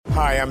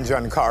Hi, I'm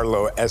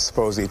Giancarlo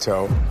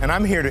Esposito, and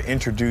I'm here to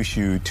introduce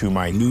you to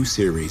my new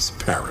series,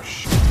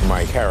 Parrish.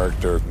 My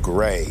character,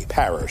 Gray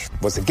Parrish,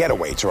 was a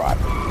getaway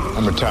driver.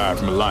 I'm retired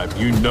from life.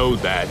 You know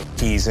that.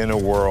 He's in a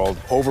world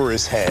over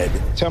his head.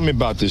 Tell me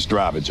about this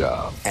driver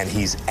job. And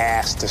he's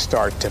asked to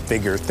start to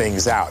figure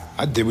things out.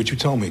 I did what you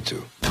told me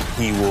to.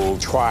 He will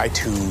try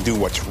to do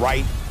what's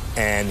right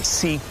and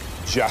seek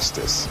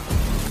justice.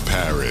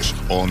 Parrish,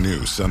 all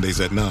new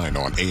Sundays at 9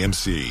 on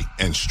AMC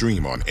and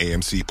stream on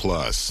AMC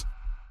Plus.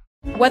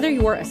 Whether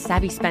you're a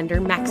savvy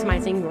spender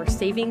maximizing your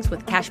savings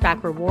with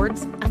cashback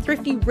rewards, a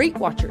thrifty rate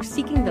watcher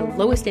seeking the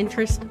lowest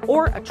interest,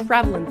 or a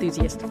travel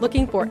enthusiast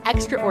looking for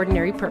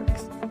extraordinary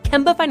perks,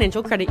 Kemba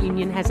Financial Credit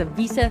Union has a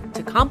visa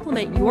to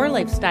complement your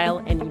lifestyle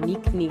and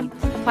unique needs.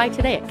 Apply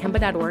today at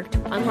Kemba.org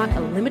to unlock a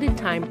limited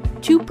time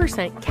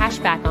 2% cash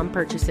back on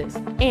purchases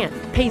and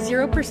pay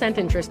 0%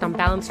 interest on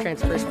balance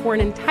transfers for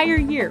an entire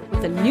year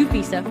with a new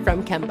visa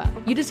from Kemba.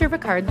 You deserve a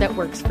card that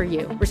works for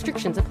you.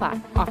 Restrictions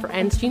apply. Offer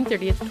ends June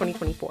 30th,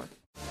 2024.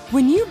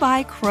 When you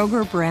buy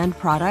Kroger brand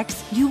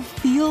products, you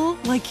feel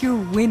like you're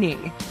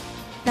winning.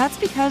 That's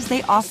because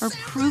they offer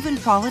proven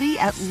quality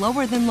at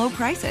lower than low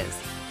prices.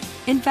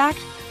 In fact,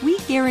 we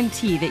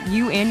guarantee that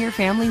you and your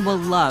family will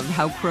love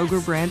how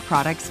Kroger brand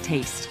products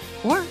taste,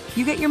 or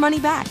you get your money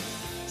back.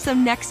 So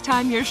next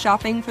time you're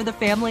shopping for the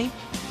family,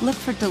 look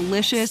for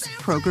delicious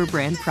Kroger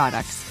brand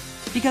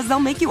products, because they'll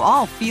make you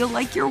all feel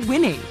like you're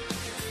winning.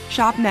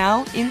 Shop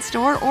now,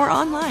 in-store, or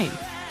online.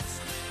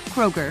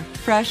 Kroger,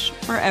 fresh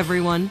for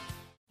everyone.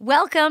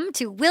 Welcome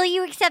to Will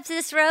You Accept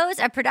This Rose,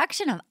 a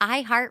production of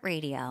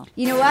iHeartRadio.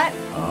 You know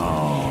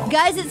what?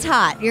 Guys, it's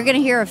hot. You're going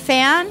to hear a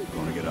fan,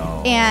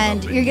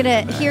 and you're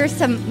going to hear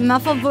some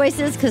muffled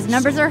voices because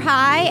numbers are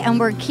high, and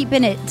we're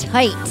keeping it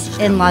tight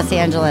in Los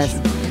Angeles.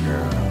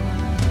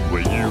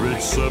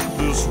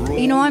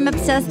 You know I'm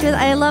obsessed with?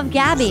 I love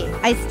Gabby.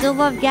 I still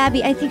love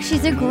Gabby. I think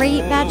she's a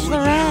great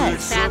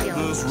bachelorette.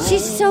 Fabulous.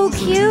 She's so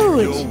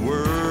cute.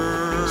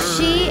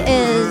 She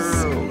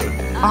is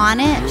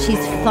on it.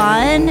 She's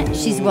fun.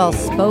 She's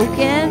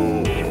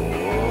well-spoken.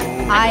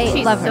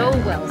 I love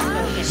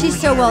her. She's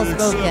so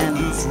well-spoken.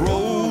 She's so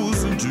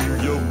well-spoken.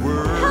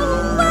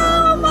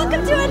 Hello!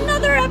 Welcome to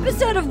another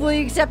episode of Will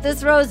You Accept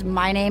This Rose?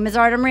 My name is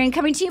Arta Marine,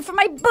 coming to you from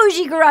my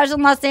bougie garage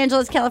in Los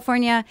Angeles,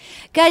 California.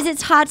 Guys,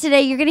 it's hot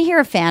today. You're going to hear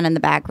a fan in the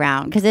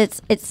background because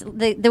it's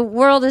the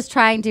world is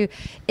trying to.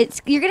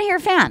 You're going to hear a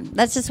fan.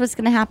 That's just what's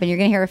going to happen. You're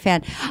going to hear a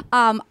fan.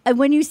 And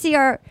when you see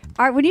our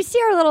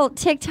little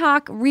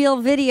TikTok reel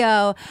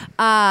video,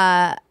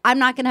 I'm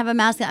not going to have a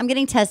mask. I'm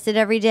getting tested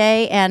every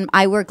day, and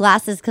I wear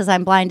glasses because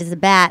I'm blind as a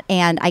bat,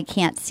 and I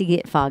can't see.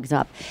 It fogs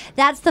up.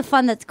 That's the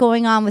fun that's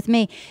going on with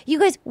me. You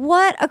guys,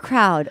 what a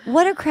crowd.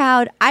 What a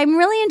crowd. I'm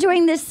really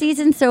enjoying this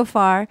season so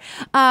far.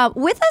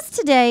 With us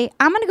today,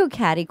 I'm going to go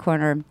catty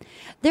corner.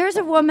 There's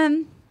a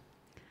woman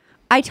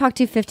I talk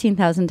to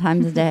 15,000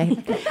 times a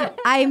day.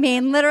 I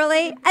mean,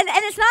 literally. And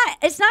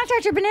it's not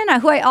Dr. Banana,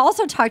 who I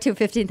also talk to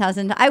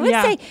 15,000. I would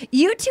say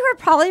you two are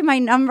probably my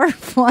number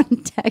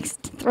one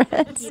text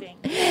threads.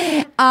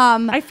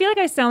 I feel like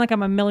I sound like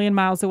I'm a million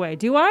miles away.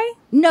 Do I?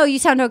 No, you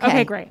sound okay.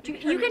 Okay, great.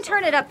 You can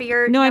turn it up, but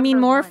you're No, I mean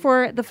more one.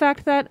 for the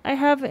fact that I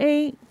have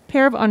a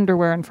pair of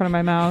underwear in front of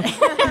my mouth.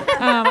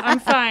 I'm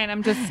fine.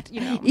 I'm just,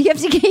 You have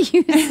to get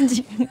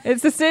used to I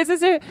just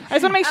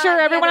want to make sure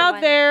everyone other out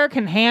one. there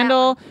can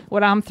handle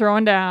what I'm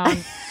throwing down.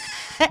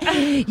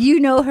 You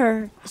know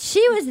her.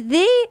 She was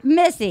the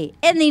Missy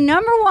in the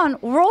number one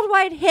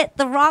worldwide hit,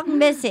 The Wrong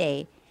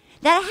Missy.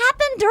 That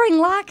happened during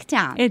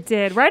lockdown. It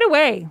did. Right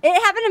away.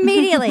 It happened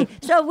immediately.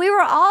 So we were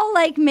all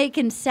like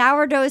making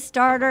sourdough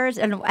starters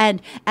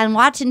and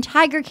watching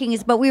Tiger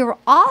Kings, but we were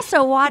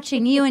also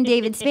watching you and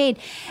David Spade.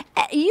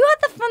 You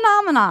had the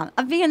phenomenon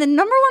of being the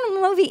number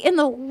one movie in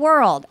the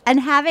world and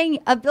having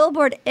a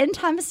billboard in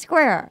Times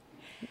Square.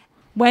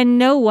 When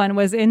no one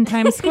was in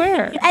Times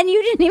Square. And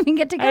you didn't even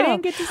get to go. I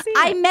didn't get to see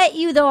I it. met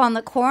you, though, on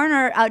the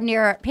corner out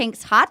near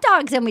Pink's Hot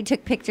Dogs, and we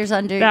took pictures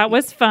under. That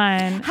was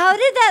fun. How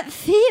did that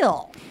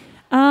feel?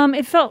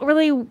 It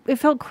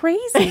felt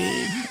crazy.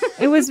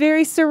 It was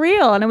very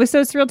surreal. And it was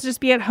so surreal to just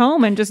be at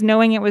home and just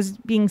knowing it was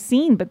being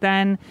seen. But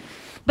then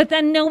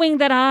knowing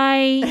that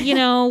I,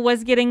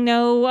 was getting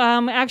no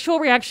actual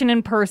reaction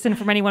in person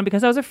from anyone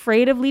because I was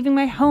afraid of leaving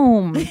my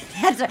home.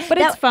 But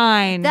it's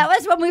fine. That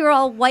was when we were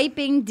all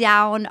wiping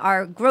down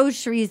our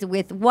groceries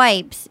with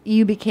wipes.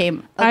 You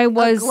became a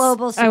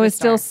global superstar. I was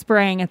still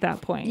spraying at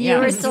that point. You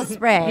were still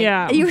spraying.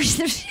 Yeah. You were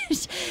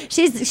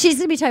she's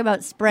going to be talking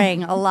about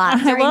spraying a lot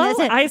during this.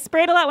 I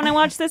sprayed a lot when I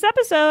watched this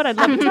episode. I'd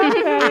love to talk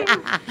about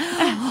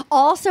it.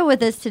 Also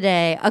with us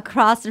today,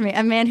 across from me,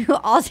 a man who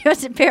also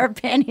has a pair of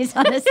panties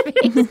on his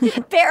face,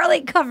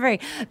 barely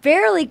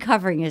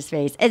covering his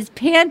face. It's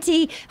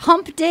panty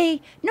hump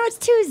day. No, it's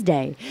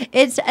Tuesday.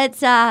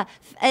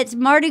 It's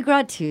Mardi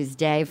Gras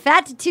Tuesday,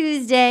 Fat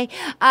Tuesday.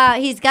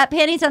 He's got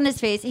panties on his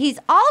face. He's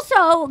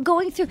also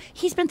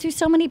he's been through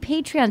so many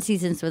Patreon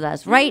seasons with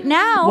us. Right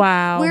now,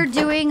 wow. we're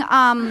doing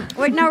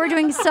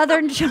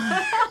Southern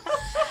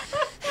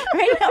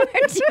Right now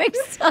We're doing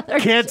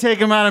Southern. Can't take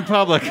him out in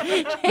public.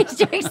 He's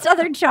doing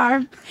Southern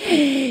Charm.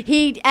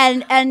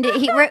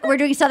 We're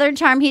doing Southern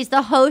Charm. He's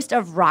the host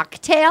of Rock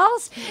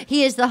Tales.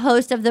 He is the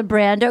host of the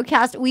Brando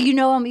cast. Well, you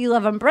know him, you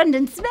love him,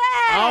 Brendan Smith.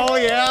 Oh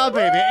yeah,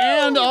 baby,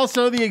 and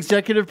also the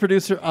executive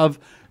producer of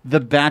The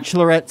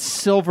Bachelorette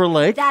Silver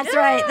Lake. That's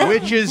right.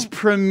 Which is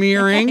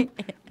premiering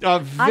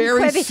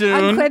very soon.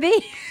 On Quibi.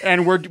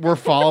 And we're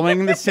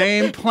following the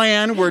same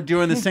plan. We're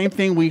doing the same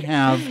thing. We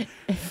have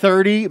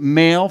 30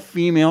 male,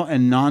 female,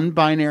 and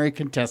non-binary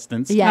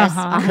contestants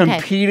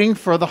competing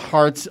for the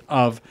hearts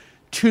of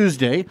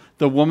Tuesday,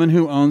 the woman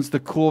who owns the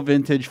cool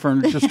vintage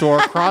furniture store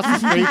across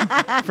the street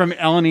from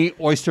L&E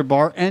Oyster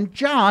Bar, and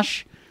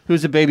Josh,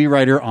 who's a baby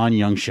writer on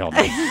Young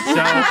Sheldon. So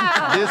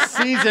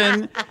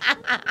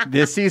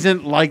this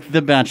season, like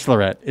The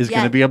Bachelorette, is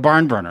going to be a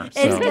barn burner. So.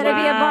 It's going to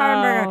be a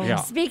barn burner. Yeah.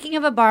 Speaking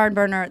of a barn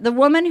burner, the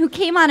woman who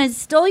came on and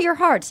stole your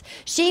hearts,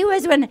 she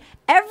was when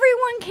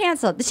everyone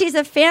canceled. She's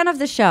a fan of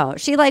the show.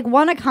 She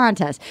won a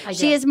contest.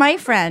 She is my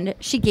friend.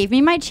 She gave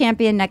me my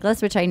champion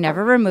necklace, which I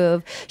never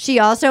remove. She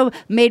also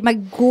made my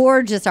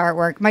gorgeous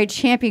artwork, my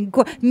champion,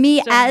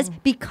 as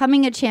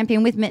becoming a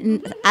champion with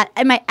mittens,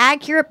 and my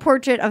accurate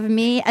portrait of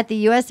me at the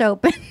U.S.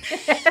 Open.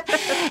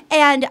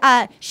 And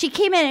she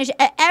came in and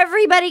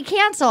everybody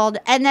canceled.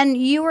 And then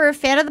you were a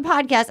fan of the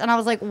podcast. And I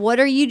was like, what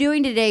are you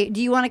doing today? Do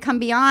you want to come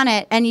be on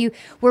it? And you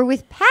were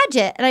with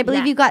Paget. And I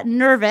believe you got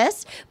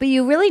nervous, but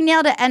you really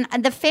nailed it. And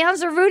the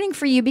fans are rooting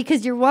for you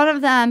because you're one of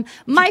them.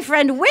 My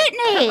friend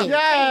Whitney.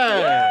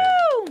 Yay!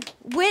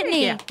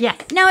 Whitney. Yes.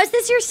 Now, is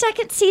this your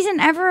second season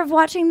ever of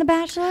watching The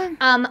Bachelor?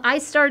 I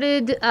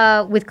started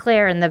with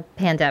Claire in the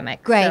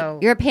pandemic. Great. So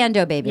You're a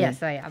Pando baby.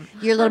 yes, I am.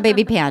 You're a little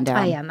baby Pando.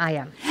 I am.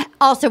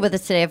 Also with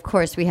us today, of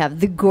course, we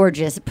have the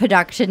gorgeous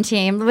production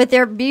team with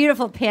their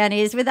beautiful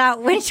panties,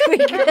 without which we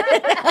could.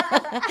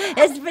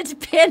 It's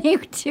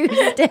Panty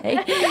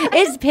Tuesday.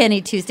 It's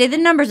Panty Tuesday. The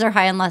numbers are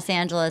high in Los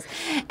Angeles.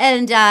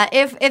 And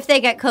if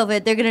they get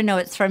COVID, they're going to know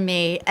it's from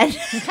me.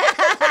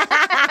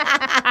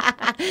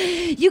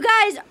 You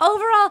guys,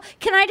 overall,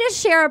 can I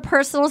just share a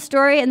personal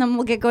story and then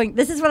we'll get going?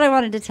 This is what I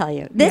wanted to tell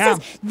you.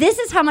 This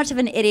is how much of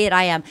an idiot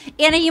I am.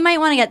 Anna, you might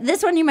want to get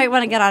this one. You might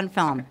want to get on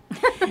film.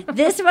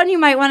 This one you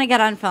might want to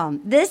get on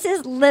film. This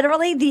is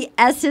literally the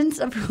essence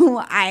of who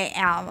I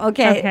am.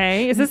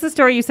 Okay. Is this the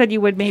story you said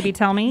you would maybe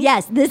tell me?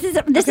 Yes. This is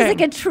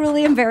like a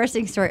truly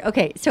embarrassing story.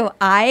 Okay. So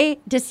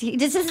this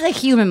is a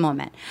human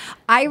moment.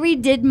 I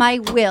redid my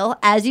will.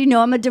 As you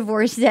know, I'm a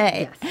divorcee.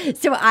 Yes.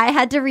 So I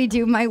had to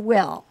redo my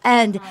will.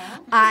 And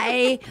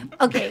Mittens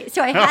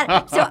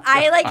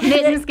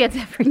gets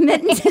everything.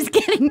 Mittens is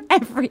getting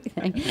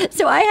everything.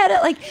 So I had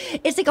it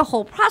it's like a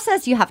whole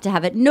process. You have to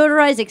have it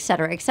notarized, et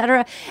cetera, et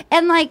cetera.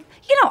 And I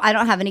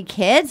don't have any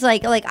kids. Who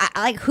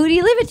do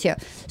you leave it to?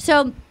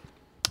 So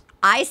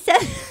I said,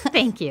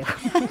 thank you.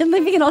 I'm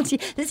leaving it all to you.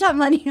 This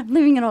time I'm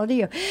leaving it all to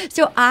you.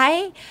 So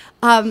oh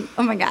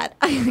my God.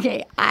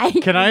 Okay.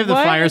 Can I have the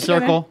fire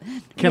circle?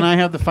 Can I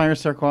have the fire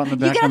circle out in the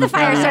back? You can have the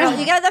fire circle.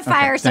 You can have the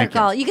fire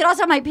circle. You can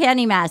also have my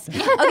panty mess.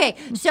 Okay.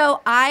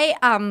 So I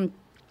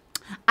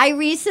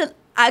recently.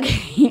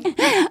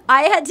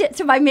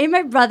 So I made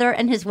my brother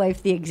and his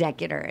wife the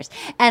executors,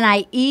 and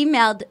I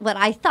emailed what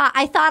I thought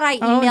I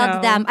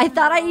emailed them. I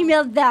thought I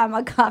emailed them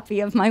a copy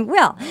of my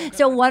will.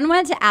 So one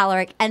went to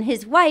Alaric, and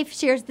his wife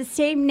shares the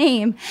same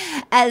name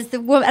as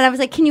the woman. And I was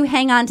like, "Can you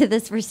hang on to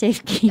this for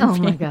safekeeping?" Oh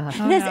my God! It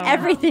has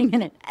everything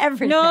in it.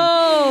 Everything.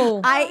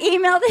 No. I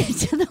emailed it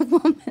to the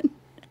woman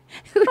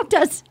who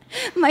does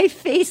my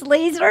face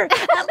laser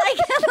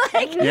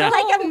like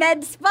a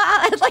med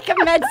spa.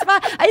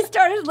 I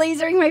started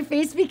lasering my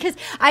face because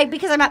I'm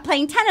not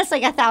playing tennis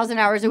 1,000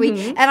 hours a week,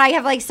 and I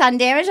have sun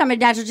damage. I'm a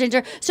natural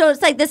ginger, so it's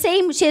the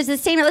same. She has the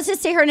same. Let's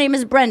just say her name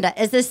is Brenda.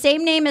 It's the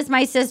same name as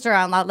my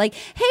sister-in-law.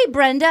 Hey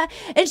Brenda,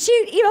 and she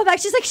emailed back.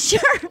 She's like,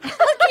 sure, I'll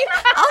keep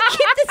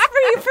this for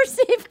you for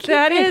safekeeping.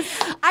 That is.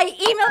 I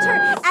emailed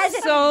her as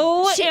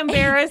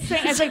embarrassing.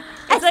 It's like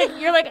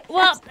you're like,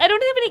 well, I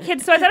don't have any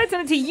kids, so I thought I'd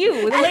send it to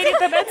you, the lady at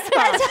the med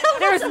spa.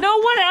 There's no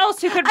one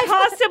else who could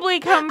possibly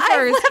come first.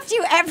 I've left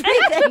you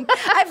everything.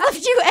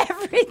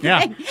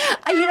 Yeah.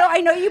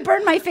 I know you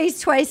burned my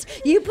face twice.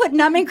 You put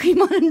numbing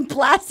cream on and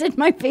blasted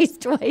my face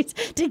twice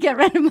to get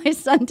rid of my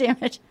sun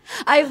damage.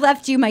 I've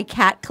left you my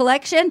cat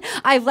collection.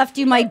 I've left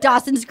you my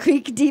Dawson's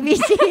Creek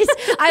DVDs.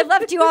 I've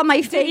left you all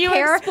my fake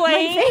hair.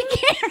 Explain? My fake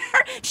hair.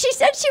 She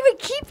said she would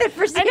keep it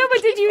for safety. I know,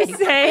 but did you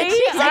say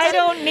I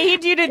don't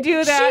need you to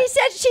do that?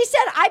 She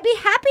said I'd be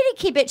happy to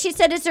keep it. She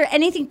said, is there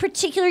anything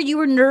particular you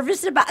were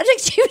nervous about?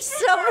 She was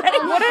so ready.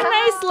 What a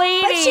nice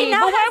lady.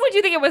 But why would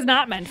you think it was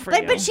not meant for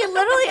you? But she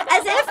literally,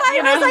 as if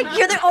I was like,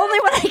 you're the only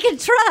one I can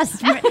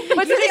trust. But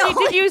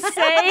did you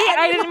say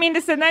I didn't mean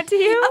to send that to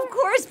you? Of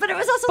course, but it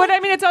was also. But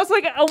it's also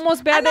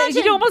almost bad that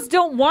you almost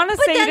don't want to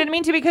say you didn't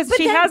mean to because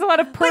she has a lot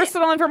of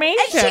personal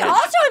information. And she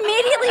also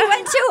immediately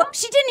went to.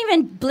 She didn't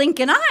even blink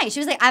an eye. She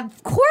was like,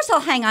 "Of course I'll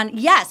hang on.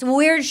 Yes.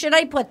 Where should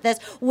I put this?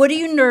 What are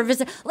you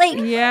nervous?"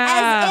 Yeah.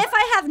 As if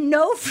I have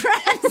no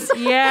friends.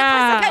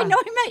 Yeah. I was like, I know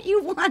I met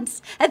you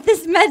once at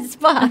this med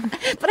spa,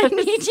 but I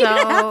need you to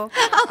have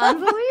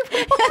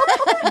unbelievable.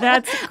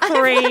 That's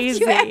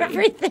crazy. I've left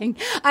you everything.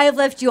 I have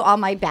left you all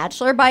my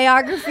Bachelor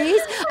biographies.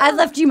 I've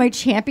left you my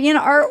Champion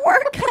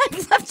artwork.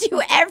 I've left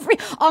you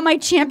all my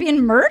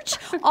Champion merch.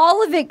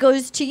 All of it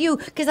goes to you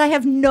because I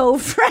have no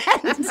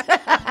friends.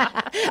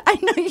 I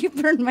know you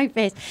burned my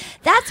face.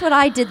 That's what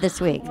I did this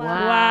week.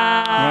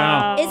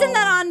 Wow. Isn't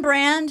that on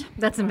brand?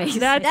 That's amazing.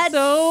 That's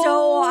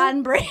so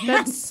on brand.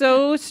 That's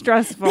so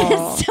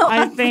stressful. So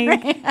I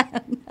think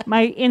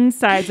my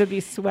insides would be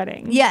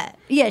sweating. Yeah.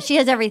 She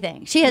has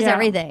everything. She has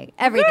everything.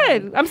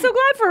 Good. I'm so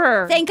glad for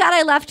her. Thank God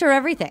I left her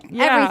everything.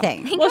 Yeah.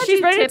 Everything. Well,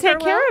 she's ready to take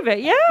care of it.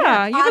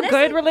 Yeah. You have a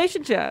good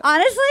relationship.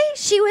 Honestly,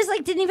 she was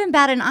like, didn't even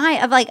bat an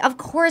eye of like, of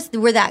course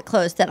we're that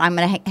close that I'm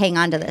going to hang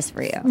on to this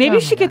for you. Maybe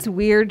she gets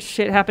weird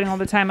shit happening all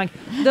the time. Like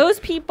those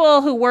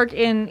people who work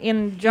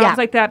in jobs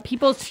like that,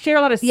 people share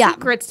a lot of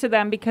secrets to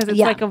them because it's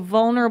like a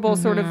vulnerable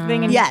sort of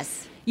thing. And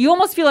you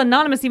almost feel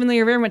anonymous even though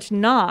you're very much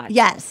not.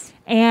 Yes.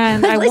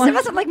 And at least it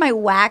wasn't like my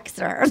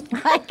waxer.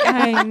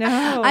 I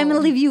know. I'm going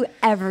to leave you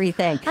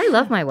everything. I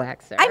love my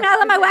waxer. I know, I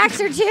love my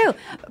waxer too.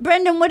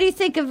 Brendan, what do you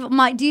think of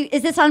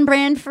is this on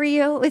brand for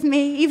you with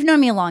me? You've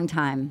known me a long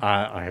time.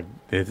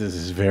 This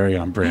is very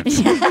on brand.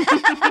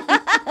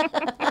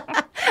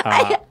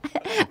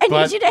 I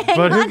need you to hang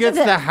on But who to gets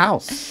this. the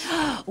house?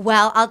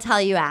 Well, I'll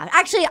tell you out.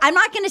 Actually, I'm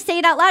not going to say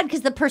it out loud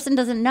because the person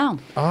doesn't know.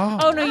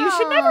 Oh, no, you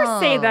should never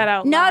say that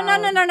out loud.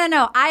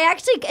 No.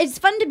 It's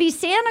fun to be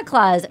Santa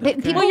Claus.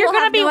 People Well, you're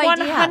going to be no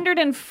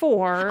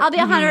 104. I'll be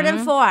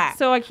 104.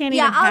 So I can't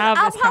even have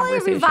I'll this probably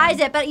conversation. revise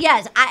it. But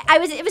yes,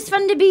 it was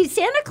fun to be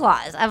Santa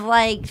Claus of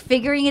like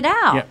figuring it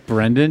out. Yeah,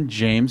 Brendan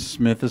James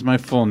Smith is my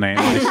full name.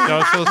 My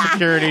social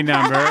security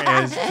number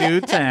is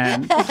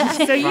 210.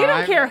 So you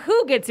don't care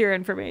who gets your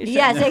information.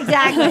 Yes,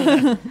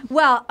 exactly.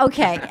 Well,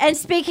 okay. And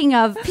speaking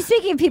of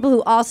people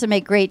who also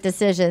make great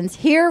decisions,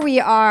 here we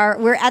are.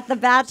 We're at the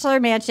Bachelor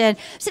Mansion.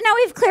 So now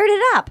we've cleared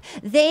it up.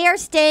 They are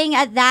staying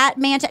at that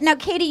mansion. Now,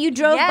 Katie, you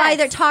drove by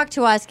there. Talk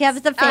to us. Give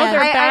us a fan. They're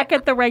back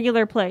at the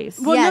regular place.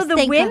 Well, Yes, no,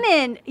 the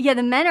women,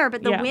 the men are,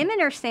 but the Yeah.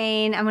 women are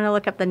staying, I'm going to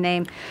look up the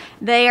name.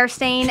 They are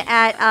staying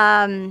at,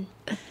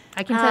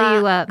 I can tell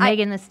you,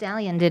 Megan Thee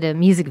Stallion did a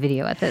music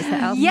video at this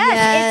house.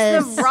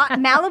 it's the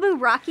Malibu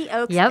Rocky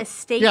Oaks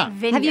Estate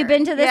Vineyard. Have you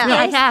been to this Yeah.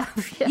 place? I have.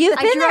 You've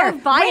been there.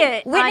 drove by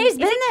it. Whitney's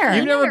been there.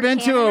 You've never been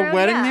to a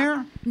wedding Yeah.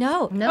 there?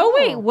 No. Oh,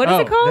 wait. What is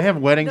it called? They have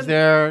weddings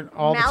there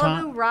all the Malibu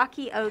time.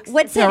 Rocky Oaks.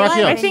 What's Yeah, it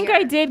Rocky like? I think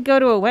I did go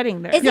to a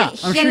wedding there. Is Yeah,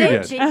 it I'm sure you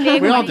huge?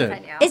 did. We all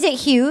did. Is it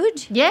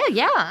huge? Yeah.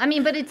 I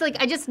mean, but it's like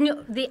I just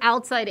knew the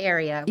outside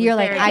area. You're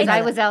like, I know I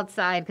that. was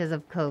outside because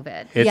of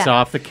COVID. It's Yeah.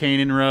 off the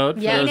Canaan Road.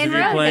 For Yeah. those Canaan of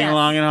you Road, playing yes.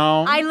 along at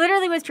home. I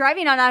literally was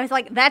driving on. I was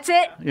like, "That's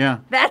it. yeah.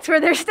 That's where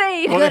they're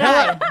staying."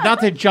 Well,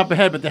 not to jump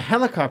ahead, but the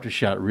helicopter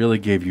shot really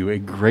gave you a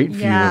great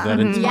view of that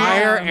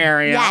entire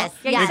area, Yes.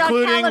 Yeah, you saw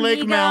including Lake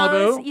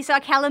Calamigos. Malibu, You saw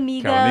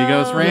Calamigos.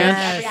 Calamigos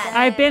Ranch.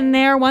 I've been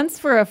there once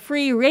for a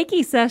free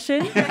Reiki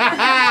session.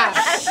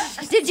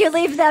 Did you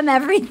leave them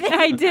everything?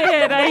 I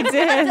did.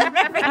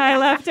 I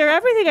left her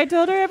everything. I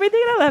told her everything.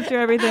 I left her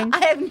everything.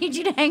 I need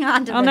you to hang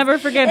on to I'll this. never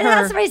forget It her.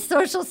 has my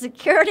social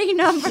security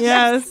number.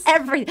 Yes.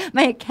 Everything.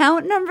 My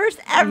account numbers.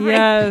 Everything.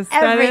 Yes,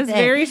 that is everything.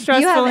 very You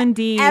stressful have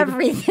indeed.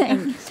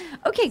 Everything.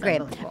 Okay,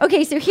 great.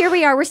 Okay, so here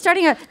we are. We're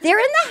starting out. They're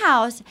in the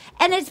house,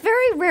 and it's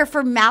very rare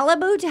for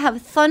Malibu to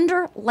have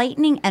thunder,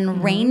 lightning,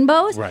 and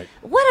rainbows. Right.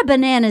 What a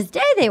bananas day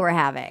they were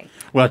having.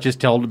 Well, it just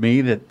told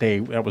me that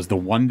that was the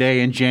one day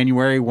in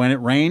January when it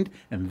rained,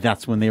 and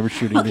that's when they were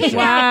shooting the show.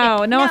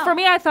 Wow. No, for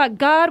me, I thought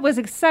God was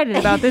excited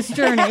about this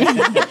journey.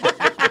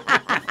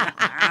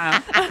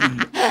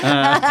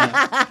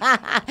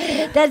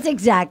 That's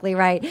exactly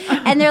right.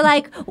 And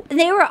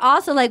they were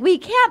also like, we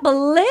can't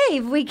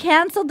believe we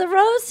canceled the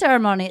rose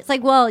ceremony. It's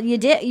like, well, you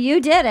did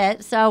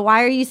it. So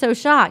why are you so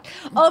shocked?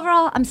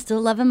 Overall, I'm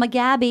still loving my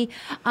Gabby.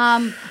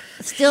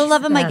 Still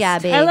loving my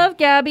Gabby. I love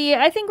Gabby.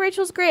 I think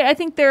Rachel's great. I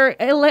think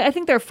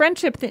their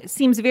friendship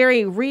seems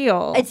very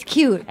real. It's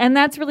cute. And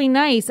that's really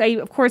nice. I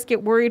of course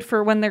get worried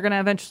for when they're going to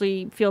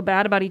eventually feel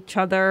bad about each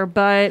other,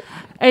 but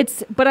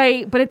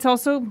it's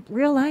also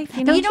real life,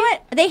 you know. You know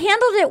what? They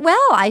handled it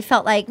well. I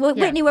felt like.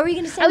 Whitney, what were you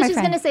going to say? I was my just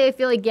friend? going to say, I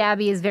feel like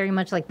Gabby is very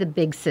much like the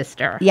big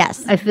sister.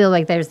 Yes. I feel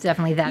like there's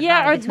definitely that.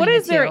 Yeah. vibe between What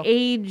is the their two.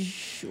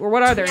 age, or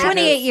what are their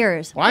 28 ages?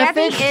 years. Well, I Gabby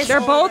think is They're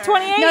both older.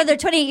 28. No, they're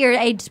 28-year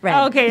age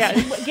spread. Okay, yeah.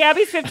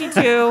 Gabby's 52.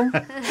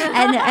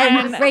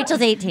 And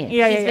Rachel's 18.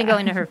 Yeah, She's been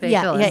going to her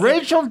facial. Yeah.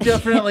 Rachel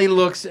definitely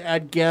looks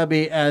at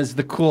Gabby as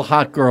the cool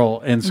hot girl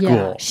in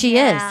school. She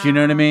is. Do you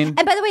know what I mean?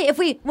 And by the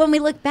way, when we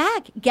look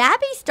back,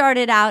 Gabby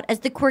started out as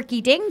the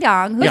quirky ding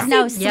dong, who's Yeah.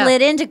 now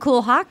slid into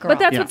cool hot girl. But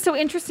that's what's so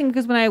interesting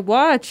because when I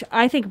watch,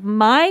 I think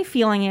my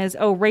feeling is,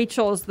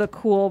 Rachel's the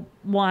cool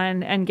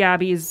one and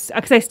Gabby's,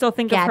 because I still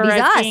think Gabby's of her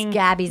as us. being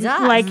Gabby's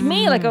us. like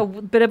me, like a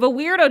bit of a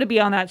weirdo to be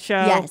on that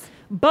show. Yes.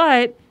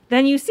 But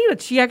then you see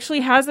that she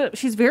actually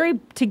she's very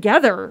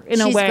together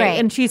in a way. Great.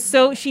 And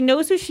she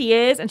knows who she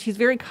is and she's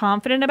very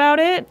confident about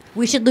it.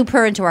 We should loop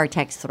her into our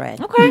text thread.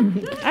 Okay.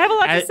 I have a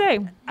lot to say.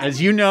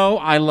 As you know,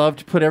 I love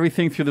to put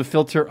everything through the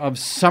filter of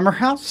Summer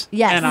House.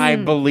 Yes. And I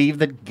believe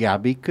that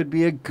Gabby could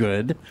be a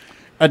good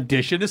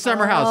addition to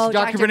Summer House.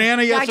 Dr.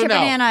 Banana, yes or no?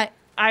 Banana.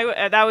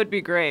 That would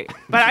be great.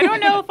 But I don't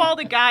know if all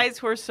the guys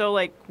who are so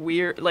like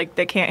weird, like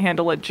they can't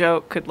handle a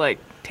joke could like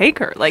take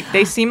her. Like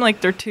they seem like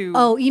they're too.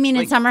 Oh, you mean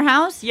like, in Summer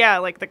House? Yeah,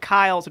 like the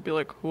Kyles would be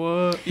like,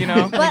 what? You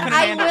know? But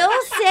I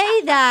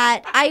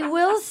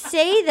will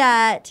say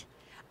that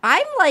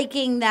I'm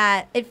liking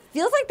that. It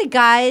feels like the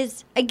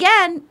guys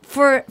again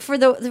for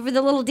the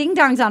little ding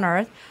dongs on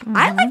Earth.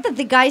 I like that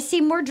the guys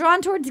seem more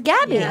drawn towards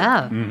Gabby.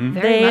 Yeah, very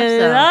They much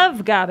so.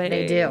 love Gabby.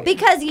 They do.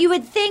 Because you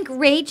would think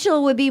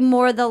Rachel would be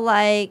more the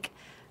like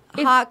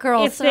hot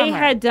girl. If they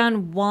had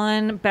done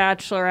one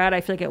Bachelorette,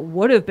 I feel like it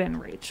would have been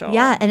Rachel.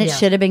 Yeah, and it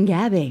should have been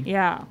Gabby.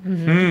 Yeah.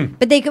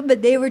 But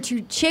they were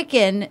too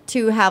chicken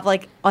to have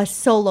like a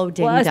solo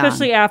ding dong. Well,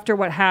 especially after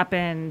what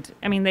happened.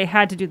 I mean, they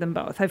had to do them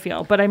both, I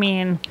feel. But I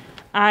mean,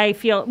 I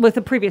feel with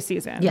the previous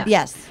season. Yeah.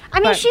 Yes. I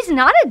mean, she's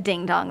not a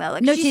ding dong though.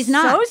 Like, No, she's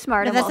not. So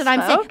smart. No, And that's what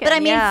I'm saying. well-spoken, But I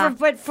mean, yeah.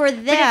 for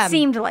them, But it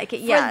seemed like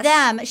it. Yes. For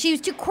them, she was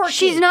too quirky.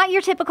 She's not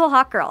your typical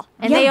hot girl,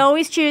 and they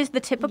always choose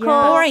the typical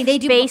boring. They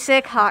do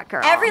basic hot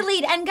girl. Every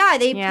lead and guy,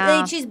 they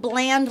Yeah. choose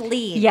bland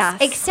leads. Yes.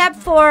 Except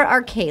for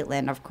our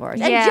Caitlyn, of course.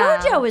 And Yeah.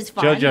 JoJo is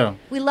fun. JoJo.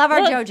 We love our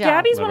Well, JoJo.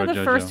 Gabby's Love one of our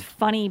the JoJo. first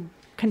funny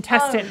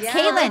contestants.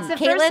 Caitlyn, It's the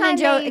Caitlyn first and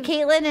time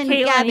Caitlyn and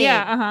Caitlyn, Gabby.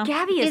 yeah,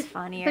 Gabby is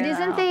funnier. But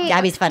isn't though. they?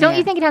 Gabby's funnier. Don't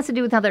you think it has to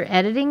do with how they're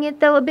editing it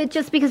though a bit?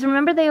 Just because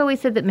remember they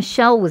always said that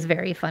Michelle was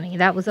very funny.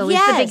 That was always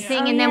the big Yes.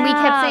 thing. Oh, And then we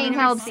yeah. kept saying We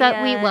how never see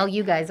upset it. well,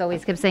 you guys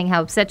always kept saying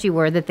how upset you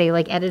were that they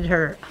like edited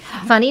her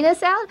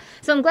funniness out.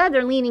 So I'm glad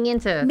they're leaning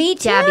into Me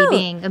Gabby too.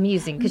 being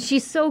amusing because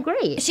she's so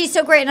great. She's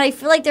so great, and I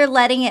feel like they're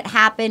letting it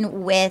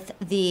happen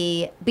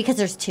because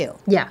there's two.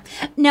 Yeah.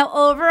 Now,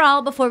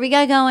 overall, before we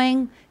get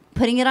going,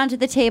 putting it onto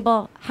the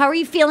table, how are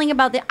you feeling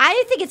about it?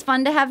 I think it's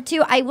fun to have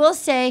two. I will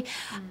say,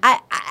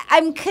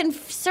 I'm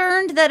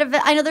concerned that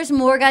I know there's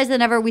more guys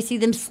than ever. We see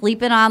them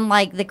sleeping on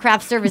like the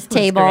craft service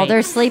table. great.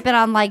 They're sleeping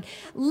on like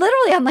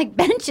literally on like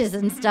benches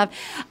and stuff.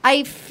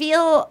 I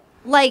feel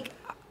like,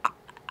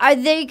 are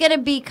they going to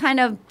be kind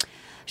of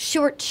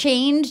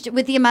shortchanged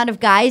with the amount of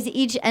guys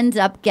each ends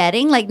up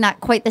getting? Like not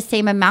quite the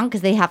same amount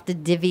because they have to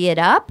divvy it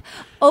up.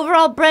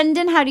 Overall,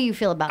 Brendan, how do you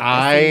feel about this?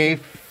 I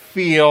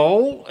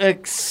feel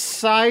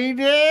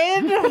excited,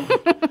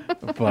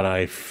 but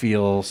I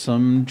feel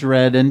some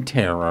dread and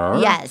terror.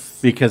 Yes.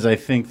 Because I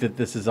think that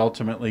this is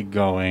ultimately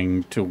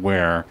going to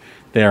where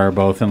they are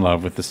both in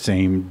love with the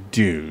same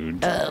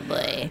dude. Oh,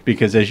 boy.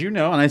 Because as you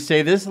know, and I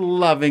say this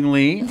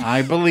lovingly,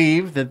 I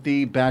believe that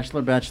the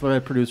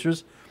Bachelorette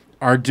producers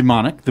are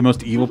demonic, the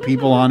most evil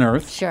people on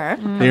earth. Sure.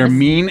 They are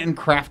mean and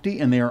crafty,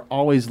 and they are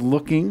always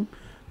looking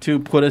to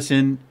put us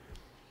in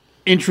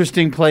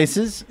interesting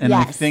places. And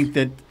I Yes. think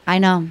that... I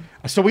know.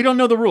 So we don't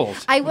know the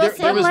rules. I will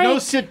say, there was no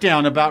like- sit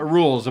down about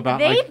rules about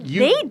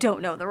They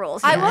don't know the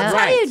rules. I will yet.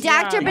 tell you, Right.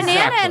 Dr. Banana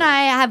Exactly. and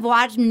I have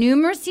watched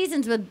numerous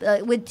seasons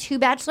with two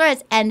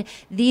Bachelorettes, and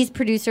these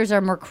producers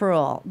are more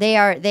cruel. They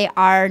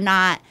are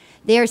not.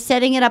 They are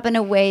setting it up in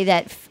a way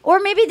that, or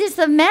maybe this is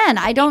the men.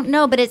 I don't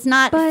know, but it's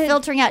not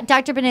filtering out.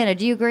 Dr. Banana,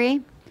 do you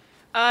agree?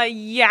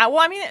 Yeah. Well,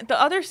 I mean, the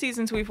other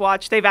seasons we've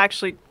watched, they've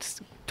actually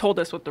told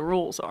us what the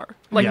rules are.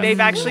 Like Yes. they've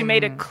actually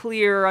made a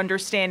clear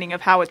understanding of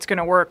how it's going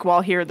to work.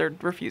 While here, they're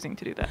refusing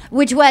to do that.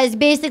 Which was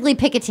basically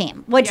pick a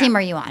team. What team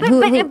are you on?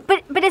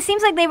 But it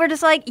seems like they were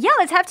just like, yeah,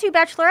 let's have two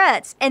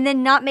bachelorettes, and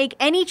then not make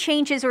any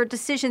changes or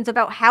decisions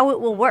about how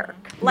it will work.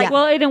 Like,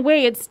 Well, in a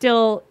way, it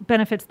still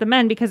benefits the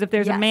men because if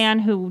there's a Yes. man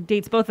who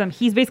dates both of them,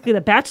 he's basically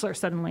the bachelor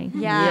suddenly.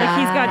 Yeah. Like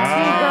he's got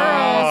two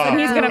girls and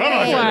he's going to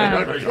pick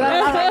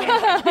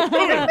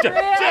one.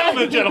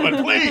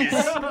 Gentlemen, please.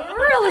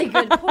 Really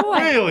good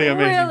point. Really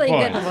amazing Really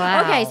point. good.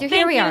 Wow. Okay, so here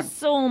Thank we you are.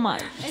 so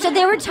much. So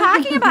they were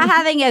talking about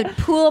having a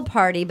pool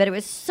party, but it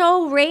was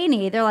so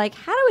rainy. They're like,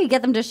 how do we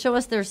get them to show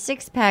us their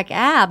six-pack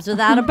abs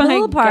without a Oh my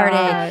pool party?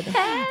 God.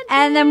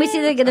 And then we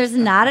see that there's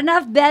not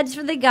enough beds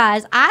for the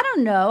guys. I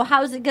don't know.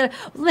 How's it going to...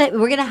 We're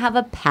going to have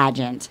a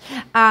pageant.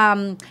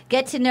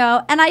 Get to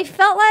know. And I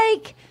felt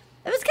like...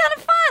 It was kind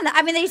of fun.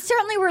 I mean, they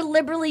certainly were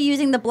liberally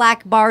using the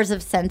black bars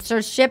of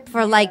censorship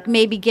for, like,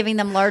 maybe giving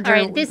them larger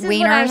All right, this is wieners.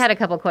 what I had a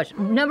couple of questions.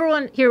 Number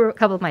one, here are a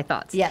couple of my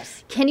thoughts.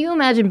 Yes. Can you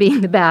imagine being in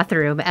the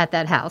bathroom at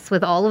that house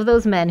with all of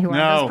those men who are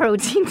on those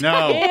protein No.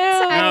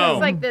 diets? I No.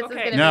 was like, this is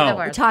going to No. be the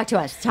worst. Talk to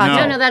us. Talk No.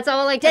 to us. No, that's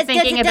all I like to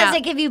thinking does about.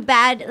 it give you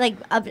bad, like,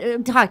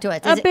 talk to us. A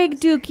Does it- big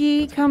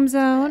dookie comes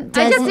out. I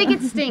does just it- think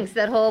it stinks.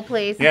 That whole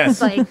place Yes.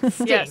 like stinks.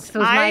 Yes,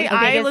 Was my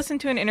I biggest- listened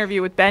to an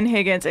interview with Ben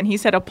Higgins, and he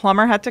said a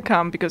plumber had to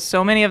come because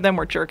so many of them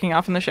were jerking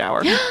off in the shower.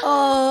 And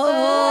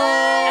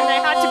they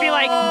had to be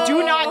like,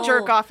 do not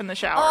jerk off in the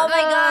shower. Oh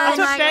my God. That's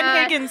what Oh my Ben God.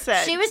 Higgins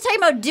said. She was talking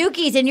about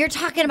dookies, and you're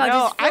talking about no,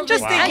 just I'm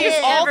just filled with thinking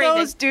shit. all Everything.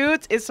 those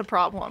dudes is a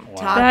problem.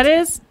 That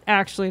is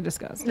actually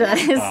disgusting.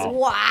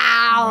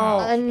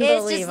 Wow.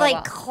 It's just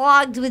like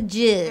clogged with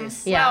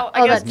jizz. Yeah. Well,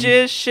 I guess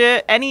jizz,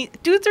 shit,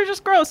 dudes are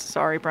just gross.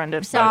 Sorry,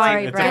 Brendan.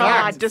 Sorry, Brendan.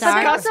 God,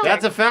 disgusting.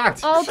 That's a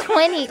fact. All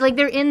 20, like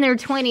they're in their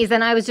 20s,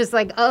 and I was just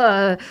like,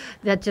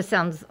 that just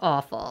sounds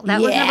awful.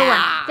 That was number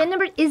one. Then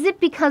is it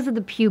because of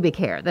the pubic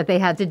hair that they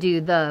had to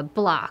do the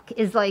block?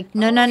 Is like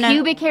no.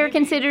 pubic hair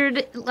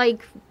considered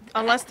like...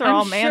 Unless they're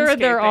all manscaping. Sure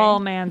they're all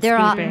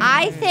manscaping.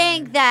 I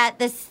think that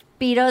the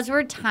Speedos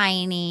were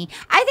tiny.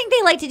 I think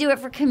they like to do it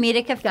for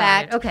comedic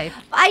effect. Okay.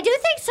 I do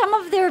think some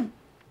of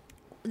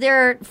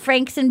their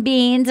Franks and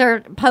Beans are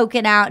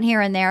poking out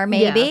here and there,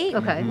 maybe. Yeah,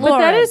 okay. But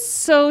that is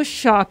so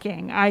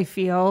shocking, I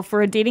feel,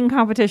 for a dating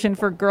competition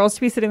for girls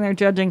to be sitting there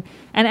judging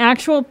an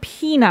actual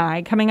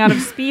peni coming out of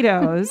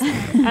Speedos.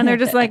 And they're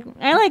just like,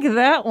 I like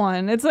that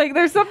one. It's like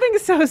there's something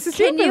so stupid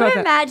Can you about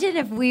imagine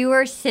if we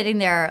were sitting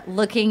there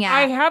looking at...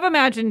 I have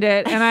imagined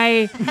it, and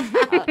I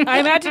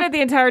imagined it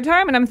the entire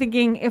time, and I'm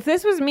thinking, if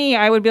this was me,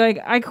 I would be like,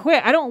 I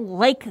quit. I don't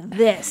like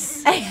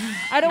this.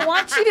 I don't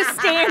want you to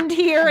stand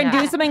here and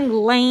do something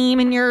lame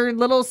in your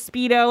little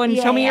Speedo and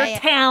show me your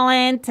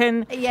talent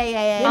and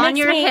on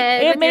your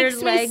head. It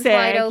makes me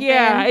sick.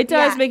 Yeah, it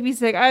does make me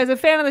sick. As a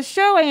fan of the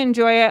show, I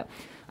enjoy it.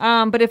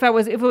 But if it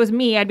was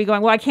me, I'd be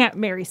going, well, I can't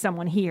marry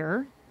someone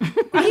here.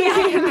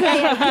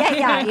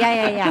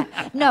 Yeah.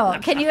 No,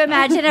 can you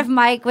imagine if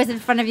Mike was in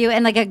front of you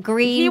in like a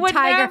green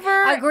tiger,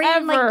 a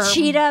green like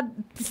cheetah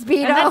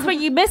Speedo? And that's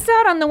what you miss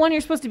out on the one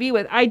you're supposed to be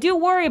with. I do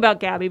worry about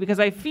Gabby because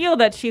I feel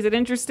that she's an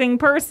interesting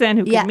person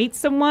who can meet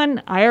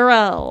someone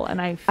IRL, and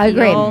I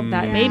feel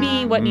that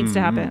maybe what needs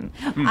to happen.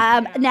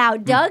 Now,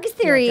 Doug's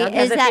theory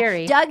is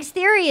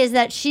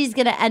that she's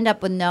going to end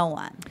up with no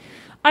one.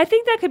 I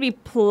think that could be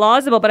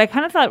plausible, but I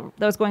kind of thought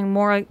that was going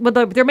more. Well,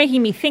 they're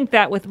making me think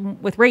that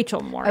with Rachel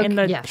more in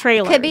the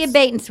trailer. Could be a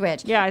bait and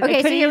switch. Yeah.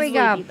 Okay, so here we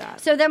go.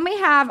 So then we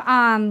have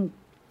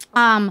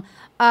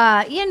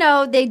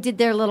they did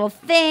their little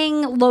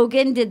thing.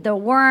 Logan did the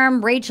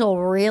worm. Rachel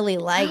really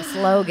likes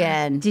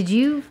Logan. Did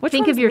you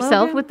think of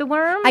yourself Logan? With the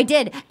worm? I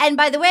did. And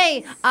by the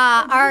way,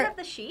 our have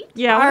the sheet?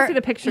 Yeah, I want to see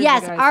the pictures.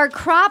 Yes, our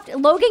cropped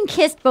Logan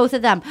kissed both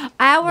of them.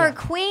 Our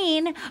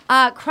queen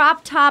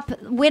crop top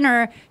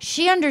winner,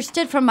 she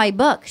understood from my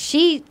book.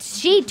 She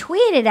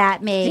tweeted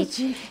at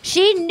me.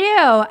 She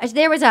knew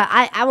there was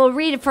I will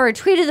read it for a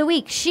tweet of the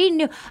week. She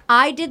knew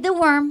I did the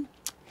worm.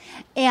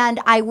 And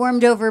I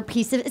wormed over a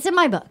piece of, it's in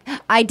my book.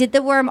 I did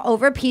the worm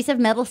over a piece of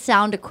metal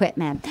sound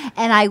equipment.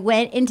 And I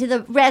went into the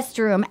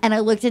restroom and I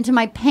looked into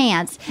my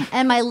pants.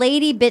 And my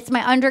lady bits,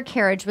 my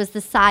undercarriage was the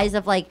size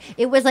of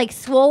it was like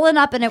swollen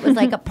up and it was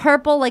like a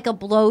purple, like a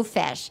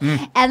blowfish.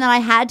 And then I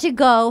had to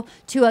go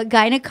to a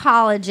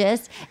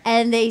gynecologist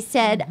and they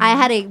said I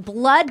had a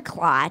blood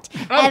clot.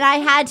 And I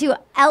had to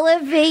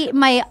elevate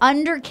my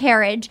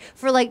undercarriage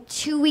for like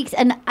 2 weeks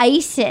and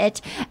ice it.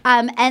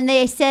 And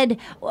they said,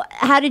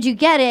 how did you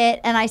get it?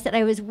 And I said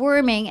I was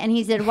worming, and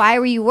he said, why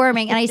were you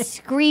worming? And I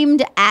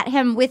screamed at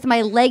him with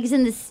my legs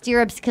in the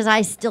stirrups because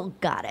I still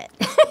got it.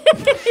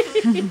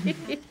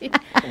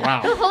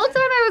 Wow. The whole time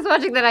I was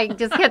watching that, I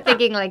just kept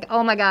thinking,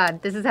 oh my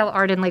God, this is how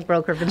Arden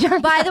broke her vagina.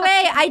 By the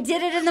way, I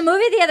did it in the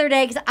movie the other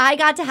day because I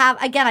got to have,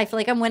 again, I feel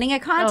like I'm winning a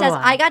contest.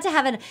 I got to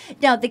have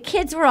the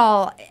kids were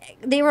all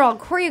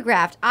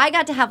choreographed. I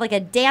got to have a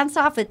dance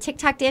off with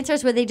TikTok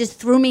dancers where they just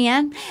threw me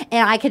in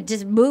and I could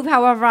just move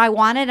however I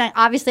wanted. And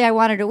obviously I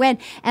wanted to win.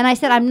 And I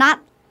said, I'm not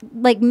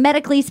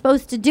medically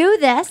supposed to do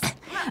this,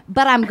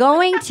 but I'm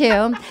going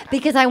to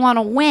because I want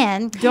to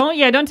win.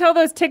 Don't tell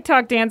those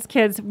TikTok dance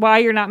kids why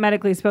you're not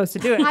medically supposed to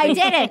do it. I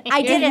did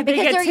it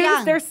because they're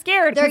young. They're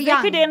scared. They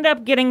could end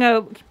up getting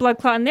a blood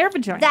clot in their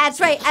vagina. That's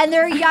right, and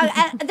they're young,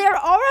 and they're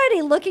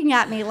already looking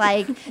at me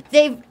like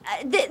the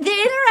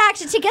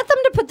interaction to get them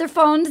to put their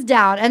phones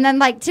down, and then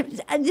when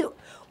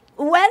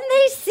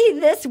they see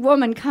this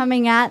woman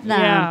coming at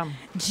them,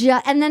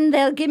 and then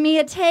they'll give me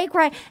a take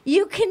where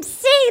you can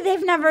see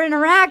they've never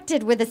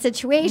interacted with a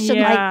situation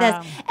like this.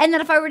 And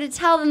then if I were to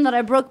tell them that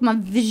I broke my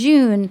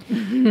vagina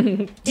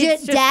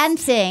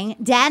dancing,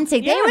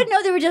 they would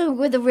know they were dealing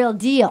with the real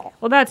deal.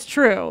 Well, that's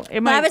true.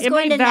 It might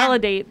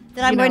validate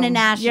that I'm going to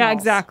nationals. Yeah,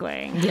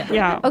 exactly.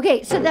 Yeah.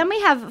 Okay, so then we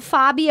have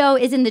Fabio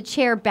is in the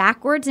chair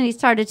backwards, and he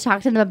started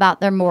talking to them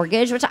about their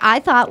mortgage, which I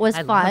thought was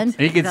fun.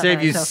 He could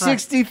save you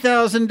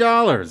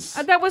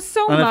 $60,000. That was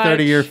so much. On a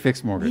 30-year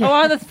fixed mortgage. Oh,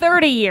 on the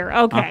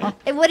 30-year. Okay.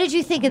 What did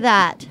you think of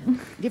that,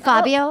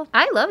 Fabio?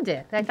 I loved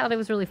it. I thought it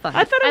was really fun.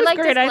 I thought it was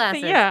great.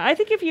 His I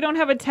think if you don't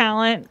have a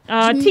talent,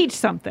 teach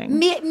something.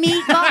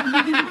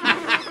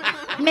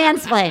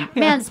 Mansplain.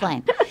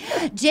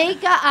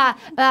 Jake,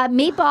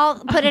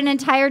 Meatball put an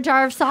entire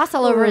jar of sauce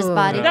all over his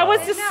body. That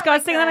was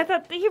disgusting. And I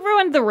thought he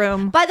ruined the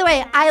room. By the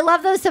way, I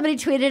love those. Somebody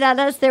tweeted at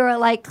us. They were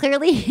like,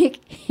 clearly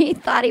he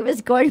thought he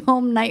was going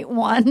home night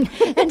one.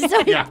 And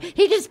so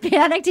he just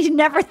panicked. He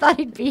never thought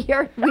he'd be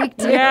here week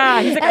two.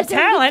 Yeah, he's like, a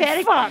talent?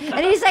 Fuck.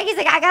 And he's like,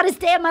 I got to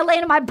stay in my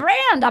lane of my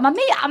brand. I'm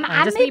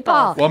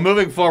Meatball. Well,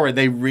 moving forward,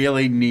 they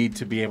really need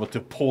to be able to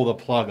pull the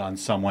plug on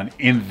someone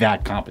in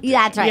that competition.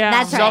 That's right.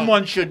 Yeah.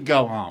 Someone should go,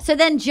 go home. So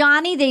then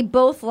Johnny, they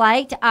both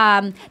liked.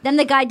 Then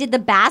the guy did the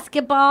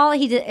basketball.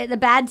 He did the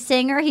bad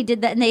singer. He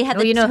did that, and they had.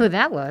 Oh, you know who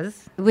that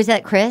was? Was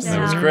that Chris? That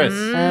was Chris.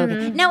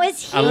 Okay. Now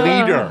is he A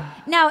leader.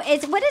 No,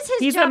 it's what is his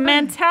He's job? a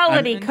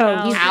mentality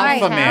coach. He's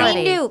Alpha male.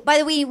 We knew. By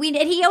the way, and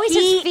he always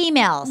has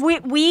females. I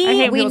hate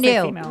we when people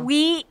say knew.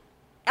 female.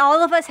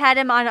 All of us had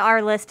him on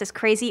our list as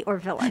crazy or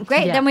villain.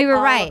 Great, then we were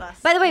All right. of us.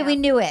 By the way, we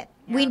knew it.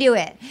 Yeah. We knew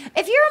it.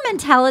 If you're a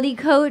mentality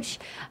coach,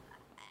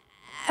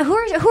 who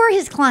are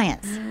his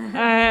clients?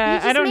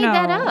 I don't made know.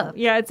 that up.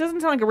 Yeah, it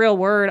doesn't sound like a real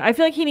word. I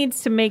feel like he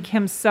needs to make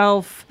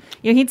himself.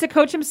 He needs to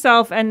coach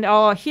himself, and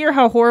I'll hear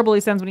how horrible he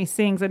sounds when he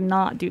sings, and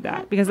not do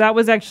that because that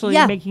was actually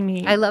making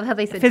me. I love how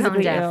they said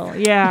physically tone deaf. ill.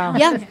 Yeah,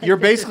 Yeah. You're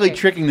basically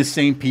tricking the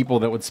same people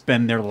that would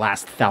spend their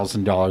last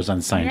 $1,000 on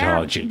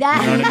Scientology. You know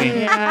what I mean?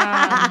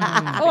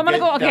 Yeah. Oh, I'm gonna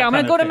go. Okay, I'm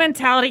gonna go to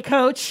mentality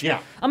coach. Yeah.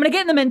 I'm gonna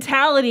get in the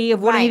mentality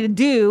of what I need to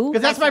do.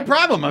 Because that's my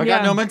problem. I've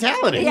got no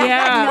mentality. Yeah, I've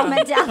got no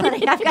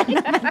mentality. I've got no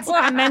mentality.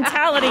 Well, I'm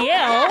mentality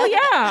ill.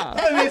 Yeah.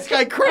 And this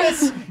guy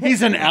Chris,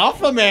 he's an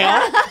alpha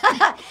male.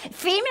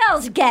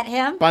 Females get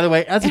him. By the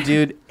way, as a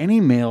dude,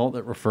 any male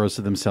that refers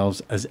to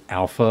themselves as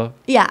alpha,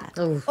 Yeah.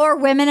 Or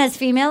women as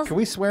females. can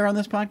we swear on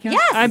this podcast?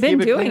 Yes. I've been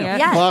Keep doing clean. it.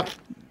 Yes. Fuck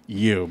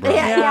you, bro.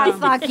 Yeah,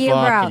 fuck you,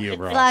 bro. Fuck you,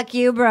 bro. Fuck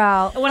you,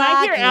 bro. When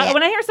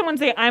I hear someone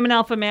say I'm an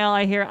alpha male,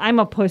 I hear I'm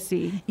a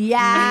pussy.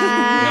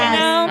 Yes. You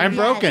know? I'm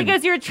broken.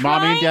 Because you're Mommy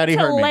trying and Daddy to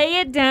hurt me. lay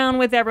it down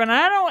with everyone.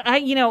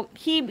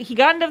 He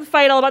got into the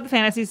fight all about the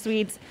fantasy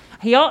suites.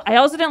 I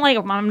also didn't like.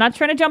 I'm not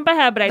trying to jump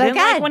ahead, but I didn't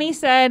like when he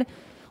said,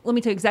 "Let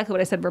me tell you exactly what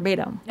I said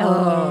verbatim."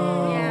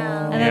 Oh.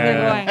 And then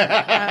they're going,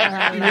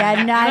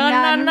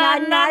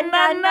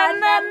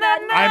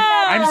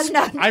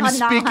 I'm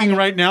speaking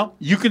right now.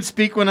 You can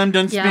speak when I'm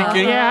done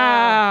speaking.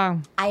 Yeah.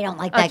 I don't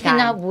like I that guy.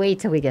 cannot wait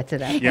till we get to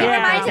that. It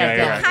reminds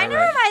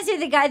me of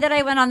the guy that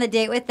I went on the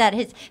date with that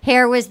his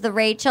hair was the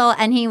Rachel,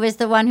 and he was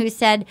the one who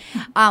said,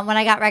 when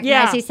I got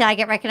recognized, he said, I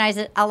get recognized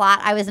a lot.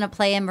 I was in a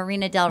play in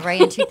Marina Del Rey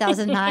in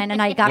 2009,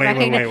 and I got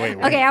recognized.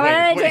 Okay, I went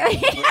on a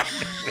date.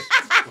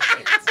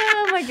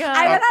 Oh my god!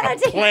 I went on a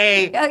date.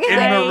 Play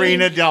in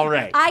Marina Del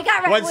Rey. I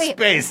got What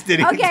space did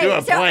he do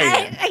a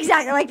play in?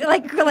 Exactly, like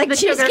The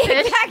Sugar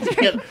Cheesecake Fish.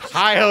 Factory.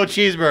 Hi-ho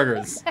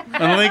cheeseburgers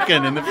on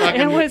Lincoln in the fucking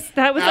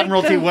that was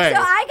Admiralty Way.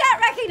 So I got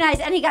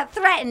recognized, and he got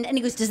threatened, and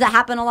he goes, "Does that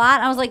happen a lot?"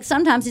 I was like,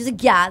 "Sometimes." He's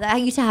like, "Yeah,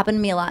 that used to happen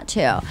to me a lot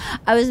too."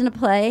 I was in a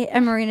play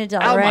in Marina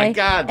Del Rey. Oh my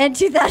God. In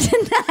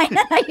 2009, and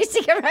I used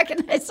to get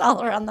recognized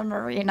all around the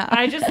marina.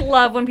 I just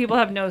love when people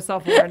have no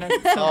self-awareness.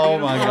 Oh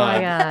my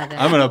god!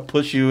 I'm gonna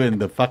push you in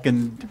the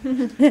fucking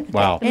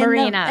wow. In the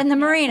marina. In the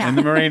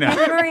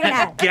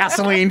marina.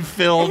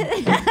 Gasoline-filled,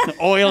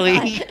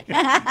 oily,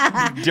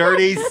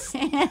 dirty,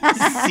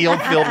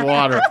 seal-filled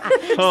water.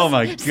 Oh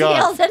my god!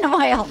 Seals and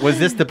oil. Was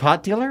this the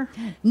pot dealer?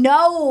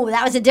 No,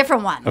 that was a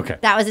different one. Okay.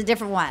 That was a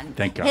different one.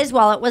 Thank God. His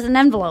wallet was an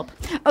envelope.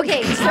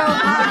 Okay, so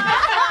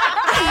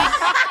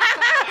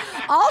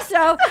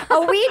also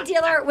a weed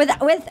dealer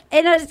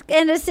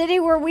in a city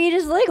where weed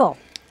is legal.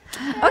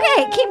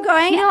 Okay, keep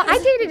going. You know, I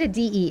dated a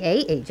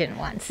DEA agent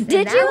once. Did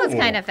and you? That was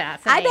kind of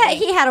fascinating. I bet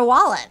he had a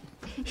wallet.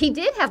 He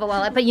did have a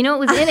wallet, but you know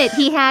what was in it?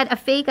 He had a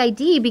fake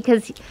ID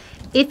because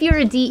if you're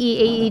a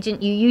DEA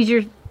agent, you use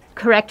your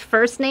correct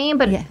first name,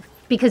 but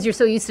because you're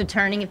so used to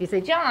turning if you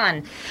say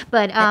John.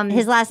 But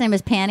his last name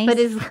was Panties. But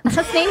his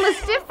last name was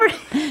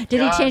different.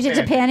 Did he change it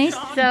to Panties?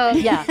 So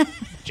yeah.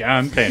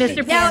 John Panties.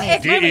 Mr.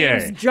 Panties.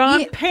 DEA.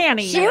 John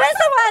Panties. She was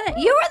the one.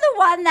 You were the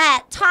one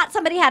that taught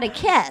somebody how to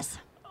kiss.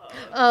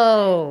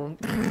 Oh,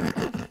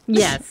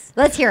 yes.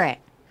 Let's hear it.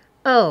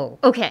 Oh,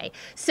 okay.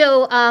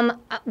 So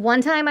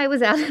one time I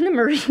was out in the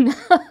marina.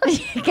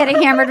 Getting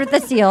hammered with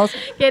the seals.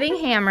 Getting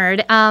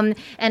hammered. And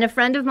a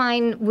friend of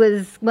mine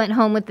went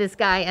home with this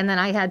guy, and then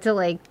I had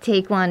to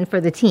take one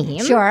for the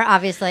team. Sure,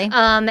 obviously.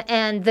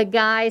 And the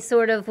guy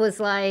sort of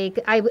was like,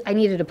 I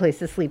needed a place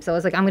to sleep. So I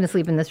was like, I'm going to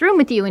sleep in this room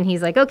with you. And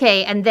he's like,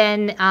 okay. And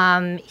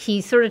then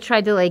he sort of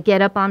tried to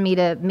get up on me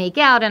to make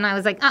out. And I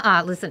was like,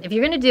 listen, if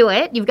you're going to do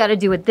it, you've got to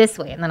do it this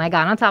way. And then I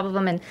got on top of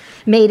him and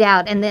made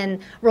out and then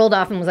rolled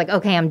off and was like,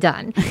 okay, I'm done.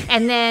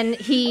 And then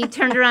he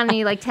turned around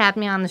and he tapped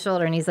me on the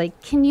shoulder and he's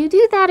like, can you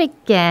do that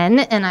again?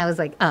 And I was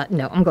like,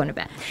 no, I'm going to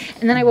bed.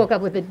 And then I woke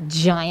up with a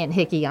giant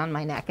hickey on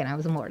my neck and I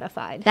was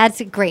mortified. That's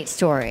a great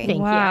story. Thank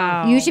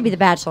you. You should be the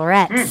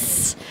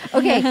Bachelorette.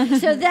 Okay,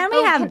 so then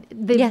we have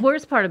the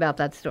worst part about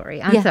that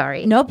story. I'm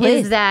sorry. No,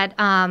 please. Is that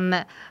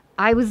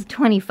I was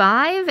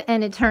 25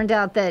 and it turned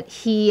out that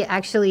he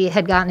actually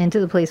had gotten into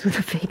the place with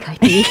a fake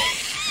ID.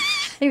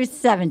 He was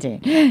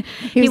 17.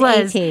 He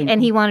was 18.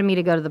 And he wanted me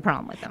to go to the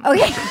prom with him.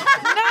 Okay.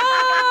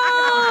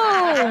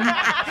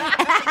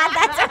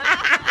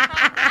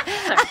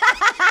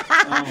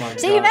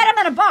 So you met him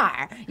at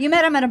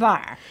a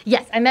bar.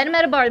 Yes, I met him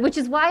at a bar, which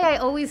is why I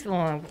always.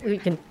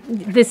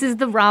 This is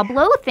the Rob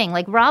Lowe thing.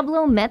 Rob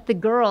Lowe met the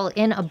girl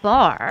in a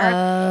bar,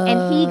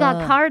 and he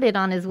got carded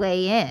on his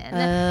way in,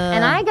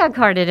 and I got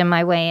carded in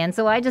my way in.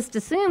 So I just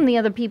assume the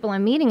other people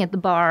I'm meeting at the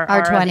bar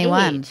are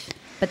 21. of age.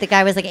 But the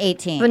guy was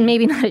 18. But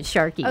maybe not at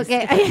Sharky's.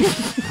 Okay.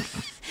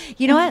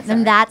 You know what?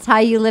 And that's how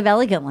you live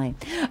elegantly.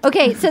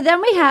 Okay, so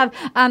then we have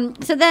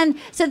so then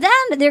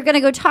they're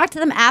gonna go talk to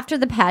them after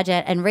the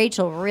pageant, and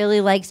Rachel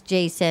really likes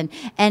Jason,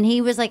 and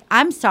he was like,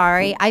 "I'm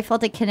sorry, I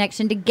felt a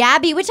connection to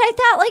Gabby," which I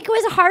thought like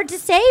was hard to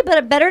say,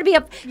 but better to be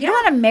a. You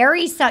don't want to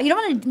marry you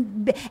don't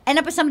want to end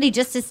up with somebody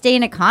just to stay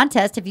in a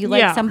contest if you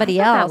like somebody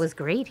else. That was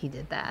great. He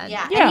did that.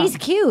 Yeah, and he's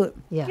cute.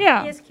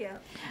 Yeah, He is cute.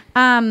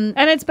 And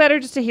it's better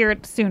just to hear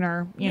it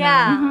sooner. You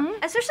know?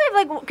 Especially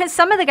because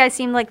some of the guys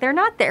seem like they're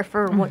not there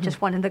for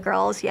just one of the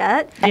girls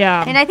yet.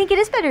 Yeah, and I think it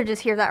is better to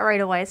just hear that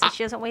right away, so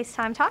she doesn't waste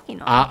time talking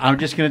to him. I'm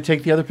just going to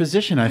take the other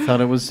position. I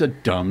thought it was a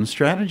dumb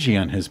strategy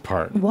on his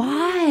part.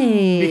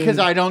 Why? Because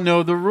I don't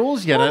know the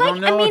rules yet. Well, I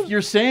don't know if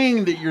you're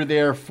saying that you're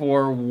there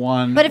for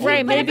one. But if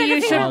right, maybe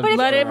you should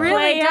let it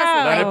play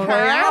out. Let it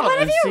play out. What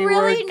if and you see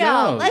really where it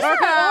know? goes.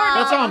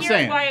 That's all I'm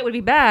saying. Why it would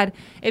be bad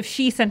if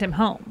she sent him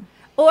home.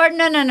 Or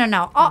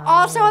no.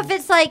 Also, if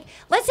it's like,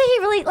 let's say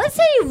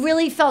he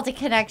really felt a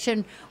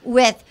connection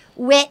with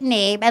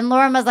Whitney, and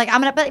Lauren was like,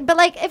 "I'm gonna," but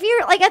like, if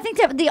you're like, I think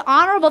that the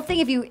honorable thing,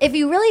 if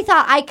you really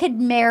thought I could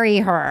marry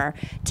her,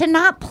 to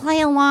not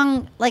play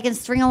along like and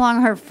string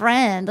along her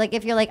friend, like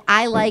if you're like,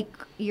 I like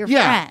your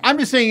friend. I'm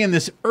just saying in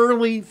this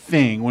early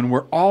thing when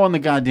we're all in the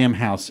goddamn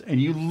house,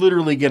 and you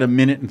literally get a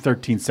minute and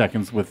 13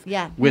 seconds with the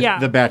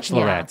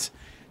Bachelorettes.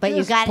 But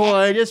you got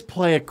just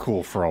play it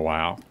cool for a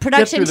while.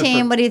 Production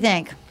team, what do you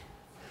think?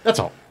 That's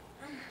all.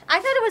 I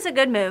thought it was a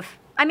good move.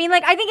 I mean,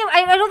 like, I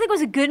don't think it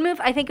was a good move.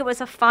 I think it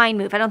was a fine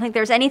move. I don't think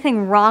there's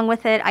anything wrong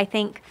with it. I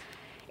think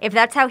if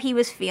that's how he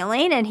was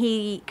feeling and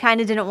he kind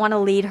of didn't want to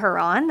lead her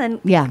on, then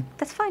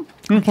that's fine.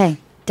 Okay,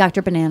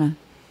 Dr. Banana.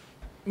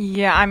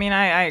 Yeah, I mean,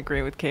 I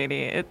agree with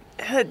Katie.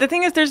 The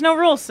thing is, there's no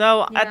rules.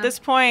 So at this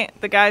point,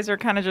 the guys are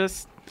kind of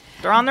just,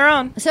 they're on their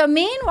own. So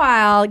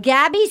meanwhile,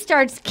 Gabby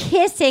starts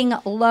kissing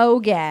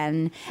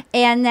Logan,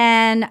 and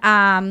then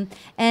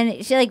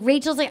and she like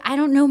Rachel's like, I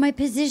don't know my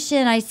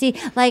position. I see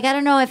like I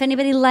don't know if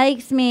anybody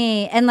likes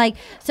me, and like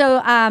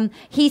so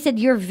he said,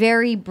 you're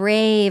very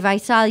brave. I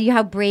saw you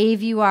how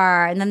brave you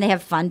are, and then they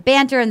have fun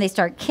banter and they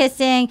start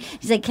kissing.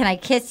 He's like, can I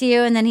kiss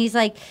you? And then he's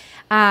like.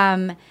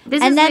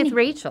 This is with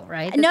Rachel,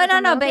 right? No.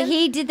 But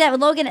he did that with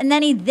Logan, and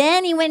then he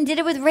went and did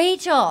it with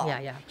Rachel.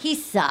 Yeah. He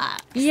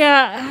sucks.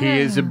 Yeah, he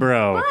is a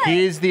bro.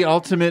 He's the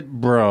ultimate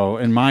bro,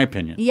 in my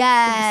opinion.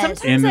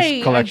 Yes. In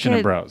this collection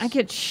of bros. I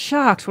get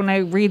shocked when I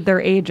read their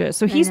ages.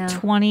 So he's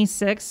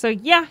 26. So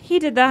yeah, he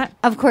did that.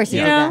 Of course he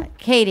did that.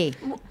 Katie.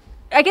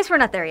 I guess we're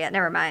not there yet.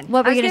 Never mind.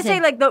 What were I was you gonna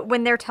gonna say like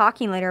when they're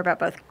talking later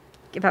about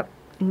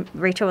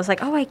Rachel was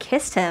like, "Oh, I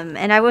kissed him,"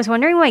 and I was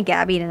wondering why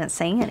Gabby didn't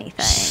say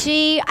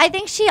anything. I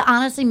think she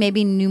honestly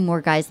maybe knew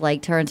more guys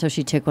liked her, and so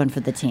she took one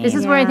for the team. This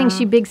is where I think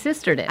she big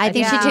sistered it. I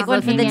think she took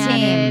one for the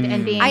team.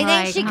 And being I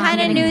think she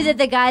kind of knew that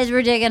the guys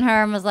were digging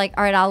her and was like,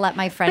 "All right, I'll let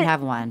my friend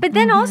have one." But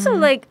then also,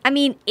 like, I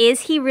mean, is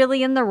he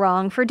really in the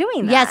wrong for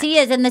doing that? Yes, he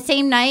is. In the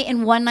same night,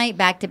 and one night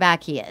back to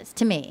back, he is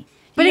to me.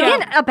 But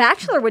again, a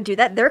bachelor would do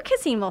that. They're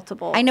kissing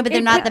multiple. I know, but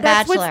they're not the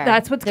bachelor.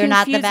 That's what's they're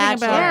not the confusing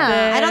bachelor.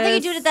 about I don't think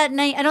this. you do it that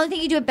night. I don't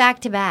think you do it back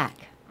to back.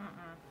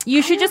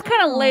 You should just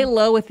kind of lay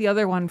low with the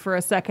other one for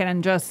a second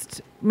and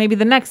just maybe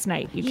the next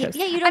night you kiss.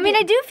 Yeah, I mean,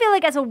 I do feel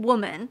like as a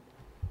woman,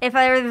 if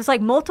there was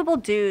like multiple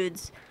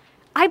dudes,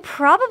 I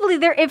probably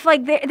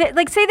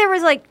say there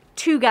was like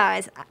two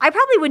guys, I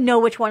probably would know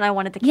which one I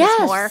wanted to kiss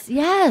more.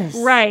 Yes.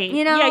 Right.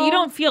 You know? Yeah, you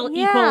don't feel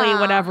equally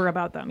whatever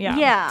about them. Yeah.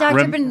 Yeah.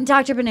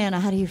 Dr. Banana,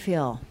 how do you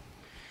feel?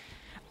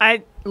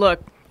 I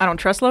don't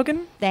trust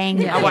Logan.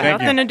 Thank you. I want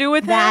nothing to do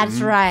with him. That's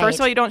right. First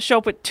of all, you don't show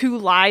up with 2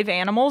 live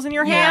animals in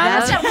your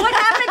hand. What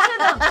happened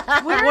to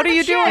them? What are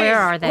you doing? Where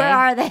are they? Where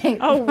are they?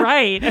 Oh,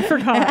 right. I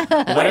forgot.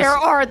 Where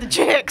are the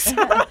chicks?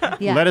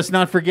 Let us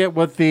not forget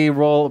what the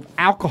role of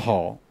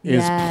alcohol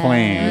is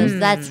playing.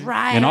 That's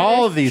right. In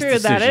all of these true.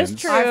 decisions. That is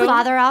true. Our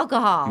father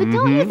alcohol. But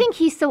don't you think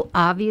he so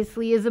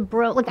obviously is a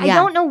bro? Like, I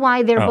don't know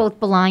why they're both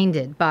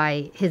blinded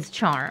by his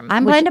charm.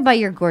 I'm blinded by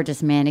your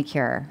gorgeous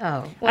manicure.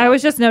 Oh. I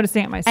was just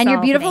noticing it myself. And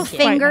your beautiful It's quite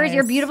fingers, nice.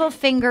 your beautiful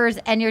fingers,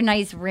 and your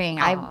nice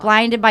ring. I'm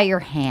blinded by your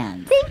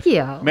hands. Thank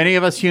you. Many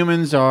of us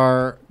humans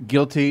are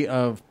guilty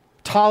of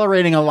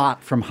tolerating a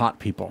lot from hot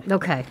people.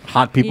 Okay.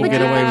 Hot people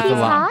get away with He's a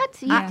lot.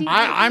 hot?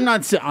 I'm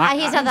not saying.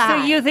 He's not that So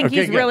hot. you think Okay,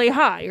 he's good. really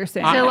hot, you're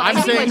saying.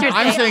 I'm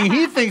saying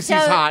he thinks he's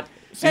hot.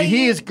 And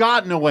he has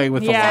gotten away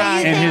with a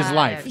lot in his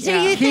life.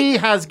 So you He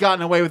has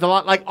gotten away with a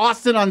lot, like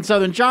Austin on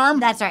Southern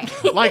Charm. That's right.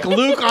 Like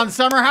Luke on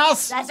Summer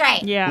House. That's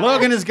right. Yeah.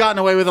 Logan has gotten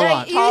away with a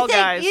lot.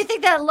 You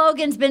think that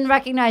Logan's been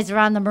recognized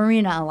around the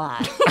marina a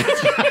lot?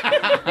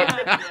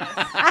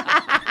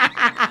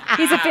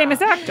 He's a famous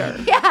actor.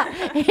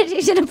 Yeah.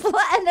 He's in a play.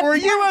 Were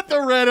you at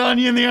the Red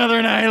Onion the other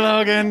night,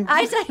 Logan?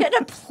 I saw in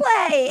a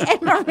play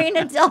in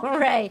Marina Del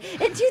Rey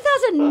in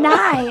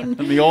 2009.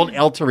 In the old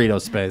El Torito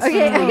space.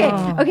 Okay.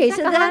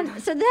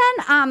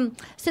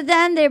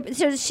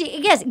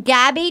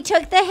 Gabby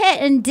took the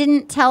hit and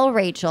didn't tell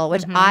Rachel,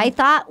 which I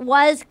thought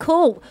was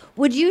cool.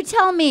 Would you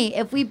tell me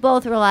if we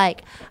both were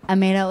like, I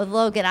made out with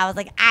Logan? I was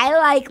like, I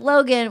like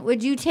Logan.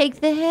 Would you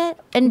take the hit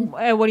and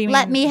What do you mean?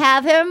 let me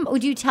have him?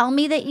 Would you tell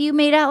me that you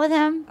made out with with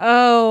him?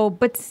 Oh,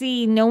 but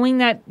see, knowing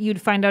that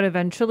you'd find out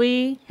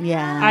eventually,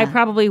 I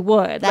probably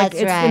would. That's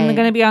it's right.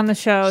 going to be on the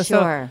show.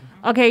 Sure.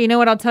 So, okay, you know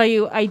what? I'll tell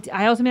you.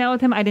 I also made out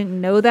with him. I didn't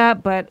know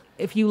that, but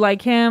if you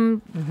like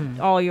him,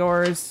 all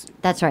yours.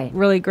 That's right.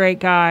 Really great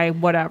guy,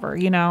 whatever,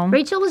 you know.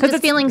 Rachel was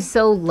just feeling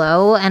so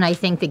low, and I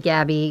think that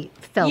Gabby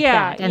felt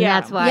that. And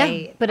that's why.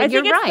 Yeah. But I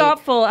you're think it's right.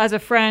 thoughtful as a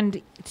friend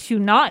to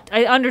not.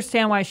 I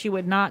understand why she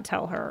would not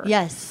tell her.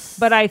 Yes.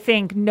 But I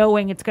think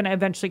knowing it's going to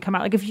eventually come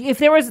out. Like if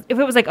it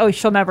was like, oh,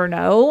 she'll never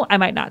know, I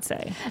might not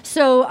say.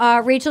 So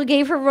Rachel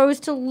gave her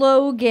rose to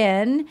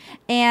Logan,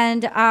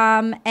 and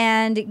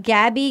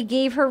Gabby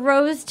gave her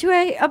rose to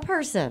a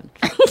person.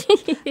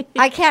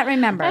 I can't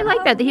remember. I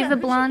like that. He's the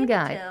blonde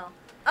guy.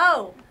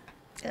 Oh.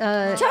 The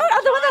one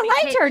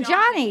that liked her,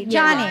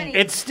 Johnny.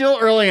 It's still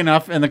early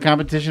enough in the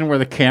competition where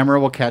the camera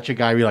will catch a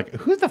guy and be like,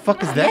 who the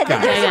fuck is that guy?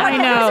 I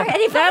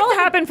know. That'll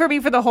happen for me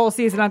for the whole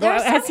season. I'll go,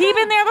 has he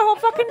been there the whole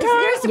fucking time?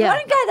 There's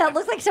one guy that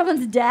looks like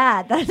someone's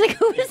dad. I was like,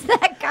 who is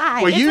that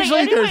guy? Well,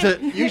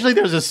 usually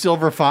there's a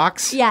silver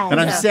fox. Yeah, and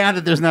I'm sad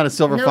that there's not a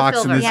silver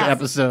fox in this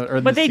episode.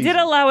 Or But this they did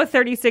allow a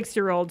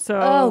 36-year-old, so...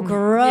 Oh,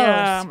 gross.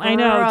 Yeah, I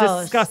know.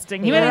 Gross.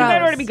 Disgusting. He might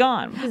already be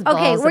gone.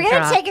 Okay, we're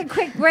going to take a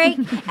quick break,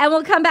 and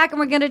we'll come back and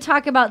we're going to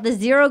talk about the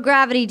zero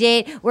gravity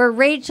date where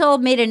Rachel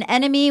made an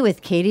enemy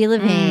with Katie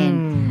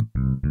Levine.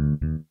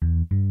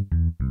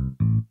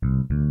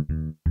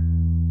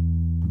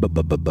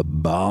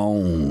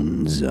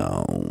 Bone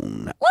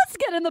Zone. Let's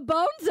get in the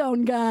bone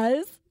zone,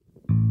 guys.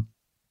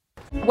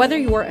 Whether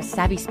you're a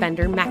savvy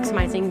spender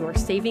maximizing your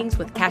savings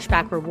with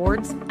cashback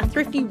rewards, a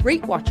thrifty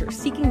rate watcher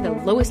seeking the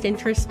lowest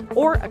interest,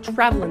 or a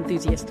travel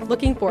enthusiast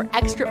looking for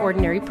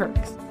extraordinary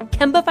perks,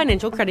 Kemba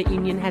Financial Credit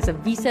Union has a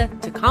visa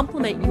to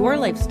complement your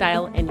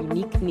lifestyle and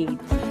unique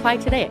needs. Apply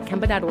today at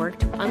Kemba.org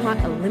to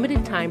unlock a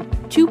limited time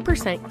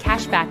 2%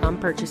 cash back on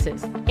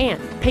purchases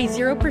and pay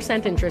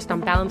 0% interest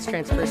on balance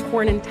transfers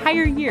for an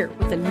entire year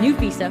with a new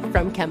visa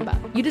from Kemba.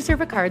 You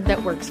deserve a card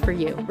that works for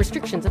you.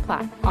 Restrictions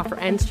apply. Offer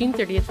ends June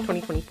 30th,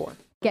 2024.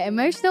 Get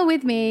emotional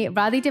with me,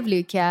 Radhi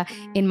Devlukia,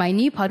 in my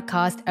new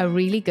podcast, A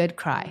Really Good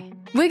Cry.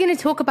 We're going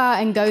to talk about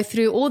and go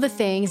through all the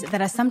things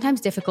that are sometimes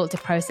difficult to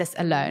process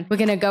alone. We're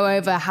going to go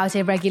over how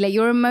to regulate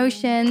your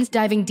emotions,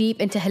 diving deep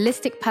into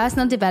holistic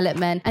personal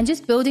development, and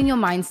just building your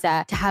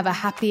mindset to have a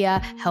happier,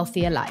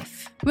 healthier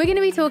life. We're going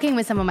to be talking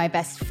with some of my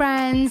best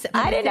friends.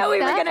 I didn't know we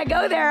were going to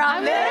go there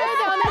on this.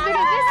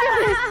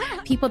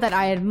 People that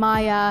I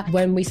admire.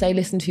 When we say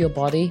listen to your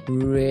body,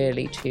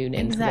 really tune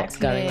into what's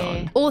going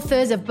on.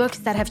 Authors of books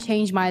that have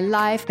changed my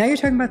life. Now you're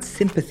talking about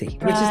sympathy,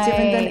 which is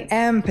different than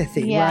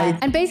empathy, right?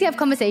 And basically have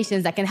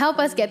conversations that can help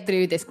us get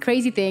through this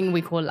crazy thing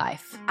we call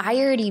life. I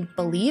already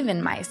believe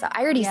in myself.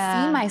 I already see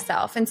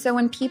myself. And so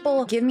when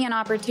people give me an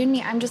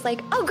opportunity, I'm just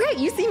like, oh, great,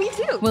 you see me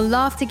too. We'll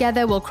laugh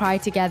together, we'll cry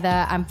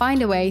together, and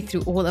find a way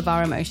through all of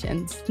our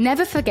emotions.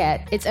 Never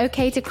forget, it's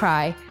okay to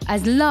cry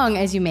as long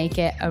as you make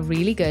it a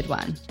really good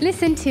one.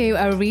 Listen to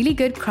A Really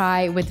Good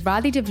Cry with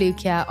Radhi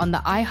Devlukia on the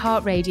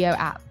iHeartRadio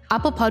app,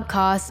 Apple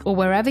Podcasts, or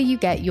wherever you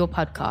get your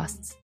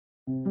podcasts.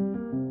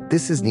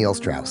 This is Neil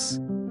Strauss,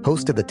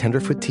 host of the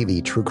Tenderfoot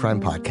TV True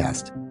Crime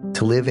Podcast,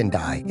 To Live and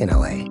Die in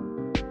LA.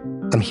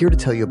 I'm here to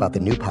tell you about the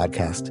new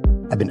podcast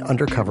I've been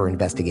undercover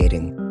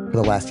investigating for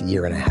the last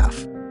year and a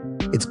half.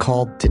 It's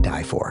called To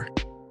Die For.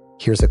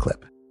 Here's a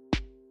clip.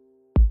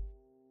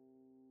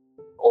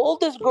 All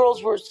these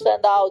girls were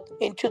sent out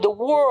into the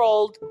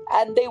world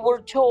and they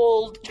were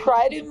told,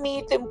 try to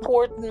meet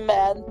important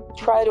men,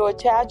 try to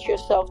attach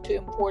yourself to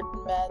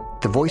important men.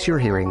 The voice you're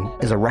hearing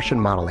is a Russian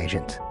model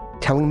agent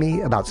telling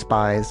me about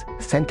spies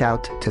sent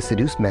out to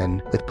seduce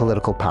men with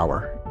political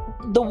power.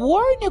 The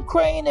war in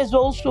Ukraine is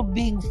also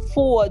being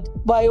fought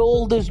by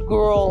all these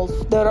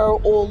girls that are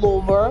all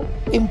over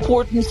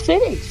important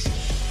cities.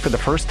 For the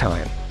first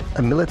time,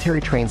 a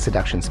military-trained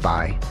seduction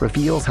spy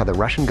reveals how the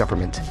Russian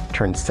government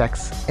turned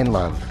sex and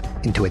love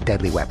into a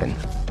deadly weapon.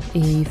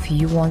 If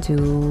you want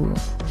to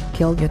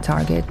kill your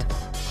target,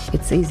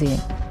 it's easy.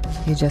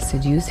 You just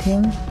seduce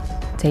him,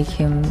 take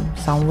him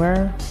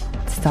somewhere,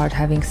 start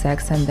having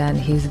sex, and then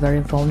he's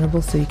very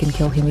vulnerable, so you can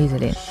kill him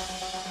easily.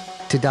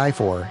 To Die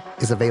For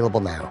is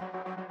available now.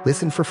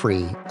 Listen for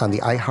free on the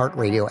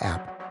iHeartRadio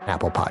app,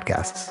 Apple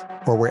Podcasts,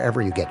 or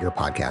wherever you get your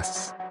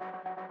podcasts.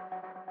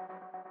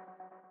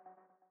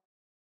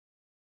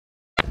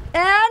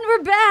 And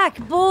we're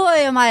back. Boy,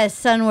 am I a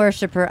sun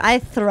worshiper. I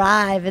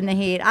thrive in the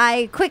heat.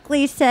 I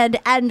quickly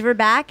said, and we're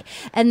back.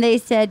 And they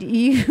said,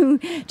 you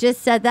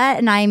just said that.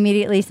 And I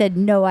immediately said,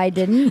 no, I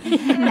didn't.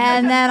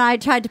 And then I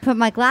tried to put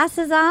my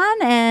glasses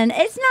on. And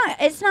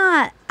it's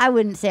not, I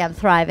wouldn't say I'm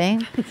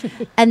thriving.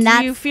 And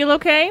Do you feel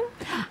okay?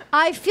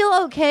 I feel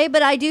okay,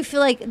 but I do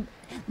feel like...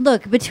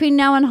 Look, between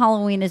now and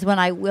Halloween is when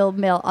I will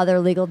mail other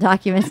legal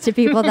documents to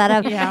people that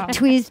have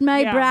tweezed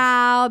my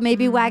brow,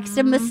 maybe waxed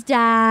a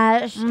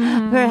mustache,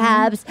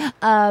 perhaps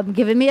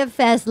given me a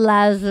fast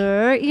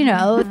laser,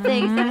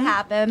 things that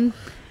happen.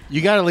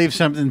 You got to leave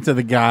something to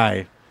the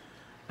guy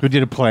Who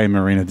did a play,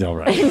 Marina Del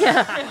Rey? He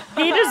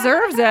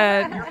deserves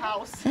it.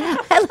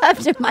 I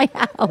left in my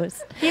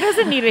house. He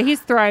doesn't need it.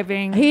 He's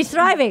thriving. He's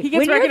thriving. He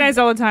gets recognized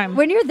all the time.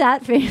 When you're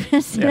that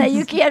famous that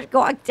you can't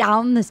walk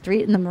down the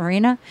street in the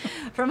marina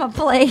from a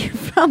play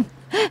from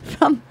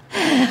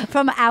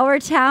our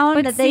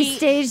town that they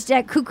staged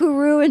at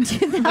Kookaroo in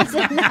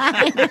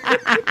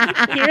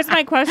 2009. Here's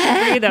my question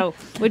for you, though.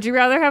 Would you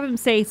rather have him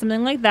say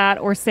something like that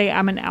or say,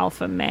 I'm an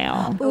alpha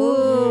male?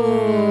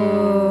 Ooh.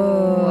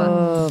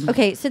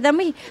 Okay, so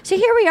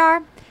here we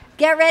are.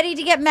 Get ready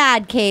to get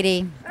mad,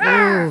 Katie.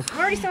 I'm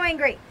already so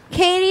angry.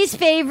 Katie's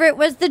favorite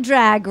was the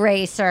drag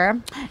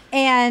racer,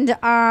 and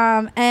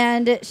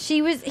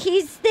they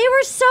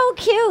were so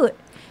cute.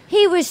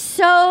 He was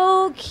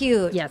so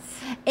cute. Yes.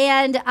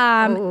 And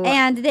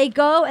they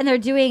go and they're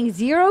doing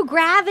Zero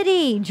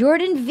Gravity,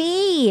 Jordan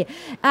V.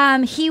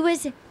 He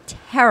was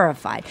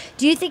terrified.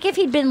 Do you think if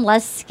he'd been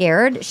less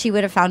scared, she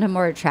would have found him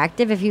more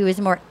attractive if he was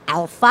more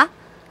alpha?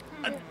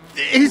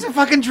 He's a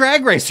fucking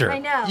drag racer. I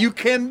know. You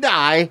can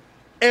die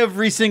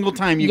every single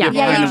time you get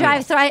behind the wheel. Yeah, you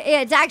drive. So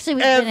it's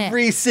actually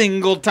every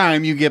single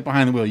time you get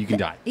behind the wheel, you can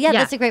die. Yeah,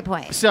 that's a great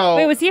point. So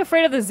wait, was he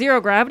afraid of the zero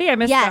gravity? I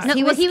missed Yes, that.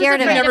 he was scared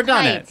of it. Never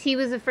done it. He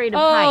was afraid of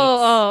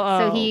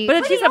heights. So he. But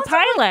if he's a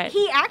pilot,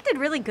 He acted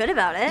really good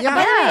about it.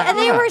 Yeah, and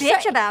they were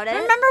bitch about it.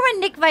 Remember when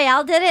Nick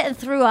Viall did it and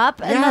threw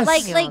up, and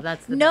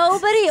Yes.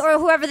 nobody or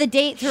whoever the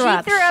date threw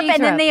up. She threw up,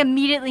 and then they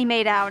immediately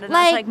made out, and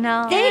I was like,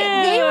 no.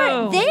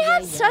 They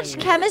had such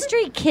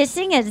chemistry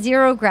kissing at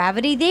Zero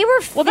Gravity. They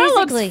were physically. Well, that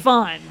looks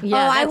fun.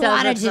 Yeah, I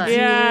wanted to do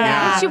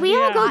that. Should we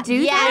all go do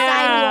Yes,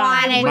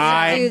 that? I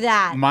wanted to do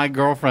that. My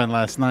girlfriend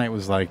last night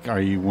was like, when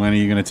are you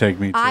going to take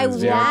me to I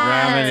Zero wanted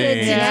Gravity? to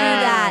do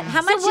that.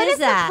 How much so what is does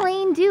that? the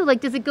plane do? Like,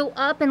 does it go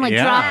up and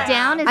Yeah. drop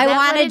down? Is I that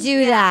wanna what it-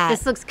 do that.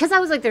 This looks because I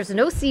was like, there's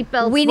no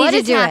seatbelts. We What need to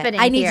is do it. happening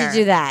I need here? to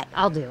do that.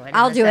 I'll do it.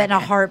 I'll do it in a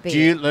heartbeat. Do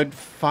you like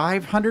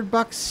 $500,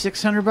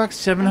 $600,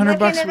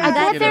 $700? I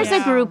bet there's a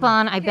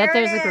Groupon. I bet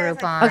there's a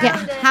Groupon. Okay,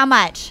 how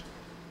much?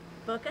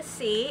 Book a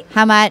seat.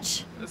 How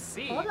much?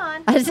 Hold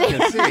on. I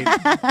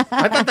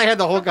thought they had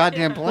the whole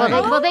goddamn plane.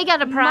 Well, they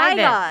got a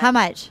private. How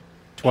much?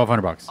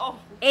 $1,200.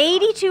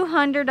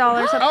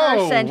 $8,200 a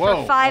person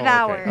for 5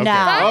 hours. Okay. No.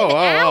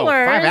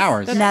 5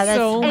 hours. No, that's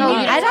so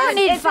I don't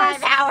need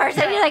 5 hours.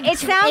 I need like it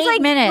sounds 8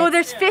 like minutes. well,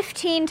 there's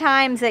 15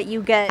 times that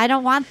you get. I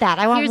don't want that.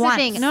 I want Here's once.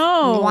 the thing.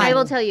 No, I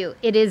will tell you,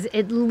 it is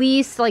at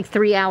least like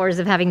 3 hours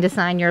of having to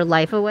sign your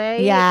life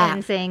away. Yeah.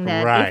 And saying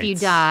that Right. if you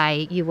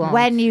die, you won't.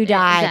 When you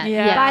die.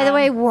 Yeah. By the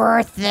way,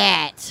 worth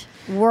it.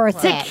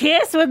 Worth to it.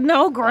 kiss with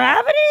no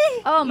gravity?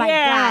 Oh my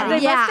God. They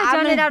Yeah, must have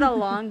done I'm it out of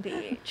Long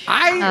Beach.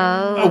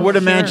 I would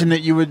imagine that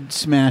you would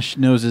smash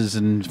noses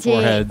and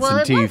foreheads Well,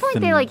 and at one teeth. point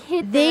and they like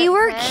hit. They the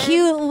were head.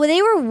 cute.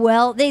 They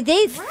were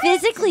they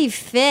physically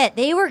fit.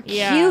 They were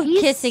cute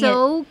He's kissing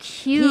so it.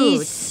 cute.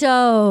 He's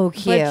so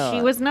cute. But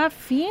she was not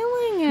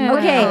feeling it.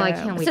 Okay, Oh, I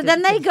can't wait so to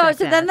then they go. dissect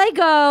So then they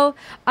go.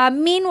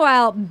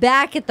 Meanwhile,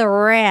 back at the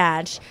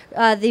ranch,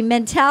 the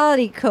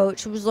mentality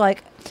coach was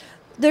like,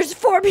 "There's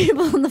 4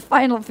 people in the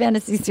Final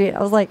Fantasy suite."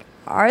 I was like,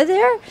 "Are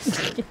there?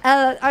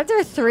 Are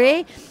there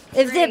 3?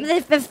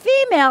 If a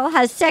female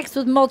has sex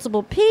with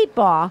multiple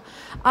people,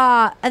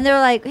 and they're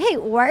like, hey,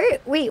 why are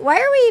we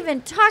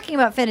even talking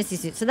about fantasy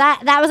suits?" So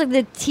that was like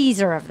the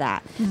teaser of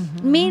that.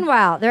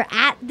 Meanwhile, they're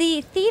at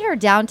the theater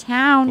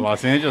downtown.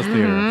 Los Angeles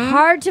Theater.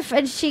 Hard to.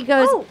 And she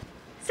goes. Oh,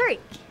 sorry.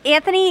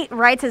 Anthony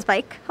rides his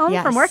bike home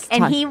Yes, from work,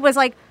 and ton. he was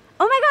like,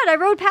 "Oh my God, I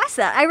rode past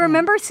that. I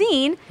remember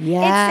seeing it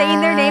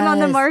saying their name on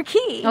the Yes.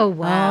 marquee." Oh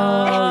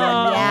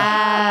wow. Oh,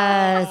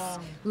 yes.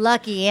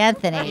 Lucky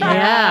Anthony.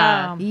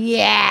 Yeah.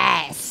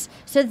 Yes.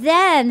 So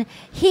then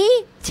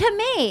to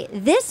me,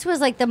 this was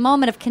like the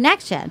moment of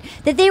connection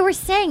that they were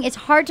saying it's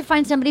hard to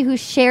find somebody who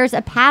shares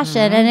a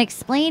passion and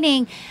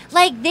explaining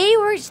like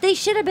they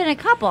should have been a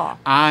couple.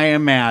 I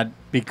am mad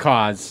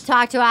because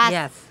Talk to us.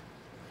 Yes.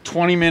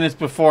 20 minutes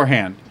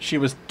beforehand, she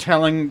was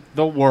telling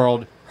the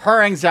world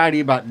her anxiety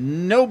about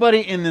nobody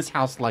in this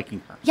house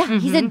liking her. Yeah,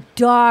 he's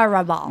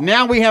adorable.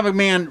 Now we have a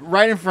man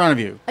right in front of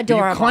you who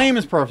Adorable. you claim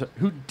is perfect,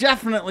 who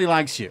definitely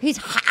likes you. He's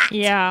hot.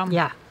 Yeah.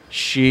 Yeah.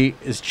 She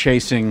is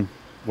chasing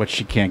what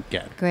she can't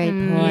get. Great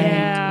point.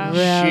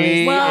 Yeah.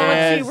 She Well, what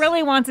she is-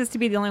 really wants is to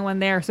be the only one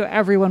there, so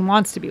everyone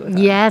wants to be with her.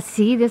 Yeah.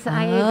 See this?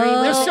 I agree.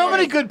 There's with so it.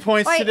 many good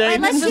points Wait, today.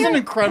 let's This is hear an it.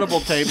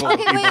 incredible table. Okay,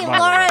 people, wait, by the way.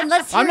 Lauren,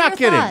 let's hear I'm not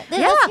your kidding. thought.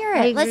 Let's hear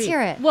it. Let's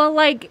hear it. Well,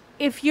 like,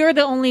 if you're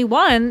the only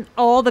one,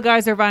 all the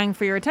guys are vying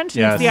for your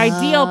attention. Yes. It's the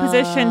ideal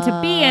position to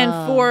be in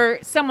for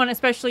someone,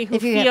 especially who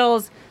If you get-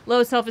 feels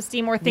low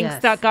self-esteem or thinks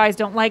Yes. that guys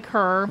don't like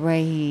her.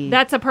 Right.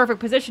 That's a perfect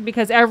position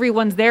because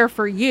everyone's there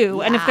for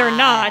you. And if they're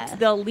not,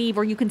 they'll leave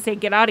or you can say,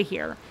 get out of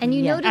here. And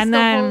you notice And the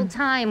then- whole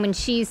time when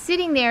she's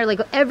sitting there,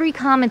 like every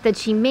comment that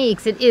she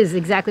makes, it is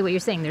exactly what you're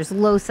saying. There's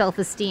low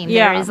self-esteem.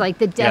 Yeah. There is like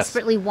the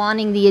desperately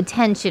wanting the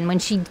attention. When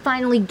she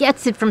finally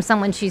gets it from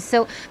someone, she's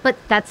so. But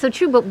that's so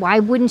true. But why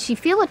wouldn't she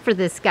feel it for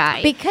this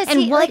guy? Because and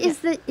he- what like- is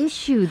the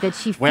issue that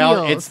she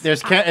Well, feels?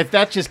 if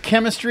that's just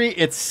chemistry,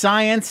 it's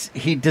science.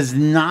 He does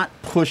not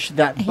push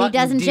that button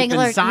doesn't deep jingle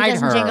her. He inside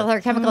doesn't jingle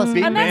her chemicals.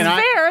 And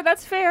that's fair.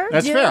 That's fair.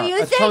 That's Do fair. you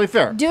That's think? totally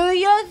fair. Do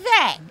you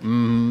think?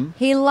 Mm-hmm.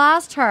 He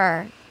lost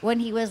her when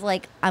he was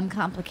like, I'm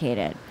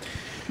complicated.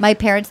 My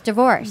parents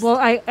divorced. Well,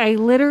 I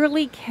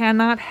literally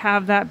cannot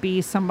have that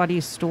be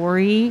somebody's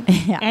story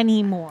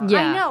anymore.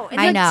 Yeah. I know.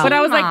 I know. But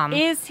I was Mom.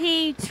 like, is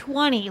he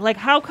 20? Like,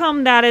 how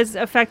come that is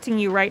affecting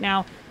you right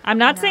now? I'm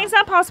not saying it's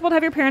not possible to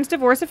have your parents'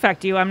 divorce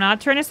affect you. I'm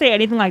not trying to say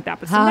anything like that.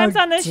 But How sometimes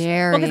on this,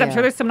 dare because I'm you.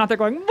 sure there's someone out there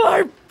going,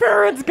 my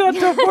parents got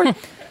divorced.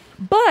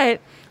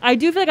 But I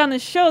do feel like on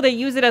this show they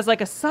use it as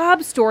like a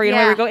sob story. And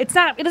Yeah. we go, it's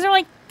not. It doesn't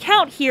really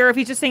count here if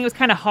he's just saying it was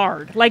kind of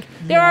hard. Like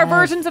there are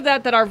versions of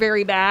that are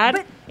very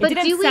bad. But it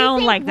didn't do we sound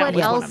think like that what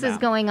was one else of is them.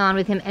 going on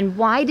with him, and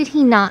why did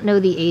he not know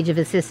the age of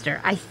his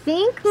sister? I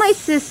think my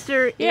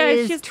sister Yeah,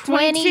 is she's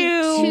 22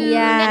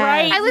 Yeah.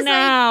 right I was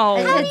now.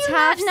 like, It's how a do you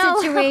tough not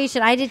know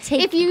situation. I had to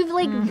take. if you've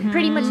like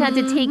pretty much had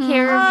to take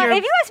care of your.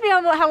 If you asked me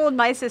how old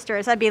my sister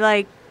is, I'd be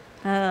like,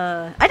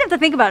 I'd have to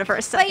think about it for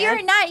a second. But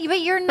you're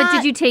not. But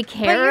did you take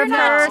care of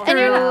her and you're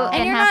through not,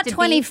 and you're have not to be-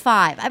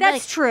 25. I'd be That's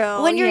like,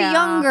 true, When you're yeah.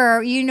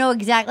 younger, you know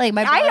exactly.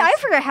 My I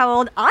forget how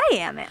old I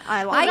am.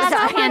 I That's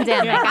saw, a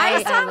pandemic.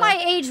 I saw my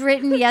age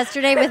written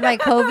yesterday with my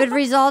COVID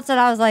results, and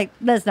I was like,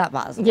 "That's not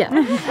possible." Yeah.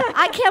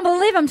 I can't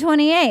believe I'm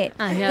 28.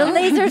 I know. The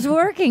laser's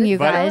working, you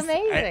But guys.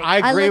 Amazing.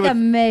 I agree look with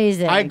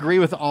amazing. I agree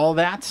with all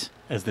that.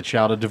 As the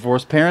child of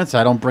divorced parents,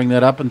 I don't bring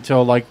that up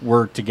until like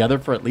we're together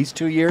for at least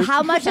 2 years.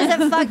 How much has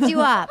it fucked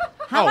you up?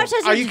 How much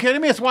has are it? you kidding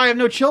me? That's why I have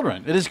no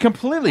children. It is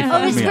completely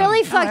fucked it's me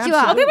really up. fucked you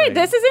up. Okay, wait,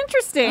 this is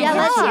interesting. Yeah,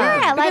 let's hear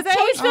it. Let's Because I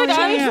always change feel like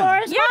change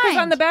Laura's yeah, because on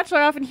mind. The Bachelor,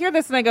 I often hear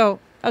this and I go,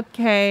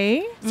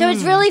 okay. So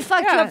it's really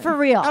fucked you Yeah. up for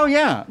real. Oh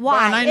yeah.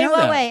 Why? And I In know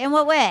what that. way? In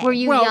what way? Were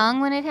you Well, young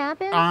when it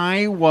happened?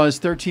 I was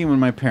 13 when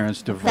my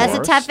parents divorced. That's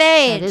a tough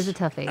age. That is a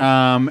tough age.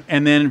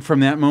 And then from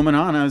that moment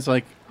on, I was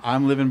like,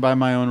 I'm living by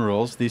my own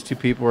rules. These two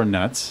people are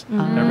nuts.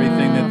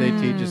 Everything that they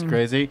teach is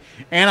crazy.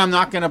 And I'm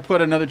not going to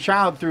put another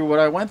child through what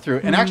I went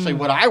through. And actually,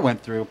 what I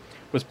went through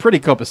was pretty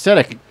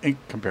copacetic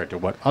compared to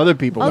what other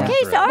people went Okay,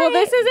 through. so all Well, right.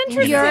 this is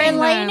interesting. You're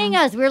enlightening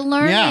us. We're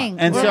learning.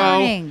 Yeah, and We're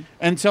learning.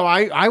 so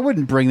I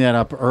wouldn't bring that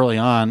up early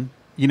on.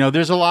 You know,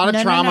 there's a lot of No,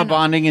 no, trauma no, no.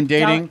 bonding and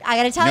dating. Don't- I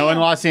gotta tell you know, you. in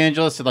Los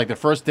Angeles, at like the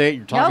first date,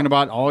 you're talking Nope.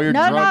 about all your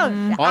No, drug,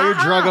 no. all your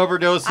drug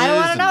overdoses. I don't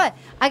want to and- know it.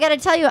 I got to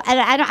tell you,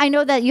 and I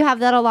know that you have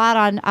that a lot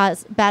on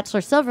Bachelor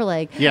Silver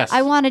Lake. Yes.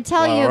 I want to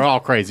tell Well, you. we're all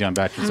crazy on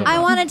Bachelor Silver. I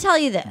want to tell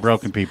you this.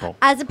 Broken people.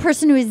 As a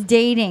person who is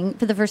dating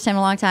for the first time in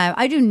a long time,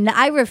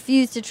 I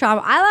refuse to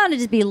trauma. I want to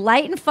just be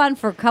light and fun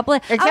for a couple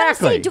of. I want to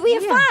Exactly. see, do we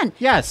have fun?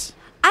 Yes.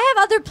 I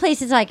have other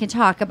places I can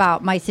talk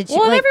about my situation.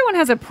 Well, everyone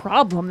has a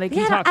problem they can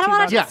Yeah, talk I don't to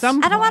wanna- about Yes. at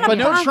some I don't wanna But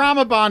no bond-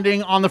 trauma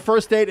bonding on the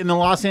first date in the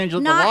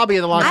lobby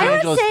of the Los I would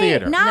Angeles say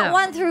Theater. Not No.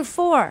 1 through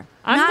 4.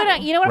 I'm Not- gonna,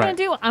 you know what Right. I'm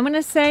gonna do? I'm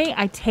gonna say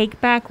I take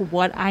back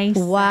what I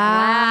said.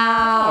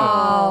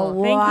 Wow.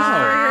 Thank you for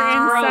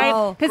your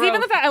insight. Because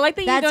even the fact I like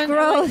that That's you don't.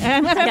 growth.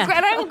 And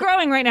I'm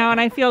growing right now, and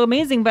I feel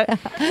amazing. But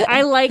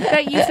I like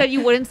that you said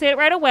you wouldn't say it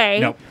right away.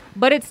 Nope.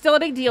 But it's still a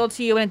big deal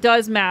to you, and it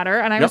does matter,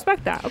 and I Yep.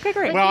 respect that. Okay,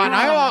 great. Well, and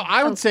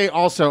I would say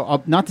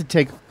also, not to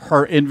take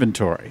her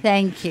inventory,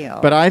 Thank you.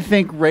 but I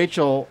think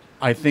Rachel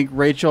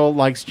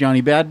likes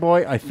Johnny Bad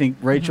Boy. I think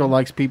Rachel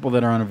likes people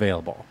that are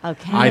unavailable.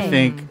 Okay. I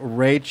think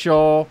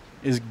Rachel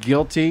is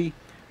guilty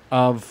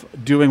of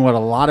doing what a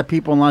lot of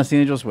people in Los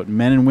Angeles, what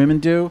men and women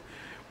do,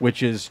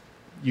 which is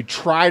you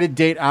try to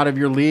date out of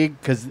your league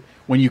because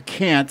when you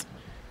can't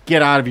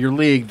get out of your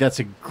league, that's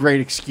a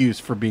great excuse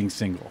for being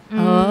single. So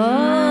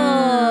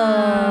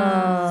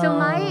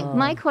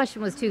my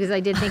question was too, because I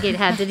did think it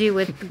had to do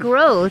with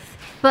growth.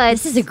 But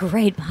this is a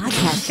great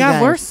podcast. you God,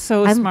 guys. we're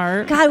so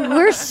smart. God,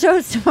 we're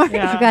so smart,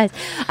 Yeah. you guys.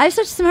 I have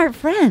such smart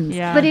friends.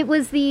 Yeah. But it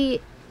was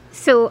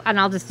and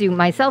I'll just do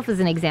myself as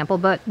an example.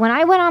 But when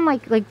I went on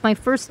like my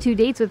first 2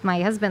 dates with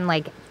my husband,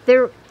 like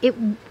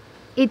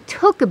it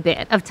took a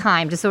bit of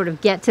time to sort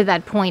of get to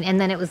that point, and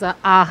then it was an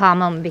aha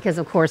moment because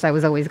of course I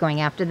was always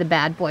going after the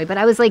bad boy. But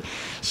I was like,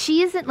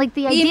 she isn't like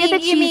the idea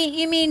that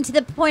you mean to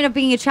the point of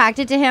being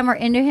attracted to him or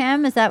into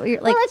him? Is that what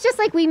you're like? Well, it's just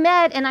like we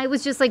met, and I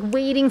was just like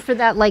waiting for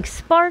that like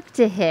spark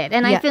to hit,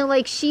 and Yeah. I feel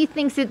like she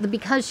thinks it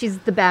because she's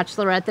the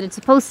Bachelorette that it's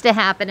supposed to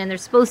happen, and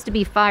there's supposed to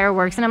be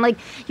fireworks, and I'm like,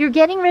 you're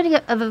getting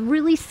rid of a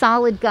really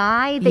solid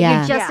guy that Yeah.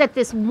 you're just at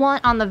this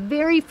one on the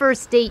very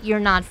first date you're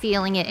not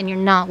feeling it, and you're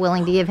not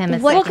willing to give him a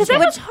What- second because chance.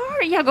 that was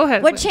hard. Yeah, go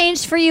ahead. What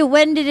changed for you?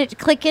 When did it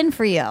click in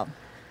for you?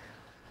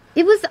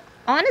 It was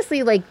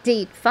honestly like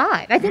date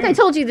 5. I think I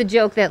told you the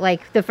joke that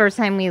like the first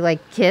time we like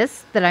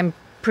kissed that I'm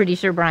pretty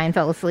sure Brian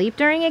fell asleep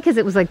during it because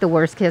it was like the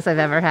worst kiss I've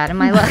ever had in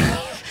my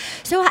life.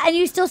 So, and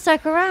you still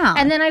stuck around.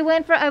 And then I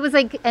was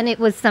like, and it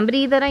was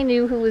somebody that I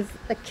knew who was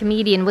a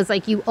comedian was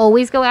like, you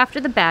always go after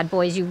the bad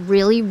boys. You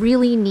really,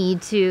 really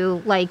need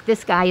to, like,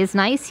 this guy is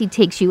nice. He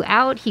takes you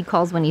out. He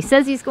calls when he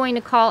says he's going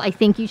to call. I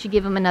think you should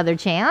give him another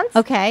chance.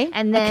 Okay.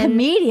 And then a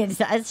comedian,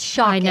 that's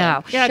shocking. I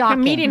know. Yeah, a Shocking.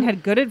 comedian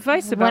had good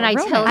advice about When I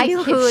tell romance.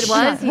 you who it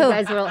was, Who? you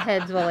guys will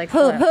heads will Who?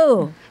 explode.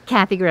 Who?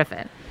 Kathy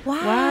Griffin.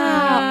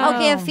 Wow.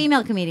 Okay, a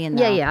female comedian,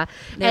 though. Yeah.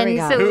 There we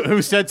go.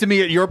 Who said to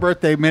me at your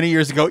birthday many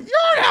years ago,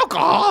 "You're an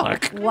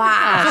alcoholic."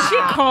 Wow. So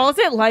she calls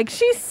it like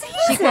she sees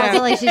it. She calls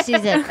it like she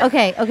sees it.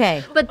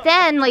 Okay. But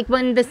then, like,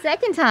 when the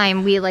second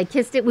time we, like,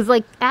 kissed, it was,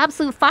 like,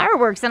 absolute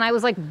fireworks. And I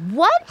was like,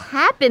 what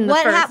happened the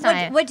first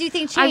time? What do you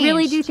think changed? I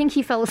really do think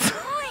he fell asleep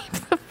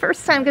the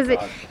first time because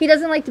he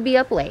doesn't like to be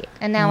up late.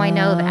 And now I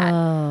know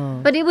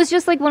that. But it was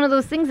just, like, one of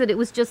those things that it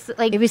was just,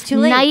 like, it was too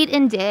late. Night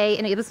and day.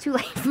 And it was too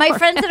late. My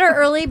friends that are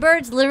early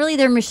birds, literally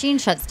their machine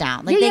shuts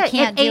down. Like, they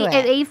can't do it.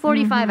 At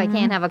 8:45, I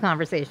can't have a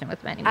conversation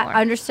with them anymore.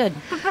 Understood.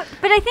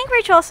 But I think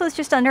Rachel also is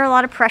just under a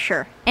lot of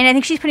pressure. And I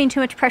think she's putting too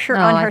much pressure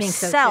on I think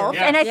so, herself.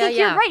 too. And I think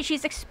you're right.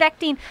 She's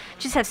expecting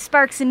just have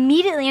sparks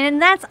immediately.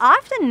 And that's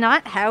often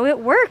not how it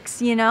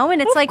works, you know?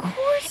 And it's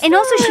and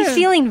also she's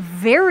feeling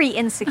very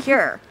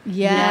insecure.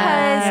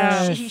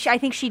 Yes. Because I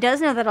think she does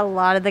know that a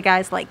lot of the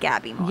guys like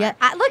Gabby more. Yeah.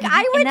 I would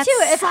too.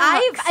 If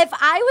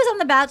I was on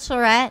The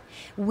Bachelorette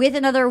with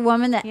another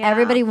woman that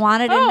everybody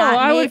wanted and not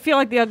I me, would feel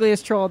like the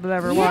ugliest troll that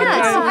ever was.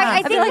 Yeah, so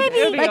I think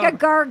maybe like a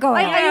gargoyle.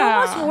 I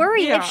almost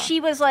worry if she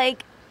was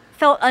like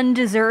felt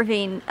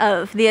undeserving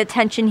of the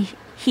attention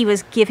he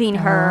was giving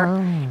her,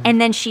 and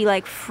then she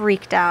like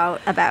freaked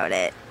out about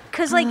it.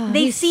 Because like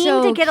they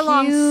seem to get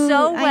along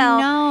so well.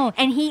 I know.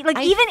 And he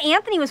even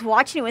Anthony was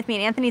watching it with me,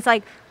 and Anthony's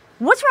like,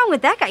 "What's wrong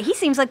with that guy? He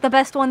seems like the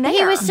best one there."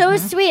 He was so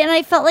sweet, and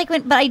I felt like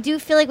but I do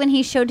feel like when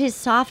he showed his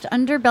soft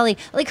underbelly,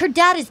 like her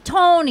dad is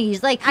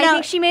Tony's. Like I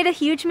think she made a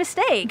huge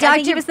mistake. I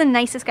think he was the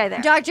nicest guy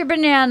there. Dr.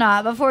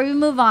 Banana, before we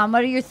move on,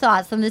 what are your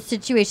thoughts on this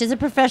situation as a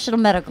professional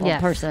medical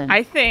person?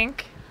 I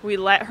think we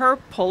let her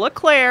pull a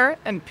Claire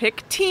and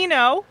pick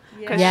Tino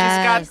because she's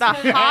got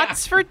the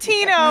hots for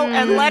Tino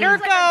and let her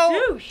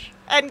go.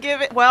 And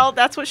give it. Well,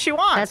 that's what she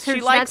wants.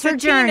 She likes her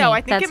Tino. I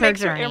think it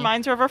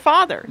reminds her of her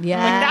father. Yeah,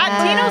 like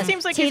that. Tino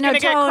seems like he's going to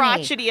get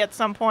crotchety at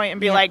some point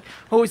and be like,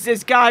 "Who's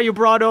this guy you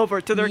brought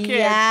over to their kids?"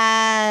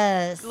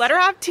 Yes. Let her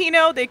have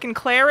Tino. They can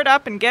clear it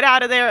up and get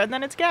out of there, and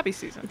then it's Gabby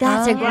season.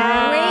 That's a great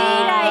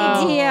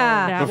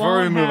idea.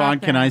 Before we move on,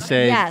 can I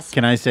say? Yes.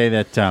 Can I say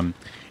that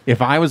if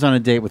I was on a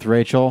date with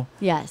Rachel?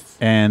 Yes.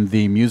 And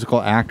the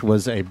musical act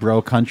was a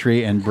bro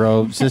country and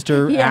bro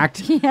sister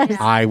act,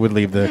 I would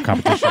leave the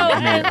competition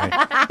immediately.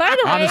 By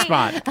the way, on the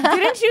spot.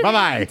 Didn't you?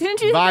 Bye-bye.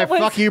 Didn't you? Bye.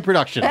 Fuck you,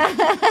 production.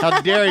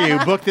 How dare you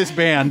book this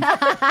band?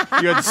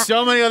 You had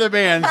so many other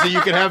bands that you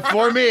could have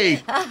for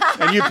me,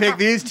 and you picked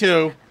these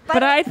two.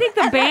 But I think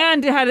the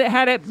band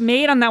had it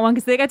made on that one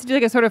because they got to do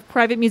like a sort of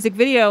private music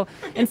video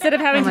instead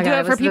of having to do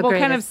it for people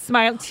kind of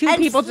smile, two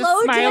people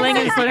just smiling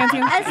and slow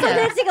dancing. And slow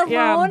dancing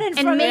alone in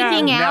front and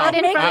making out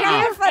in front of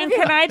you. And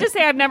can I just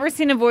say I've never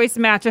seen a voice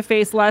match a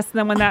face less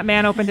than when that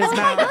man opened his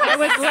mouth. I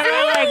was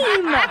literally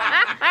like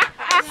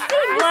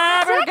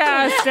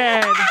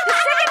flabbergasted. The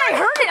second I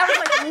heard it, I was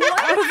like, "What?"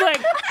 I was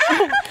like,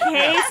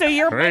 "Okay, so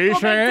you're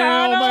Michael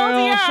McDonald,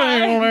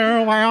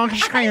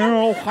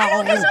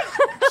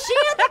 She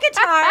had the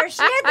guitar,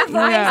 she had the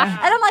voice,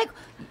 and I'm like,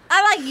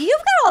 you've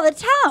got all the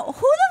talent.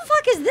 Who the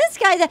fuck is this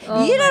guy that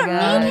you don't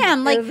need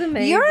him? Like,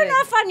 you're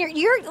enough on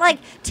you're like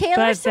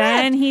Taylor Swift.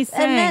 Then he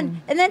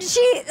sang. And then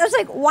I was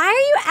like, why are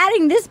you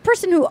adding this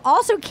person who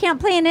also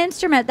can't play an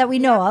instrument that we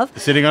know of?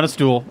 Sitting on a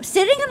stool.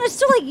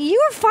 Like, you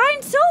were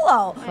fine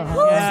solo.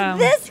 Who's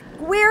this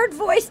weird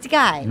voiced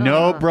guy?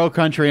 No bro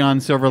country on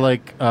Silver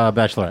Lake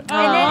Bachelorette.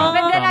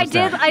 But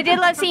then I did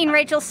love seeing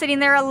Rachel sitting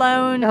there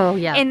alone.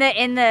 In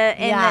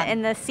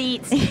the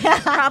seats,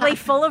 probably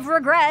full of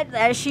regret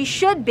as she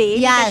should be.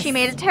 Because she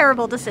made a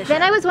terrible decision.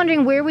 Then I was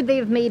wondering where would they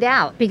have made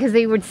out because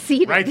they would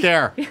see right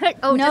there.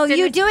 No,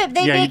 you do it.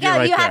 They make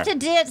out. You have to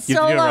do it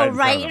solo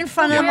right in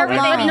front of them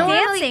alone.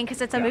 Dancing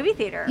because it's a movie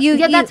theater.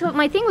 That's what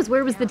my thing was.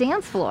 Where was the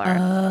dance floor?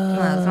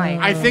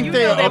 I think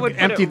they would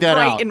emptied that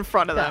right out in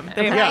front of them.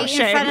 They right have in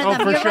shame. front of them.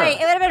 for You're sure. right.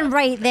 It would have been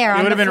right there.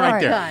 It would have been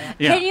right there.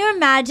 Yeah. Can you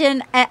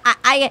imagine?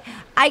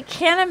 I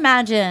can't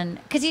imagine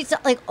because he's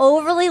like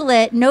overly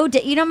lit.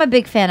 You know I'm a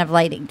big fan of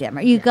lighting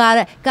dimmer. You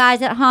got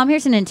guys at home.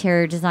 Here's an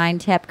interior design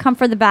tip. Come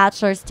for the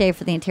Bachelor, stay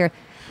for the interior.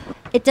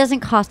 It doesn't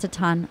cost a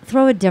ton.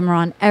 Throw a dimmer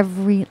on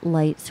every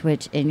light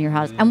switch in your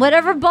house. And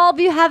whatever bulb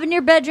you have in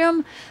your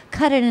bedroom,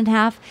 cut it in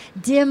half.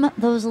 Dim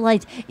those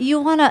lights. You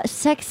want a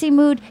sexy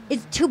mood?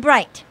 It's too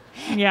bright.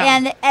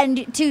 Yeah.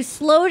 And to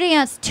slow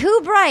dance too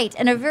bright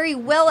and a very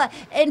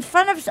in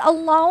front of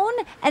alone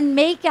and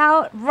make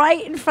out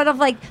right in front of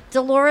like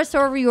Dolores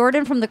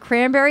O'Riordan from the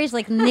Cranberries,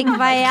 like Nick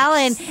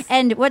Viall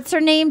and what's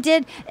her name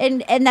did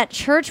and that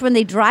church when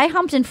they dry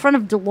humped in front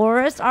of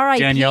Dolores,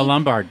 R.I.P. Danielle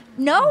Lombard.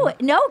 No,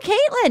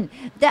 Caitlin.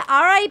 The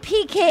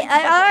R.I.P.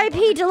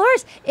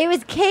 Dolores. It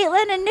was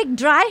Caitlin and Nick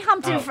dry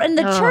humped in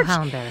the church.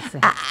 How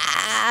embarrassing.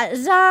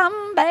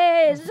 Zombie.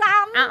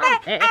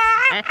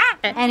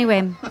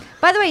 Anyway,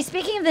 by the way,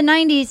 speaking of the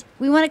 90s,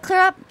 we want to clear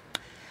up.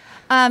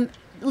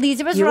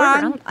 Lisa was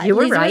wrong. You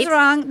were Lisa right. was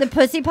wrong. The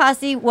Pussy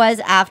Posse was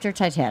after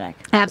Titanic.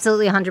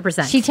 Absolutely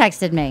 100%. She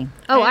texted me.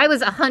 I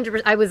was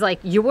 100%. I was like,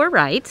 you were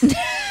right.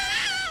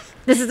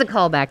 This is a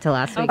callback to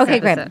last week's Okay,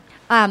 episode.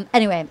 great.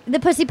 Anyway, the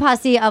Pussy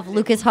Posse of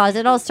Lucas Hawes.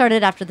 It all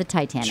started after the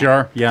Titanic.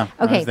 Sure, yeah.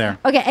 Okay. I was there.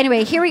 Okay,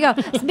 anyway, here we go.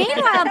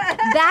 Meanwhile,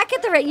 back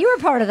at the you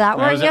were part of that,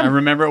 weren't you? I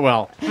remember it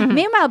well.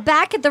 Meanwhile,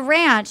 back at the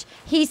ranch,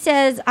 he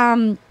says,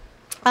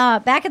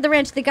 back at the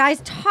ranch, the guy's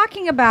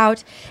talking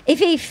about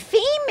if a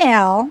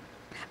female,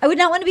 I would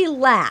not want to be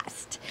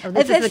last. Oh,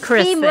 this is the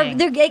Chris thing.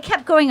 It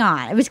kept going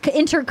on. It was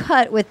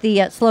intercut with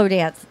the slow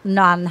dance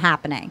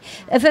non-happening.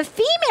 If a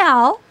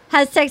female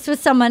has sex with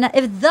someone,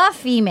 if the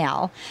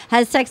female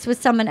has sex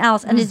with someone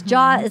else and his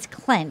jaw is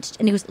clenched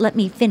and he goes, let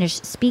me finish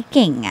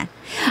speaking.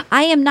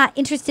 I am not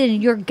interested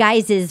in your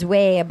guys'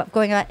 way of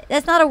going on.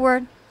 That's not a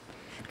word.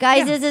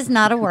 Guys is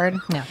not a word.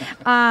 No.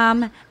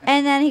 And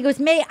then he goes,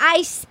 may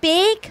I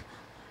speak?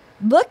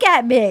 Look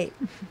at me.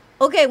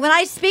 Okay, when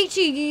I speak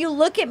to you, you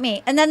look at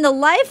me. And then the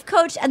life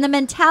coach and the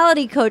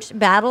mentality coach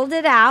battled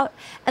it out.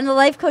 And the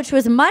life coach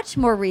was much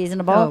more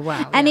reasonable. Oh,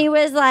 wow. And he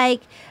was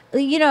like,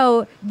 you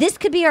know, this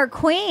could be our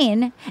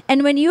queen.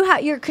 And when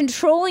you're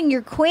controlling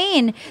your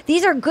queen,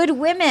 these are good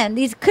women.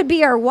 These could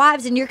be our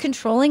wives, and you're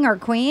controlling our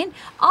queen.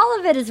 All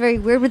of it is very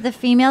weird with the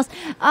females.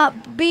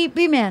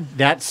 B-Man.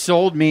 That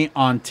sold me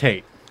on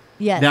Tate.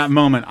 Yes. That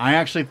moment. I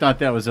actually thought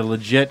that was a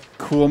legit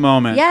cool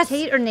moment. Yes.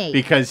 Tate or Nate?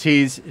 Because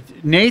Nate's.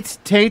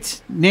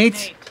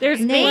 There's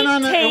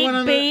Nate,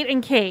 Tate, Bate,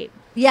 and Kate.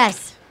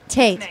 Yes.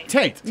 Tate.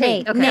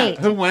 Nate. Okay. Nate.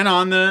 Who went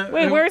on the...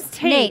 Wait, where's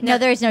Tate? Nate. No,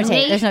 there's no Tate.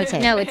 Nate, There's no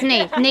Tate. No, it's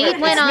Nate. Nate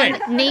went on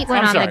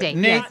the date.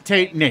 Nate, Yes.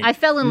 Tate, Nate. I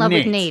fell in love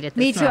with Nate at this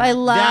Me too. time. I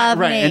love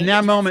Right, Nate. and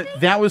that moment,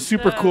 that was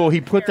super cool. He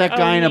put that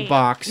guy in a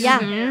box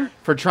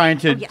for trying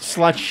to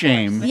slut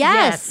shame.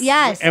 Yes.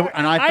 And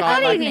I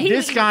thought, like,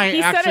 this guy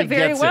he said actually it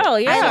very gets well,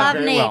 it. yeah. He I said it love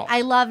very Nate. well.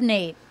 I love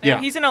Nate. Yeah.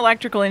 He's an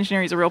electrical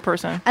engineer. He's a real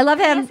person. I love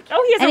him.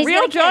 Oh, he has And a he's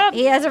real gonna job.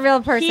 He has a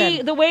real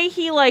person. The way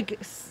he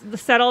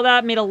said all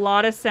that made a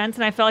lot of sense,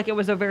 and I felt like it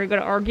was a very good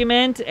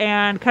argument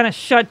and kind of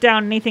shut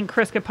down anything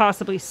Chris could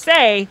possibly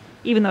say,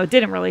 even though it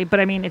didn't really. But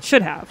I mean, it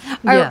should have. All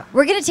right,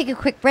 we're going to take a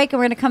quick break, and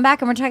we're going to come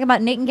back, and we're talking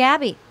about Nate and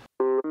Gabby.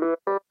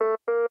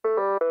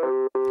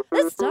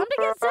 It's time to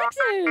get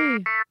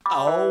sexy.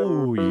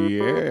 Oh,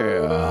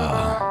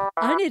 yeah.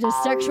 I need a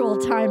sexual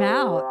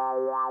timeout.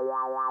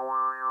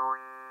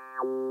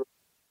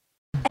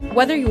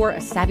 Whether you're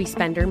a savvy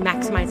spender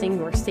maximizing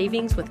your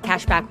savings with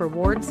cashback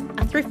rewards,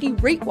 a thrifty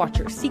rate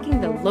watcher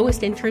seeking the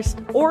lowest interest,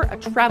 or a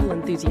travel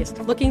enthusiast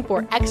looking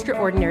for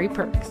extraordinary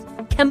perks,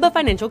 Kemba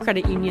Financial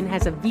Credit Union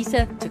has a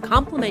visa to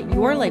complement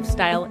your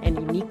lifestyle and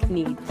unique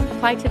needs.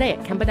 Apply today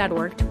at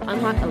Kemba.org to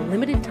unlock a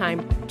limited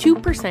time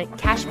 2%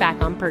 cash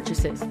back on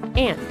purchases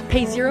and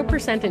pay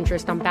 0%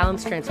 interest on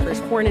balance transfers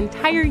for an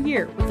entire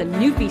year with a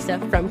new visa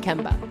from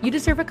Kemba. You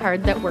deserve a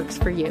card that works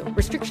for you.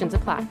 Restrictions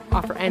apply.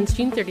 Offer ends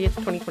June 30th,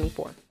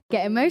 2024.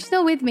 Get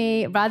emotional with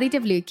me, Radhi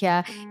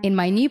Devlukia, in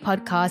my new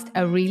podcast,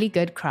 A Really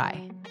Good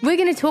Cry. We're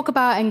going to talk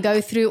about and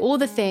go through all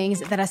the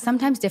things that are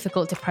sometimes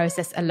difficult to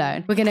process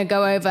alone. We're going to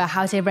go over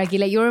how to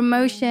regulate your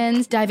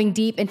emotions, diving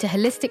deep into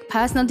holistic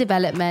personal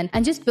development,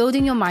 and just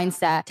building your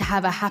mindset to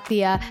have a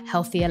happier,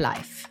 healthier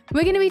life.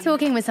 We're going to be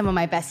talking with some of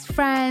my best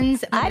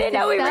friends. I didn't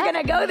know we were going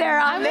to go there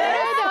on this.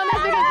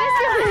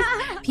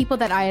 People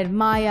that I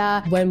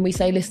admire. When we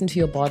say listen to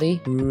your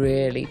body,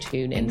 really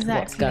tune into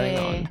what's going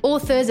on.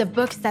 Authors of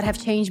books that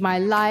have changed my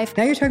life.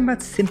 Now you're talking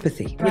about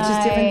sympathy, which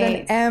is different than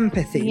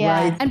empathy,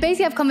 right? And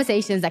basically have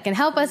conversations that can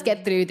help us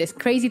get through this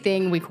crazy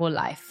thing we call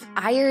life.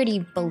 I already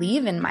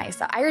believe in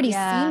myself. I already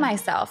see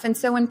myself. And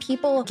so when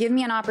people give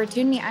me an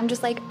opportunity, I'm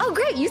just like, oh,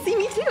 great, you see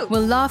me too.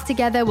 We'll laugh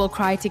together, we'll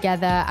cry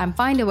together, and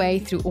find a way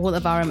through all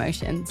of our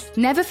emotions.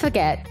 Never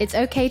forget, it's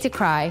okay to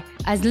cry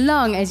as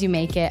long as you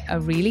make it a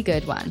really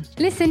good one.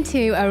 Listen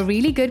to A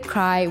Really Good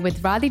Cry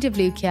with Radhi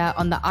Devlukia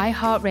on the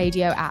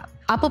iHeartRadio app,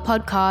 Apple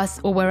Podcasts,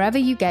 or wherever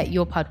you get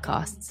your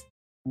podcasts.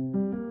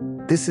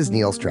 This is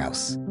Neil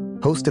Strauss,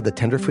 host of the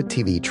Tenderfoot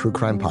TV True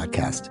Crime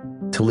Podcast,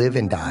 To Live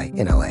and Die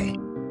in LA.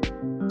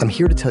 I'm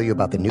here to tell you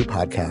about the new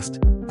podcast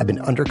I've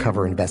been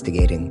undercover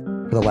investigating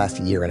for the last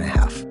year and a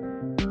half.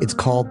 It's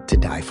called To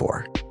Die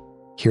For.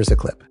 Here's a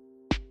clip.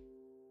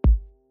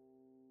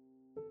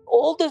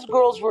 All these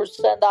girls were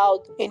sent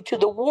out into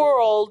the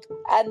world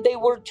and they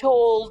were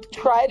told,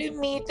 try to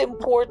meet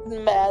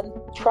important men,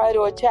 try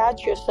to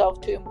attach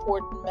yourself to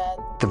important men.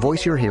 The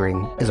voice you're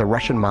hearing is a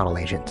Russian model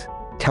agent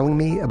telling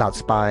me about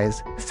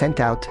spies sent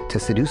out to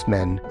seduce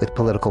men with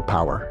political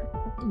power.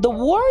 The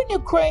war in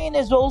Ukraine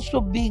is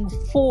also being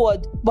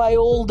fought by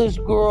all these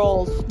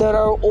girls that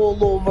are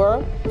all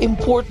over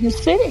important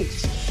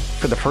cities.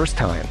 For the first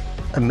time,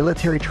 a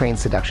military-trained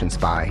seduction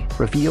spy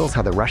reveals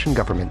how the Russian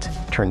government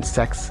turned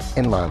sex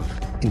and love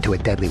into a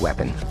deadly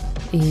weapon.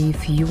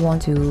 If you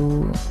want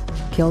to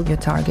kill your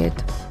target,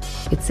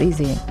 it's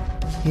easy.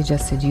 You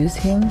just seduce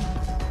him,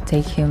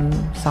 take him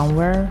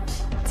somewhere,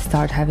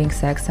 start having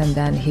sex, and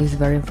then he's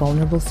very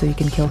vulnerable, so you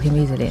can kill him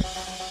easily.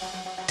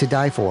 To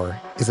Die For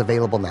is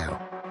available now.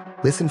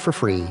 Listen for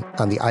free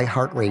on the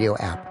iHeartRadio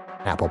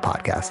app, Apple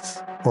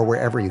Podcasts, or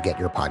wherever you get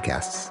your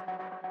podcasts.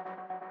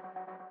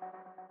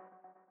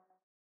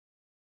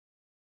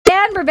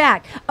 And we're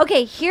back.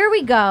 Okay, here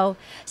we go.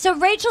 So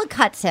Rachel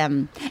cuts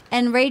him,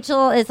 and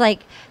Rachel is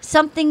like,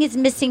 something is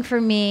missing for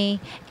me.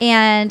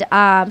 And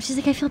she's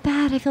like, I feel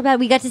bad.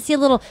 We got to see a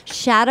little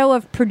shadow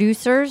of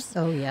producers.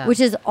 Oh, yeah. Which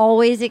is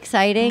always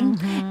exciting.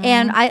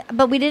 Mm-hmm.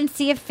 But we didn't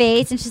see a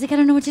face. And she's like, I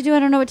don't know what to do.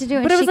 But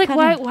and it was like,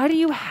 why do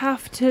you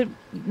have to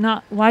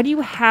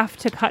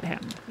cut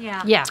him?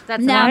 Yeah.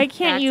 Why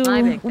can't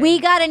you? We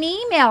got an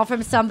email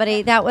from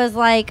somebody that was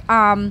like,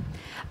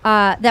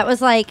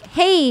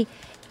 hey,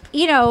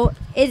 you know,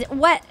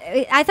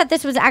 I thought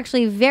this was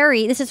actually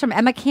this is from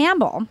Emma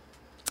Campbell.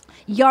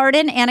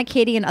 Yarden, Anna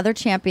Katie, and other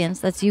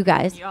champions. That's you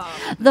guys.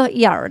 The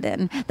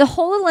Yarden. The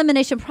whole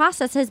elimination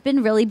process has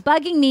been really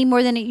bugging me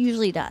more than it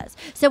usually does.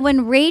 So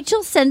when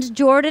Rachel sends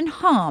Jordan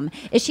home,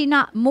 is she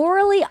not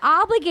morally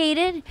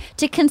obligated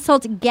to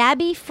consult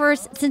Gabby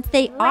first since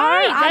they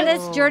are on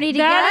this journey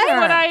together? That's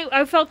what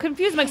I felt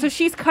confused. Like, so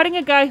she's cutting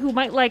a guy who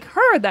might like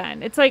her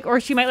then. It's like, or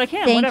she might like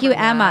him. Thank you,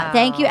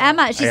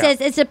 Emma. She says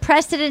it's a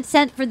precedent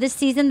set for this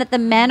season that the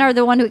men are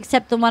the one who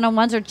accept the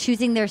one-on-ones or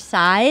choosing their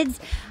sides.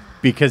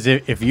 Because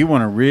if you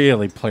want to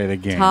really play the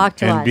game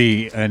and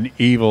be an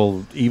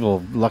evil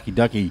lucky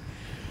ducky,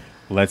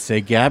 let's say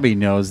Gabby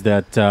knows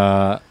that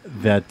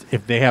that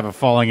if they have a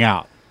falling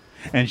out,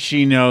 and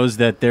she knows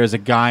that there's a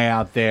guy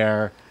out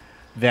there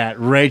that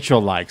Rachel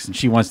likes, and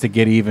she wants to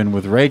get even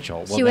with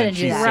Rachel, she wouldn't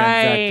do that.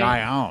 Sends that guy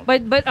home.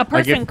 But a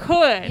person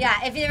could.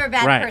 Yeah, if you're a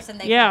bad person,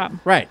 they could.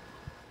 Right.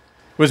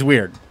 It was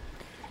weird.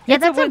 Yeah,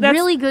 that's a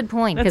really good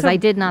point because I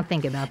did not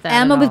think about that.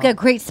 Emma, we've got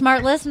great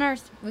smart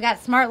listeners. We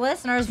got smart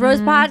listeners.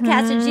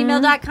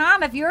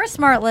 Rosepodcast@gmail.com if you're a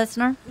smart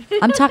listener.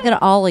 I'm talking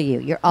to all of you.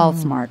 You're all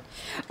smart.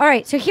 All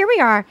right, so here we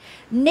are.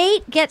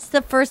 Nate gets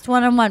the first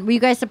one-on-one. Were you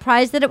guys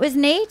surprised that it was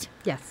Nate?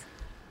 Yes.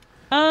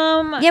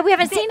 Yeah, we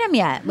haven't seen him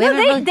yet. They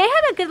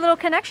had a good little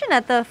connection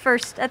at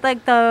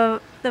the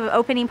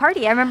opening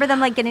party. I remember them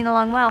like getting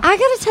along well. I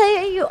gotta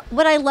tell you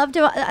what I loved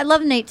about. I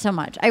love Nate so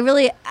much. I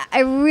really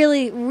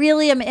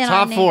am in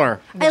Top on Nate. 4.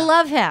 I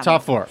love him.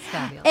 Top 4.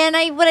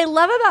 And what I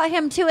love about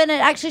him too, and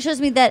it actually shows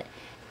me that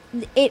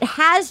it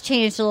has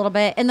changed a little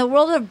bit in the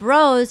world of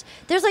bros.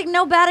 There's like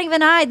no batting of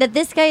an eye that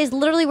this guy is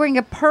literally wearing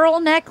a pearl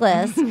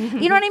necklace.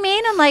 You know what I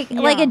mean? And like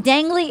a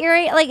dangly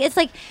earring. Like it's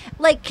like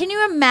can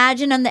you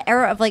imagine in the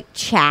era of like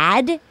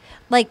Chad?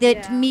 Like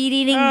the meat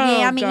eating,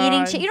 yam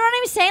eating. You know what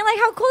I'm saying? Like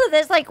how cool is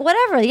this? Like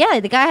whatever. Yeah,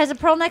 the guy has a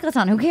pearl necklace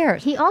on. Who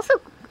cares? He also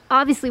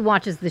obviously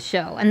watches the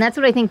show, and that's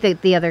what I think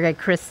that the other guy,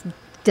 Chris,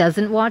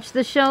 doesn't watch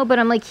the show. But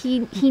I'm like, he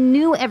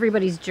knew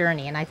everybody's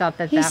journey, and I thought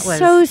that was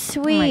so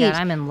sweet. Oh my God,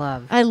 I'm in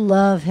love. I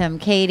love him,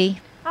 Katie.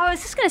 I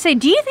was just gonna say,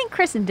 do you think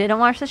Chris didn't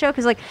watch the show?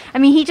 Because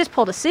he just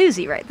pulled a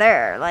Susie right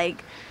there,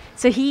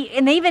 So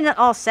and they even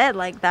all said,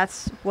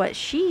 that's what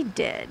she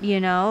did,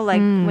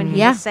 when he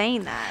was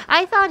saying that.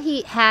 I thought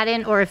he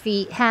hadn't, or if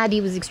he had,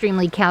 he was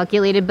extremely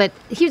calculated. But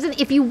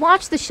if you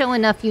watch the show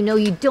enough,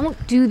 you don't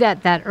do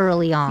that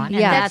early on. Yeah,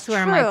 and that's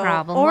where my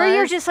problem or was.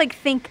 You're just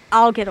think,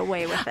 I'll get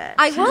away with it.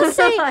 I will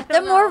say,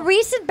 the more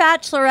recent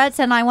Bachelorettes,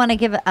 and I want to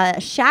give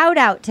a shout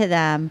out to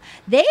them,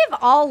 they've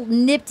all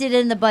nipped it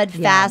in the bud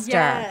faster.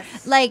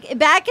 Yes. Like,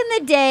 back in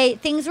the day,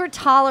 things were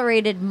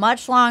tolerated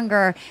much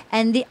longer,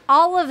 and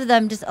all of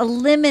them just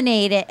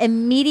eliminate it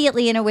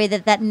immediately in a way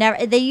that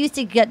never, they used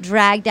to get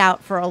dragged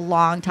out for a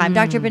long time.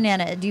 Dr.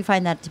 Banana, do you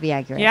find that to be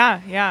accurate?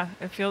 Yeah.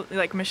 I feel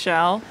like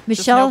Michelle. Just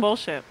Michelle, no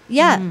bullshit.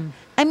 Yeah.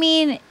 I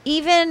mean,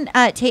 even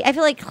I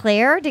feel like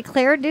Claire. Did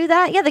Claire do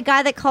that? Yeah, the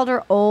guy that called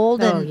her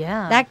old. Oh,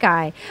 yeah. That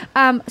guy.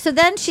 So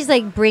then she's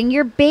like, bring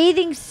your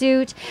bathing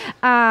suit.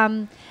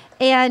 So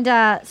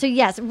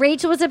yes,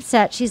 Rachel was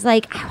upset. She's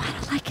like, I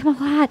want to like him a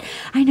lot.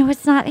 I know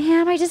it's not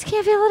him. I just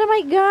can't feel it in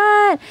my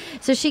gut.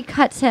 So she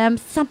cuts him.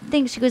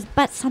 She goes,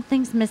 but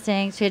something's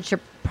missing. She had her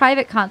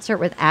private concert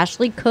with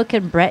Ashley Cook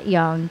and Brett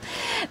Young.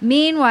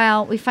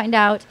 Meanwhile, we find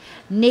out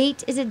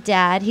Nate is a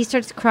dad. He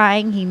starts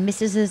crying. He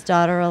misses his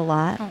daughter a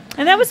lot.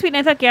 And that was sweet. And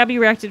I thought Gabby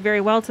reacted very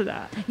well to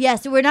that. Yeah,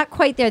 so we're not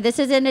quite there. This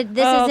was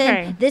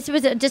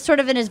just sort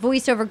of in his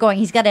voiceover going,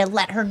 he's got to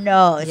let her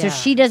know. Yeah. So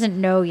she doesn't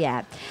know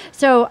yet.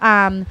 So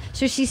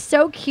she's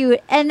so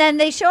cute. And then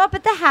they show up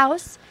at the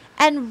house,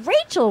 and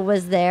Rachel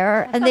was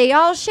there, and they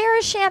all share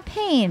a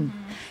champagne.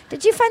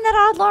 Did you find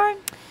that odd, Lauren?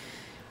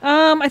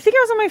 I think I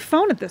was on my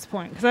phone at this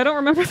point because I don't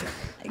remember.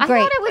 I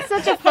thought it was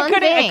such a fun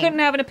thing. I couldn't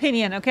have an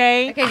opinion,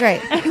 okay? Okay,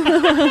 great. I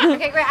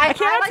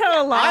can't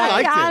tell a lie. I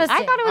liked it.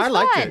 I thought it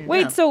was fun.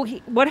 Wait, so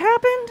what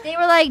happened? They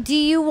were like, do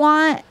you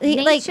want...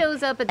 Nate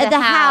shows up at the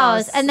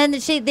house. And then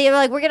they were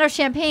like, we're going to have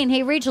champagne.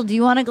 Hey, Rachel, do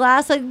you want a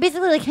glass? Like,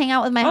 basically, hang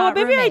out with my hot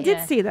maybe roommate. I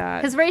did see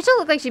that. Because Rachel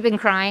looked like she'd been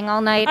crying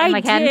all night and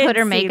hadn't put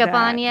her makeup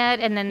on yet.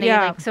 And then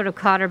they sort of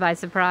caught her by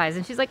surprise.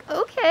 And she's like,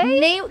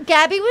 okay.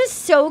 Gabby was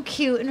so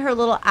cute in her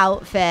little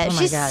outfit. Oh my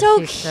she's God, so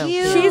she's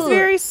cute. so She's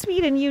very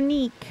sweet and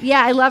unique.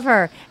 Yeah, I love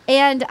her.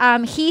 And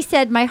he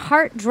said, my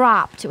heart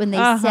dropped when they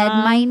said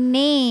my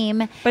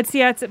name. But see,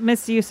 that's a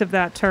misuse of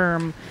that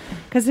term.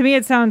 Because to me,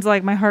 it sounds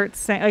like my heart's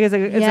saying, like,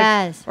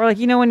 yes. or like,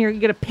 you know, when you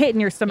get a pit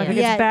in your stomach, like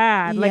it's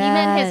bad. Like, he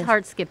meant his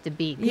heart skipped a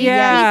beat. He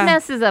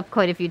messes up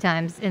quite a few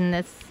times in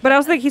this. But I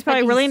also think he's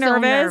probably really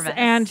nervous,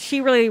 and she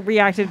really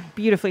reacted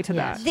beautifully to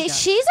that.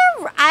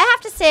 I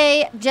have to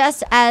say,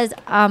 just as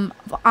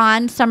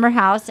on Summer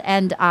House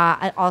and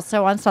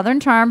also on Southern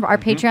Charm, our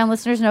Patreon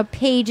listeners know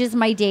Paige is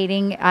my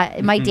dating,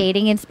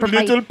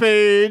 Little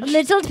Paige.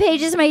 Little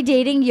Paige is my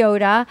dating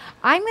Yoda.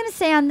 I'm going to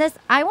say on this,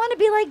 I want to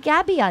be like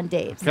Gabby on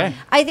dates. Okay.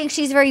 I think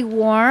she's very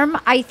warm.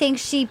 I think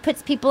she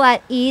puts people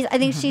at ease. I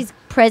think she's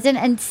present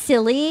and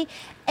silly.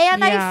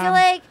 And I feel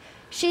like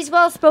she's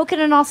well-spoken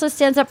and also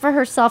stands up for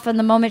herself in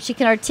the moment. She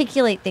can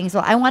articulate things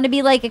well. I want to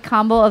be like a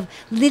combo of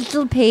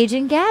Little Paige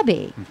and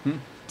Gabby.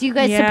 Do you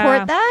guys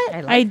support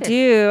that? I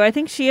do. I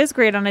think she is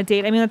great on a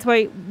date. I mean, that's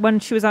why when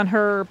she was on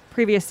her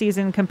previous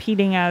season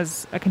competing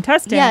as a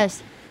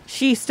contestant,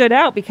 she stood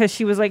out because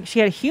she was like, she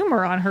had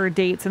humor on her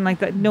dates and like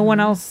that no one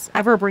else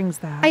ever brings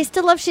that. I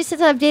still love, she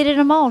says, I've dated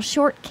them all.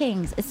 Short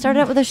Kings. It started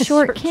out with a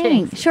Short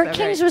King. Short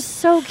Kings was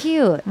so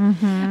cute.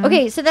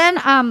 Okay, so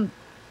then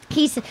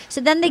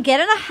so then they get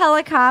in a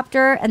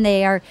helicopter and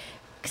they are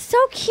so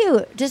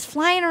cute, just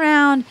flying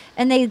around,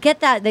 and they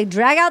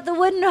drag out the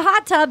wooden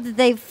hot tub that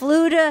they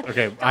flew to.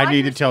 Okay, I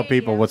need to tell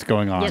people what's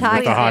going on with the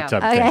hot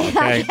tub thing.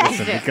 Okay,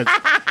 listen, because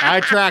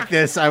I tracked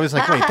this. I was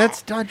like, wait,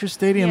 that's Dodger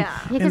Stadium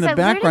in the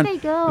background. Where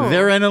did they go?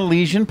 They're in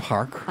Elysian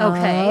Park.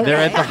 Okay. They're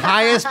at the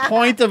highest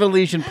point of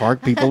Elysian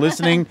Park. People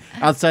listening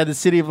outside the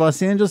city of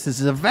Los Angeles, this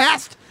is a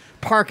vast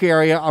park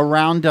area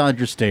around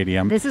Dodger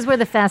Stadium. This is where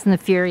the Fast and the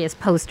Furious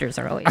posters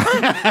are always.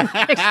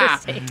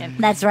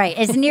 That's right.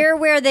 It's near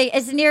where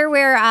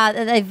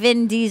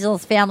Vin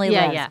Diesel's family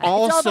lives. Yeah.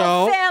 Also, it's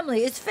all about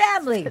family. It's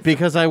family.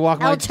 Because I walk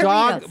my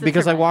dog.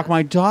 Because I walk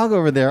my dog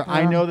over there.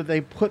 I know that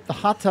they put the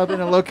hot tub in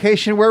a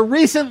location where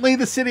recently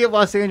the city of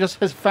Los Angeles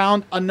has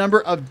found a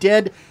number of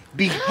dead,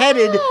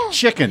 beheaded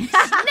chickens.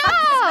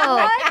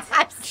 No.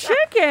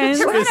 Chickens?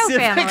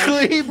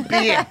 Specifically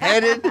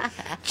beheaded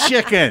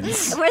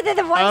chickens. Were they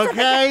the ones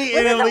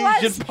in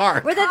Elysian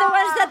Park. Were they the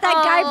ones that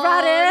guy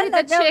brought in?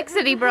 The chicks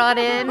that he brought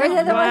in. Were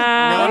they the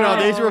ones?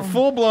 No, these were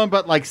full blown,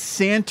 but like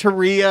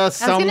Santeria.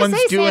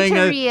 Someone's doing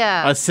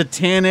a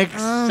satanic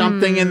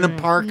something in the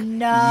park.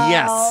 No.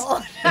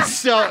 Yes.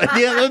 So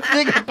the other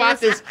thing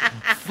about this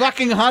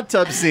fucking hot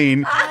tub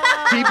scene,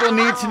 people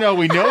need to know.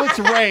 We know it's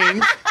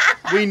rained.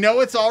 We know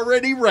it's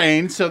already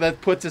rained, so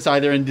that puts us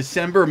either in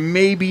December,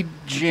 maybe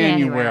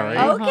January.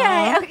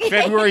 Okay.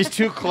 February's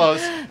too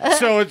close,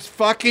 so it's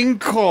fucking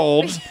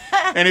cold.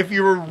 And if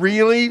you were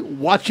really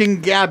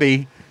watching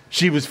Gabby,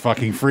 she was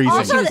fucking freezing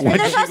when she was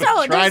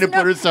trying to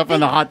put herself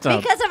in the hot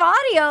tub. Because of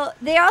audio,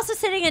 they're also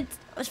sitting in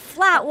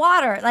flat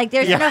water. Like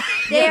there's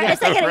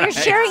it's like you're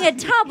sharing a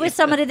tub with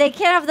somebody. They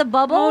can't have the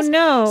bubbles. Oh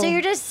no! So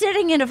you're just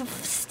sitting in a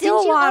still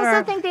Didn't you water.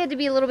 also think they had to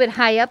be a little bit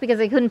high up because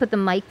they couldn't put the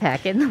mic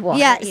pack in the water?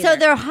 Yeah, either. so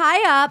they're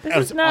high up. That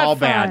was all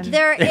bad.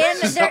 They're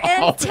in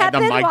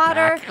tepid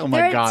water. Oh my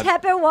they're in God.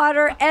 tepid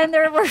water, and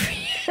they're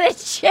the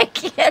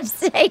chicken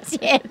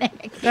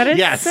satanic. That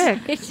is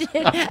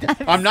sick.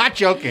 I'm not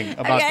joking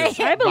about this.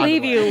 I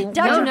believe you.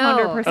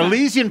 No. 100%.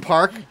 Elysian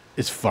Park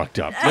is fucked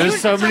up.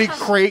 There's so many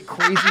crazy,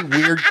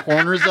 weird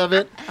corners of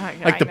it.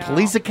 Like the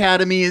police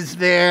academy is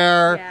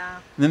there. Yeah.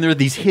 And then there are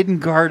these hidden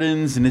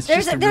gardens, and it's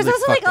There's just a really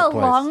also like fucked a up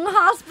place. lung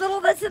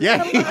hospital that's in the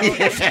middle.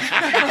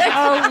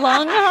 A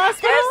lung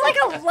hospital? There's like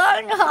a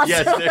lung hospital.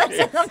 Yes, that's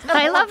in the middle.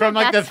 I love From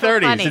like the that's so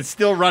 30s. funny. It's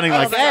still running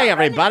like, hey,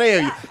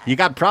 everybody, you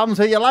got problems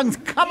with your lungs?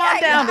 Come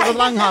on down to the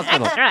lung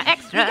hospital.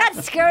 Extra.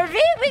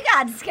 We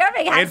got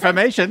scurvy.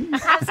 Information.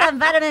 Have some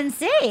vitamin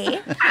C.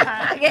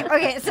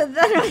 Okay, so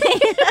then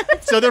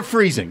So they're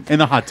freezing in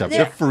the hot tub.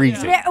 They're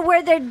freezing.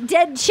 where their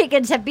dead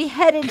chickens have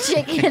beheaded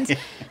chickens.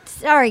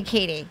 Sorry,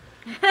 Katie.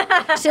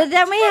 So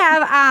then we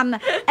have,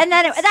 and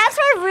then that's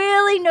where I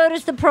really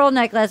noticed the pearl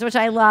necklace, which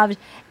I loved.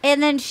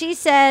 And then she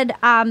said,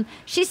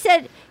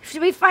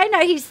 we find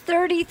out he's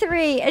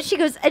 33, and she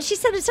goes, and she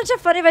said in such a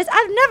funny voice,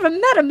 I've never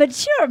met a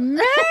mature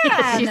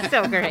man. She's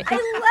so great. I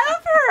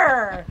love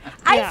her.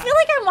 I feel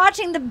like I'm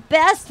watching the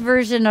best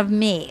version of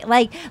me.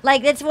 Like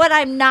it's what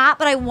I'm not,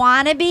 but I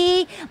want to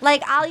be.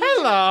 Like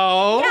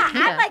Hello.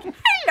 I'm like,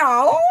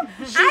 hello.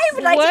 I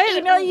would like to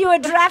email you a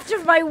draft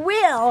of my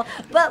will,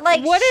 but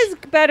like, what is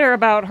better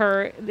about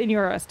her in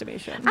your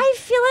estimation? I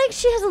feel like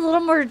she has a little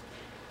more.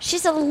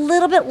 She's a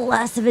little bit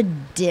less of a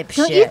dipshit.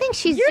 Don't you think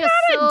she's You're just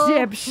not so...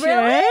 a dipshit.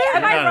 Really?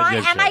 Am I You're not a wrong?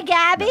 dipshit. Am I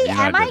Gabby? No, you're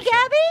not Am a I dipshit.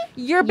 Gabby?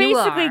 You're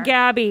basically are.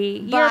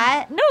 Gabby.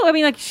 But- No, I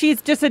mean, like, she's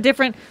just a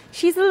different...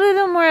 She's a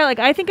little more, like,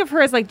 I think of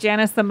her as, like,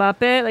 Janice the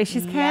Muppet. Like,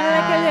 she's kind of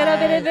like a little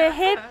bit of a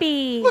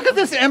hippie. Look at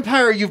this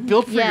empire you've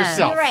built for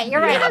yourself.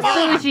 You're right.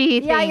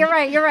 Bougie Yeah, thing. you're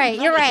right.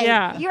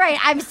 Yeah. You're right.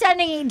 I'm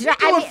sending...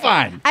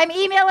 fine. I'm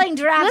emailing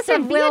drafts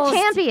Listen, of wills. be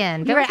a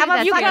champion. You're right. Don't do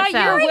that You to got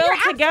yourself. your will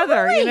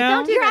together, you know?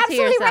 Don't do You're that to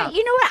absolutely yourself. right.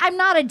 You know what? I'm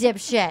not a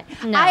dipshit.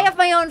 I have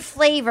my own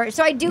flavor.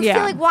 So I do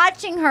feel like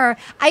watching her,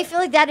 I feel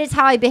like that is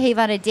how I behave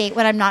on a date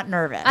when I'm not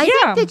nervous. I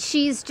think that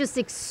she's just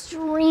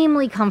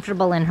extremely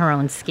comfortable in her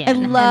own skin. I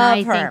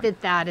love her. I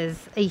think that is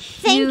a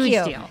huge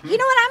deal. You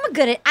know what?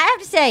 I have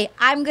to say,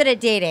 I'm good at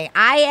dating.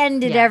 I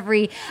ended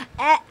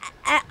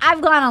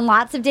I've gone on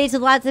lots of dates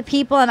with lots of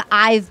people, and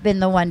I've been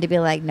the one to be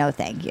like, no,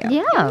 thank you.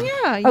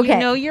 Yeah. You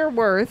know your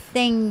worth.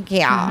 Thank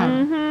you.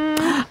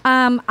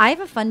 I have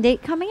a fun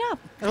date coming up.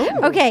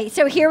 Ooh. Okay,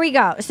 so here we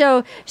go.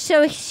 So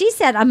she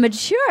said, a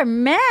mature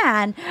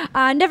man.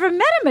 Never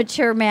met a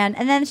mature man.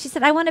 And then she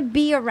said, I want to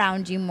be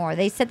around you more.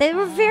 They said they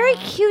were very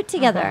cute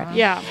together.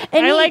 Yeah.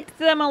 And I liked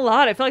them a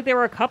lot. I feel like they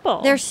were a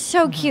couple. They're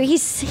so cute.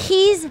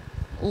 He's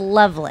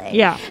lovely.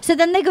 Yeah. So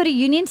then they go to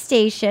Union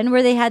Station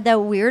where they had the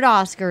weird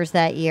Oscars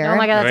that year. Oh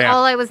my God, that's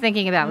all I was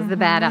thinking about was the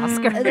bad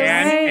Oscars.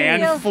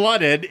 And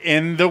flooded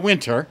in the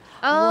winter.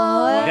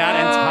 Oh. That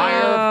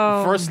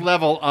entire first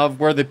level of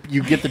where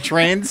you get the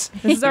trains.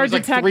 This is our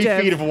like detective.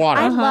 3 feet of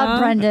water. I love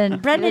Brendan.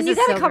 Brendan, you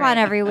got to come on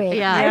every week.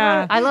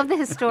 Yeah. I love the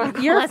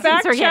historical You're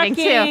lessons we're getting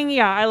too.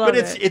 Yeah, I love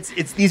it. But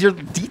it's these are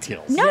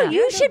details. No,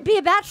 you should be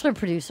a Bachelor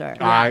producer.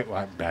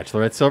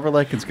 Bachelor at Silver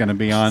Lake is going to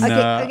be on.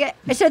 Okay.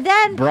 So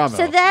then, Bravo.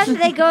 So then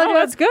they go to.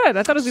 That's good.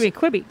 I thought it was going to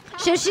be Quibi.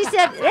 So she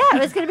said,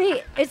 it's going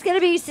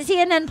to be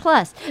CNN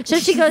Plus. So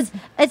she goes,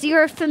 as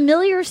you're a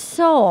familiar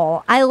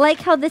soul, I like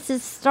how this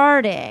is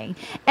starting.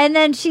 And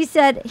then he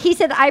said,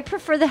 I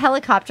prefer the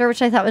helicopter,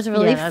 which I thought was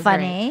really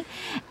funny.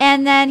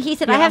 And then he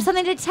said, I have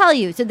something to tell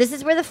you. So this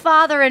is where the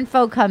father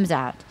info comes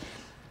out.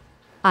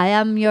 I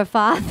am your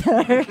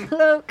father,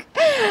 Luke.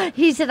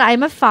 He said, I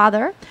am a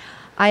father.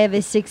 I have a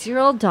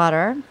 6-year-old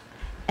daughter.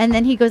 And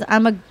then he goes,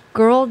 I'm a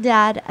girl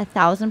dad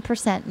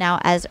 1,000% now.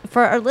 As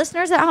for our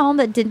listeners at home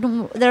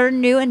that are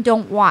new and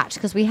don't watch,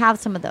 because we have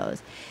some of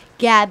those.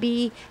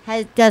 Gabby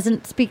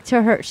doesn't speak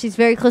to her. She's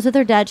very close with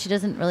her dad. She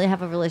doesn't really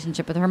have a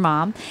relationship with her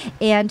mom,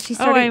 and she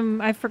started.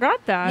 I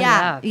forgot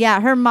that.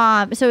 Yeah, her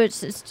mom. So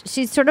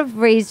she's sort of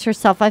raised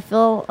herself. I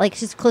feel like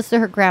she's close to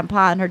her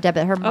grandpa and her dad.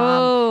 Her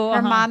mom.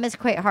 Her mom is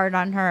quite hard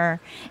on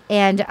her,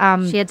 and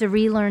she had to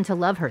relearn to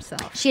love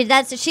herself. She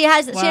had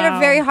a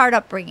very hard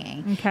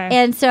upbringing. Okay.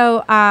 And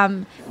so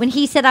when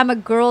he said, "I'm a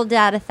girl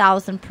dad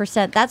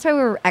 1,000%," that's why we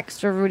were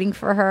extra rooting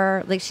for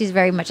her. Like she's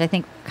very much, I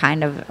think,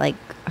 kind of like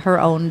her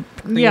own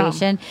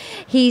creation.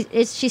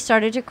 She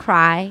started to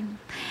cry,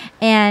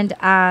 and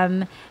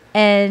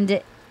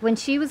when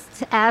she was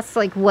asked,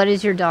 like, what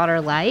is your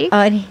daughter like?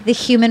 The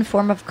human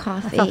form of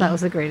coffee. I thought that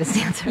was the greatest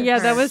answer. Yeah,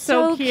 that was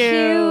so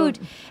cute.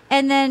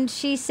 And then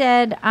she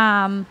said,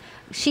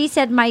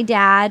 my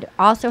dad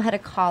also had a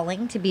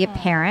calling to be a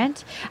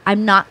parent.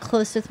 I'm not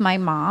close with my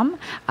mom.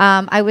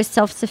 I was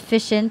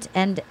self-sufficient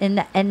and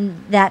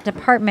in that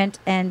department,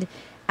 and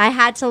I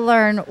had to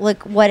learn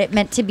like what it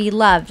meant to be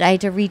loved. I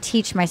had to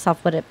reteach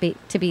myself what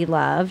to be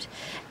loved.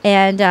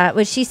 And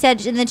what she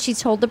said, and then she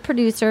told the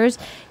producers,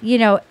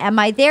 am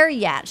I there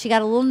yet? She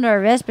got a little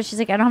nervous, but she's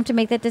like, I don't have to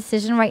make that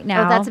decision right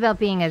now. Oh, that's about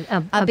being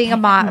being a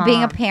mom,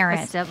 being a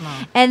parent, a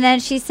stepmom. And then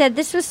she said,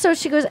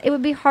 she goes, it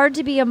would be hard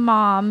to be a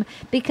mom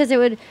because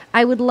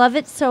I would love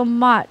it so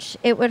much.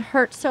 It would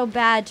hurt so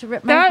bad to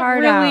rip my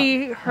heart out. That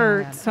really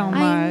hurt so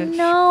much. I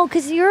know,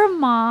 because you're a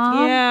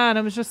mom. Yeah, and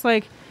I was just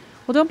like,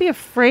 well, don't be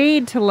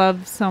afraid to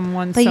love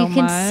someone so much. But you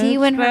can see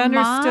when her I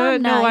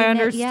understood. mom... I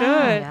understood.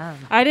 Yeah.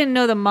 I didn't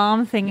know the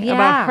mom thing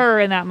about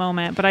her in that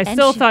moment, but I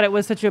still thought it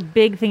was such a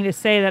big thing to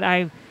say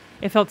that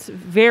it felt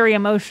very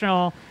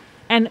emotional.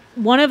 And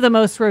one of the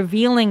most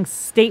revealing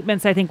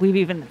statements I think we've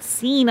even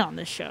seen on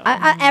the show.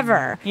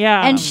 Ever.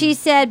 Yeah. And she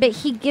said, but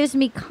he gives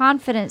me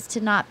confidence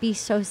to not be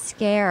so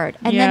scared.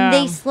 And then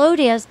they slow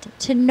danced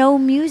to no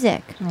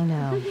music. I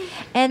know.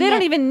 And they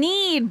don't even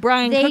need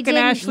Brian Cook and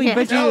Ashley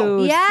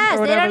Bajou. Yes,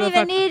 they don't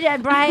even need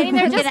Brian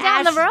They're Cook just and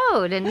down the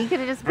road, and you could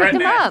have just picked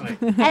them up.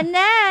 And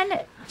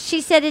then...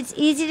 she said, it's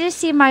easy to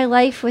see my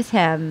life with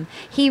him.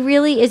 He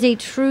really is a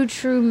true,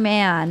 true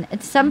man.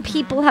 And some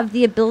people have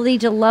the ability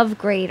to love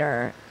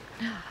greater.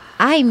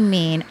 I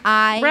mean,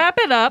 wrap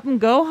it up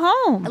and go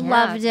home.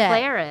 Loved it.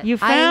 Clear it. You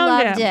found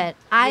I loved it.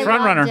 I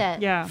front loved runner.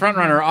 it. Yeah. Front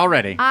runner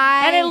already.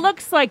 And it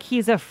looks like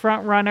he's a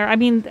front runner. I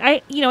mean,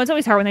 it's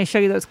always hard when they show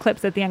you those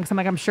clips at the end because I'm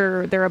like, I'm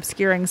sure they're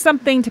obscuring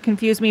something to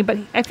confuse me, but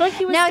I feel like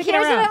he was Now, sticking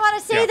here's around. what I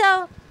want to say,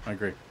 though. I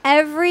agree.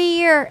 Every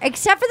year,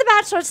 except for the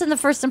Bachelorettes in the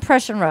first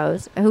impression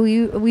rose, who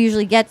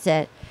usually gets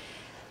it,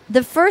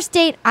 the first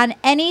date on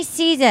any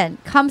season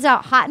comes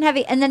out hot and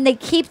heavy, and then they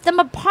keep them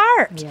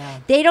apart. Yeah.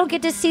 They don't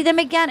get to see them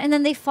again, and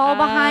then they fall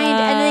behind,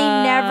 and they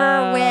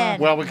never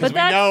win. Well, because we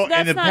know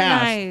in the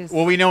past. Nice.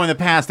 Well, we know in the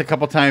past a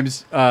couple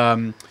times,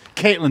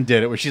 Caitlyn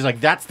did it, where she's like,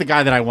 "That's the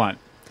guy that I want."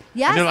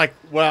 Yes. And they're like,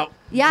 "Well,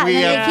 yeah, we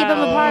and then they keep them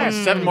apart.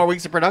 7 more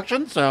weeks of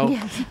production, so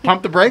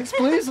pump the brakes,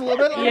 please, a little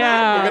bit.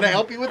 Yeah. We're gonna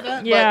help you with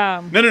that."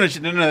 Yeah. But no,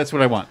 that's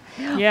what I want.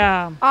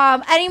 Yeah.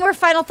 Any more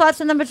final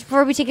thoughts on them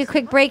before we take a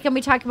quick break and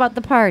we talk about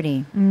the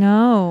party?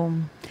 No.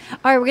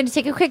 All right, we're going to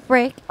take a quick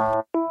break.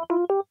 Ooh,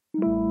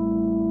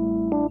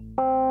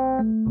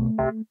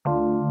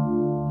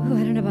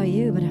 I don't know about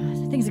you, but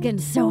things are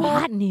getting so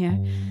hot in here.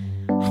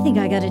 I think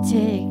I got to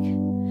take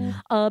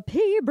A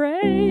pee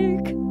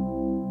break.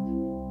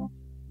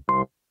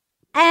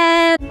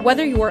 And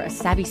whether you're a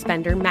savvy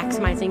spender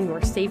maximizing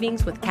your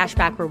savings with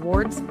cashback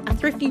rewards, a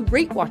thrifty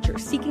rate watcher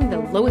seeking the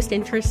lowest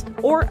interest,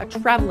 or a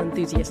travel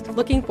enthusiast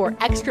looking for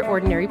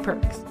extraordinary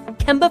perks,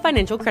 Kemba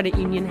Financial Credit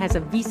Union has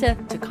a visa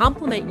to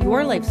complement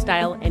your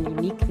lifestyle and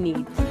unique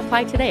needs.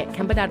 Apply today at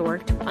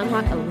Kemba.org to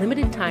unlock a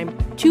limited time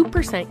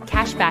 2%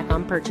 cash back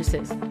on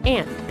purchases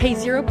and pay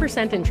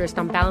 0% interest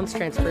on balance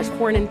transfers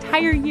for an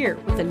entire year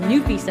with a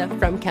new visa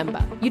from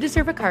Kemba. You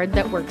deserve a card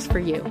that works for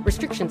you.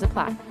 Restrictions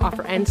apply.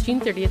 Offer ends June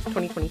 30th,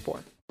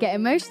 2024. Get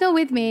emotional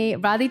with me,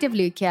 Radhi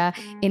Devlukia,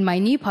 in my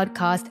new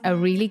podcast, A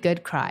Really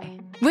Good Cry.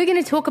 We're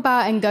going to talk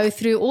about and go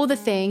through all the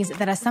things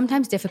that are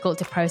sometimes difficult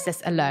to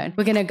process alone.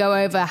 We're going to go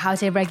over how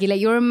to regulate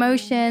your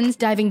emotions,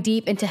 diving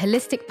deep into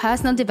holistic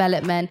personal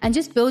development, and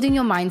just building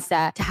your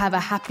mindset to have a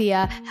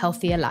happier,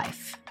 healthier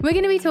life. We're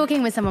going to be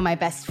talking with some of my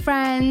best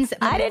friends.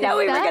 I didn't know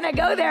we were going to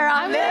go there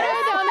on this.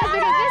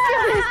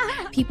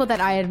 People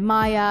that I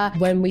admire.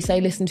 When we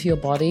say listen to your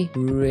body,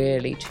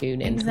 really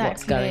tune into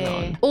what's going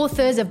on.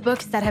 Authors of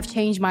books that have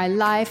changed my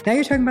life. Now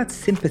you're talking about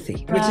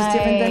sympathy, which is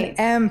different than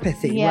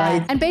empathy,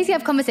 right? And basically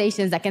have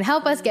conversations that can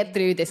help us get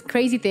through this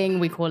crazy thing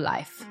we call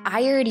life.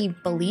 I already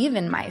believe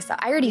in myself.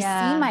 I already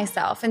see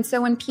myself. And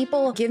so when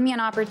people give me an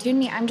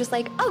opportunity, I'm just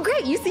like, oh,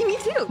 great, you see me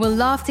too. We'll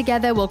laugh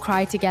together, we'll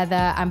cry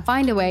together, and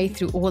find a way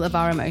through all of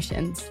our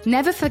emotions.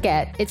 Never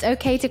forget, it's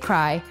okay to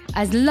cry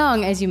as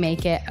long as you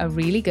make it a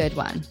really good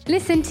one.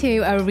 Listen to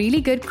A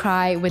Really Good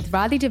Cry with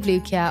Radhi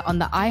Devlukia on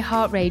the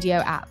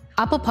iHeartRadio app,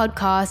 Apple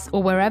Podcasts,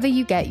 or wherever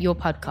you get your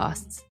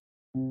podcasts.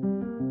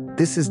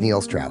 This is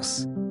Neil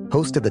Strauss,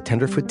 host of the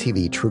Tenderfoot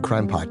TV True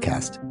Crime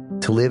Podcast,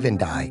 To Live and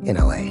Die in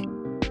LA.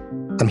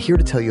 I'm here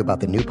to tell you about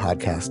the new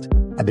podcast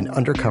I've been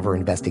undercover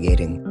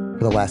investigating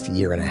for the last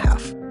year and a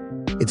half.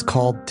 It's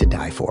called To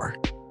Die For.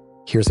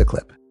 Here's a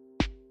clip.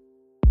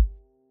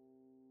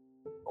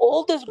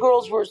 All these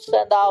girls were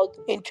sent out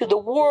into the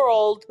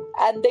world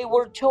and they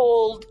were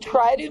told,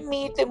 try to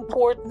meet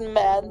important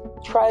men,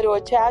 try to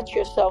attach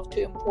yourself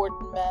to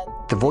important men.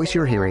 The voice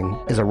you're hearing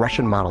is a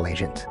Russian model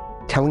agent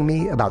telling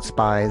me about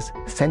spies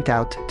sent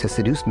out to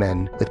seduce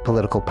men with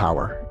political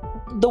power.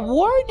 The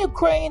war in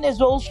Ukraine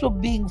is also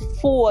being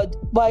fought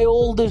by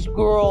all these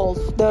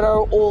girls that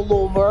are all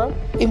over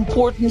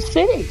important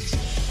cities.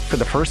 For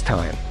the first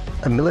time,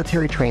 a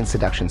military-trained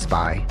seduction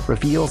spy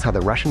reveals how the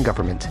Russian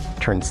government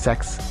turned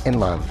sex and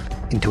love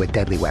into a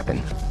deadly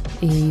weapon.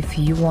 If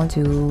you want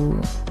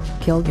to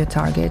kill your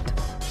target,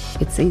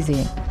 it's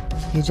easy.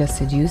 You just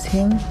seduce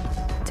him,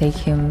 take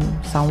him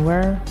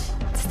somewhere,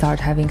 start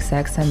having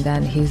sex, and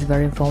then he's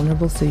very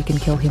vulnerable, so you can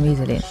kill him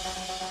easily.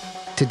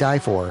 To Die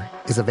For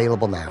is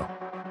available now.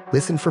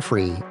 Listen for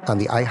free on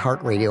the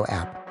iHeartRadio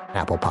app,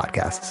 Apple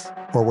Podcasts,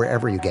 or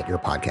wherever you get your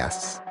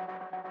podcasts.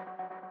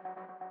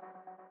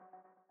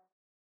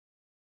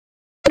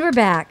 We're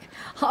back.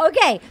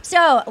 Okay,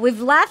 so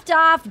we've left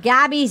off.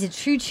 Gabby's a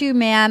true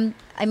man.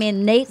 I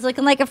mean, Nate's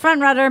looking like a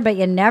front runner, but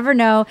you never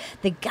know.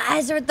 The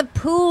guys are at the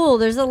pool.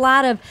 There's a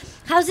lot of,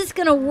 how's this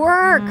going to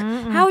work?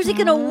 How is it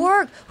going to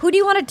work? Who do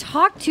you want to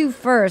talk to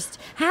first?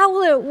 How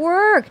will it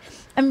work?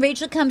 And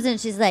Rachel comes in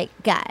and she's like,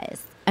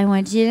 guys, I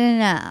want you to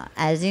know,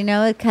 as you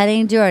know with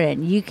Cutting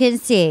Jordan, you can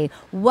see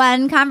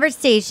one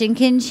conversation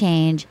can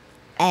change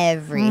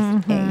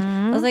everything.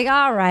 I was like,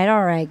 all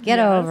right, get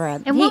over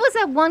it. And what was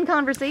that one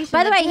conversation?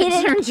 By the way, he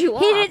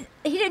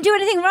didn't do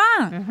anything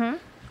wrong.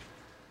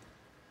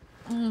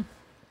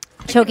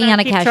 Choking on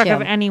a keep cashew. track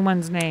of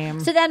anyone's name.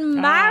 So then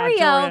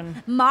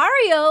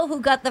Mario, who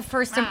got the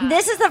first,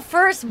 this is the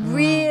first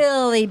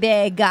really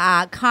big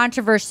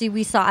controversy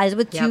we saw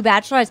with two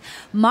bachelorettes.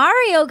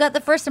 Mario got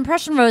the first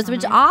impression rose,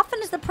 which often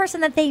is the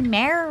person that they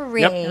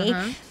marry.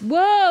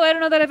 Whoa, I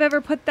don't know that I've ever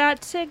put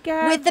that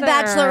together. With the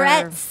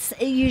bachelorettes,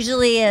 it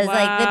usually is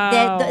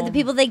like the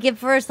people they give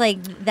first,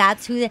 like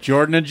that's who.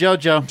 Jordan and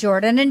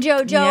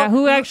JoJo. Yeah,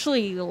 who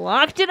actually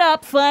locked it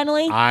up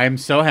finally. I'm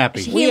so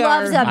happy. He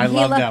loves them. I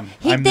love them.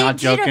 I'm not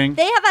joking.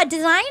 They have a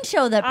design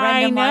show that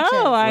Brendan watches.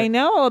 I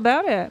know all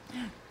about it.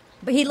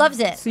 But he loves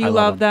it. So you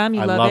love them.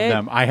 I love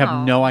them. I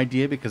have no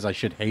idea because I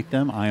should hate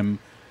them.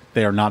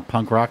 They are not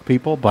punk rock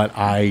people, but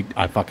I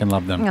fucking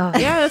love them. Oh.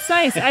 Yeah, that's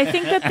nice. I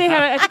think that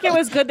I think it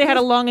was good. They had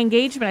a long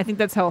engagement. I think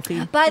that's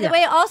healthy. By the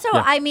way, also,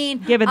 I mean,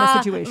 given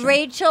the situation,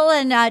 Rachel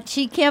and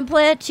Cheek can't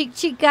play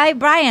cheek guy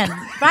Brian,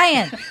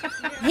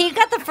 he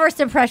got the first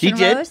impression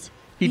rose.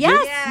 He did?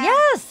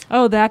 Yes.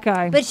 Oh, that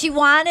guy. But she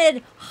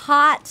wanted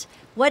hot.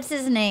 What's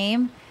his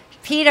name?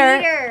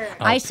 Peter.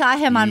 I saw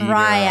him on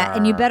Raya,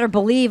 and you better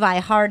believe I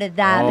hearted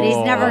that. But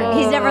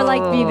he's never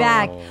liked me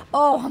back.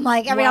 Oh, I'm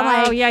like,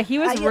 yeah, he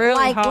was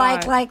really hot.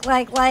 It's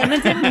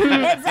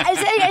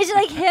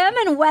like him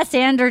and Wes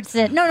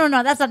Anderson. No,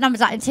 that's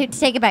not.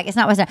 Take it back. It's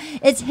not Wes Anderson.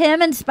 It's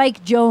him and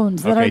Spike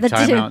Jonze that are the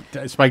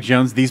two. Spike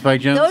Jonze, the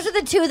Spike Jonze. Those are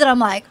the two that I'm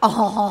like,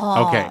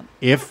 oh. Okay,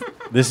 if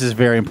this is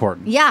very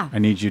important. Yeah. I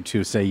need you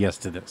to say yes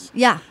to this.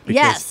 Yeah.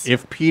 Because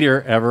if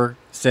Peter ever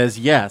says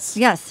yes.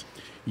 Yes.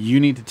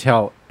 You need to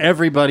tell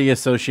everybody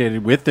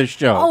associated with the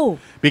show. Oh.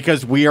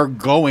 Because we are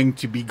going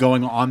to be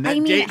going on that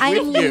date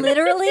with you.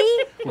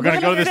 We're going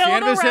to go to the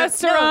San Vicente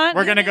restaurant.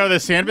 We're going to go to the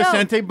San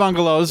Vicente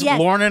bungalows. Yes.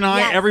 Lauren and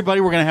I,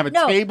 everybody, we're going to have a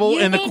table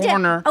in the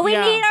corner. We need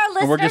our and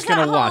listeners we're just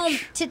gonna at home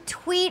watch. to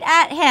tweet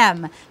at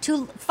him,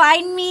 to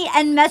find me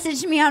and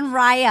message me on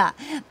Raya,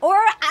 or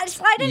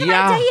slide into my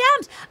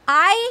DMs.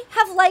 I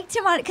have liked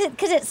him on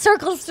because it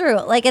circles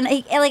through. Like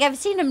I've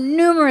seen him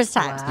numerous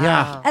times. Wow.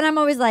 Yeah. And I'm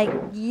always like,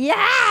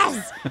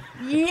 yes,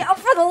 yeah,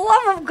 for the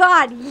love of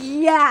God,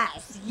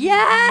 yes.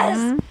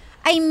 Mm-hmm.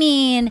 I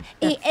mean,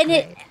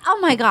 oh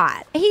my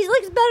God, he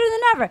looks better than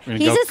ever.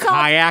 He's go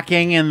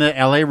kayaking in the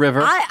LA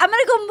River. I'm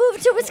gonna go move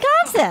to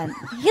Wisconsin.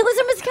 He lives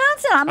in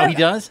Wisconsin. He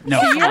does?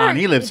 No, come on,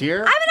 he lives here.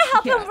 I'm gonna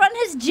help him run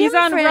his gym He's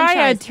on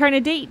franchise. Raya trying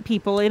to date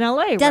people in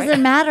LA.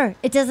 Doesn't matter.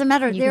 It doesn't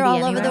matter. They're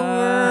all over the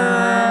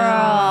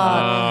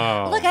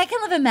world. Look, I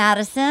can live in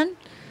Madison.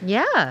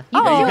 Yeah.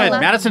 You could.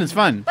 Madison is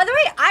fun. By the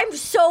way, I'm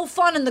so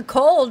fun in the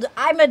cold.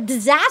 I'm a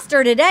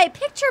disaster today.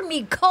 Picture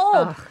me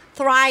cold.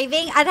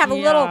 Thriving. I'd have a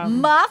little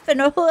muff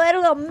and a hood, a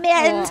little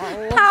mittens,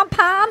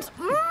 pom-poms.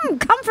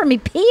 Come for me,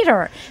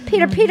 Peter.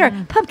 Peter,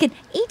 pumpkin,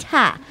 eat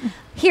ha.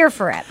 Here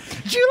for it.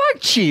 Do you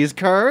like cheese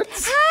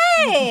curds?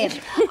 Hey,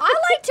 I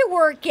like to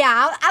work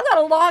out. I've got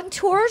a long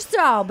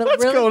torso, but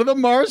Let's go to the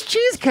Mars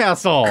Cheese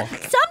Castle.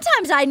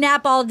 Sometimes I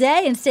nap all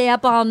day and stay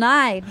up all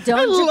night.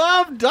 I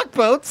love duck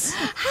boats.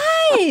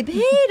 Hey,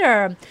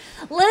 Peter.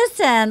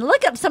 Listen,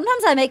 look up.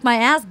 Sometimes I make my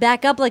ass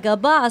back up like a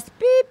bus.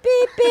 Beep,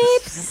 beep,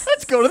 beep.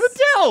 Let's go to the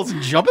Dells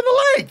and jump in the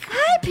lake.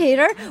 Hi,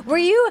 Peter. Were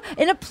you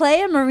in a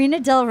play in Marina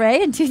Del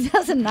Rey in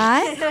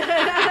 2009?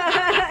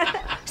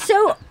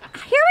 So...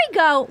 here we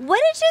go. What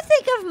did you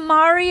think of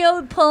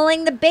Mario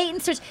pulling the bait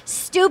and switch?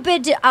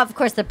 Stupid, of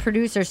course, the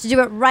producers to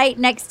do it right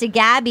next to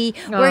Gabby,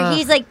 where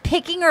he's like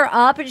picking her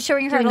up and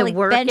showing her Doing to the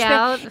like bench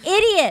workout. press.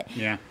 Idiot.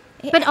 Yeah.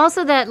 But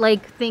also that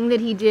like thing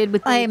that he did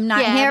with I am not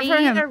here Gabby for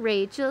him. or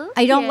Rachel.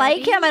 I don't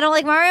like him. I don't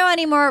like Mario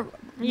anymore.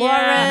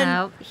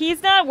 Lauren.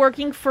 He's not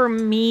working for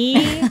me.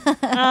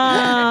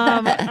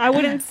 I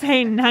wouldn't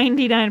say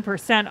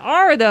 99%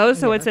 are though,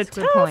 so it's a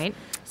tough point.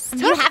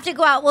 You have to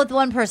go out with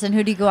one person.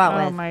 Who do you go out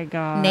with? Oh my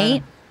God.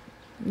 Nate?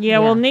 Yeah,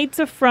 well, Nate's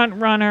a front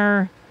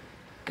runner.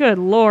 Good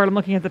Lord, I'm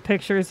looking at the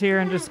pictures here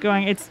and just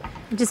going, it's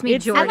just me,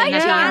 Jordan. I like at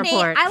the Johnny.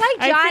 airport. I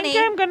like Johnny. I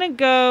think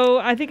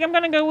I'm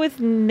gonna go with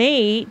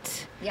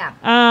Nate. Yeah.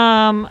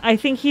 I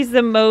think he's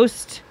the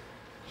most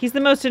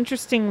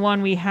interesting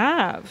one we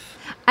have.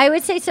 I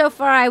would say so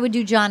far I would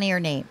do Johnny or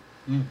Nate.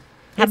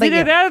 How It's about either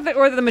you? that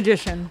or the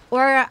magician.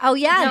 Or, oh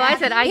yeah. No, I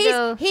said I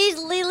go- He's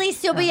Lily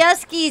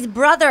Sobieski's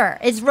brother.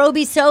 It's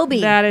Roby Sobey.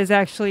 That is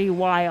actually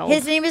wild.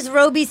 His name is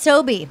Roby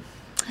Sobey.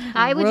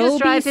 I would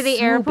just drive to the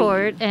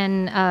airport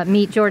and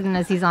meet Jordan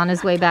as he's on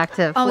his way back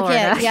to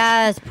Florida. Okay,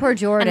 yes, poor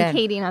Jordan. And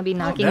Katie and I'll be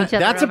knocking each other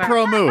That's a over.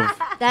 pro move.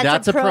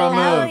 That's a pro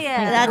move.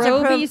 That's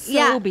Roby a pro.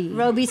 Yeah, Sobey.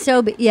 Roby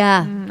Sobey.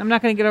 Yeah. I'm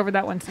not going to get over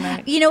that one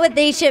tonight. You know what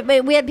they should?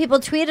 We had people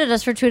tweeted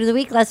us for Tweet of the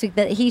Week last week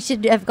that he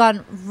should have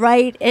gone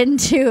right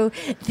into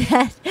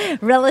that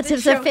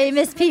relatives of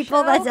famous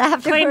people. That's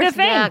Claim to afterwards.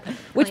 Fame,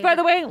 which, by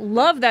the way,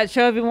 love that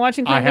show. I've been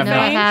watching Claim to have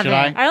Fame. not. Should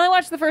I? I only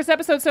watched the first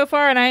episode so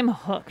far, and I'm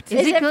hooked.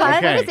 Is it fun?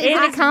 Okay. What is it? Is it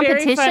a It's very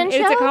competition fun. show?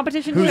 It's a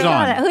competition Who's show.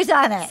 on? Who's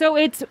on it? So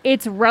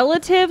it's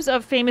relatives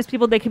of famous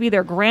people. They could be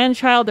their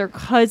grandchild, their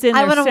cousin,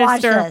 I their wanna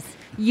watch sister.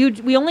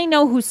 this. We only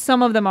know who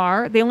some of them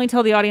are. They only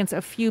tell the audience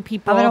a few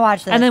people. I'm gonna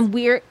watch this. And then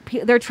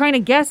they're trying to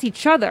guess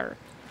each other.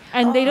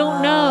 And they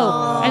don't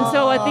know. And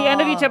so at the end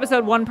of each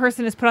episode, one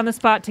person is put on the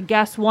spot to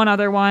guess one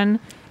other one.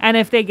 And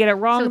if they get it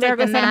wrong, So it's they're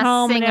like the sent Masked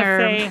home. Singer.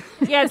 And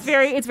if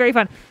they, it's very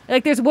fun.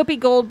 Like there's Whoopi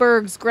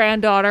Goldberg's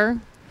granddaughter.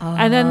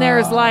 And then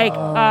there's like,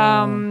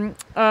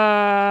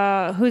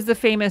 who's the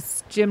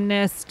famous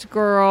gymnast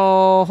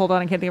girl? Hold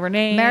on, I can't think of her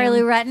name. Mary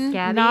Lou Retton?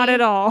 Gabby? Not at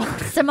all.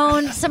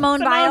 Simone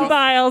Biles?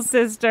 Biles'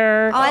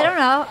 sister. Oh, I don't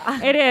know.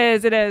 It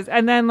is.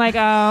 And then like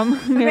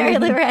Mary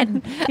Lou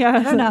Retton. Yeah,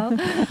 I don't know.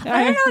 But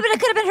it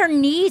could have been her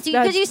niece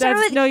because you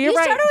started with you're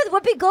right. started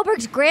with Whoopi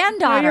Goldberg's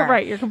granddaughter. No, you're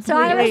right. You're completely. So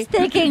I was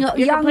thinking you're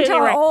young completely to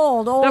right.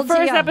 old The to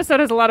first young. episode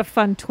has a lot of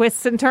fun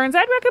twists and turns.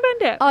 I'd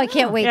recommend it. Oh, I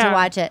can't wait to Yeah.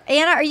 watch it.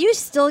 Anna, are you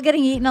still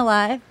getting eaten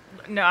alive?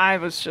 No, I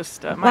was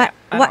just I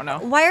don't know.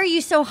 Why are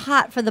you so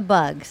hot for the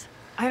bugs?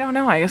 I don't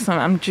know. I guess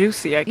I'm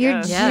juicy. I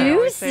You're guess. I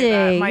always say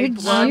that. juicy. My You're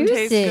blood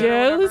tastes juicy. good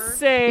or whatever.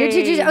 Juicy. You're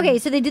too juicy. Okay,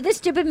 so they did this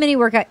stupid mini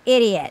workout,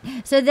 idiot.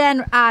 So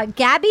then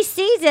Gabby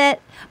sees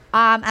it.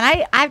 And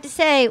I have to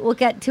say, we'll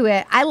get to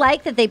it. I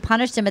like that they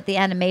punished him at the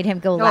end and made him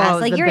go last. it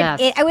was Like the you're,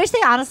 best. I wish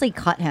they honestly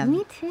cut him.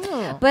 Me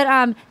too.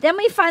 But then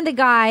we find the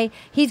guy.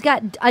 He's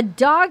got a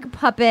dog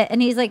puppet,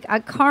 and he's like a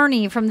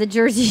carny from the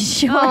Jersey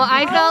Shore. Oh,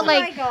 I felt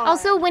like.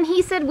 Also, when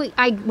he said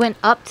I went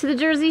up to the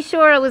Jersey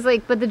Shore, I was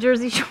like, but the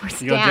Jersey Shore's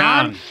You go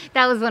down.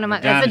 That was one of my.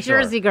 Down As a the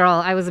shore. Jersey girl,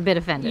 I was a bit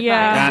offended.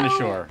 Yeah. Down the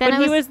shore. Then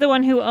But I he was the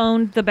one who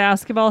owned the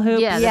basketball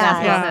hoop. Yeah, the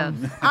basketball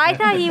hoop. I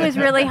thought he was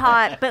really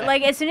hot, but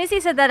like as soon as he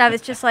said that, I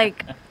was just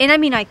like, and I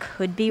mean, I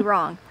could be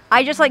wrong.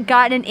 I just like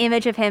got an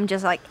image of him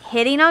just like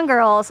hitting on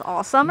girls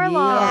all summer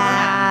long.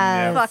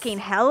 Yes. Fucking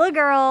hella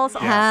girls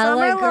all Hella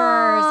summer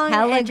girls, long.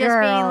 hella and just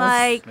being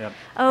like, Yep.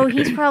 oh,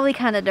 he's probably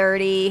kind of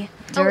dirty.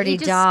 Dirty he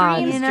just dog.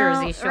 screams You know,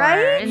 Jersey Shore.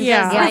 right? And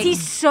Yeah. just, Because like,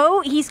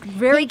 he's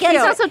very cute.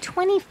 he's also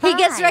 25. He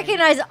gets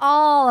recognized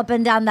all up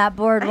and down that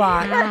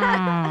boardwalk.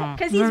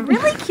 Because he's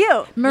really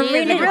cute.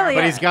 Marina, really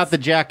But is. he's got the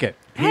jacket.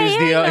 Hey,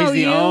 He's I know the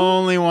you.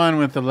 only one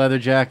with the leather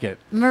jacket.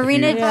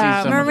 Marina, If you see some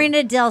of them.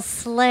 Marina Del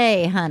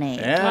Slay, honey.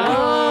 Yeah.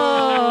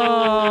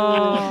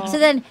 Oh. So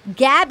then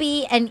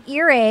Gabby and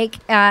Erich,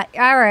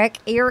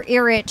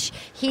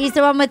 he's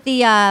the one with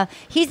the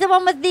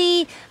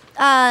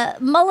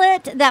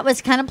mullet that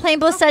was kind of playing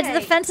both sides of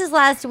the fences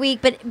last week,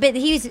 but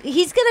he's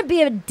gonna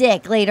be a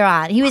dick later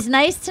on. He was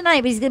nice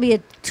tonight, but he's gonna be a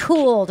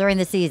tool during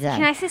the season.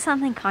 Can I say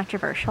something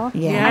controversial?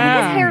 Yeah.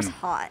 I think his hair's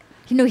hot.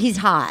 No, he's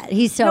hot.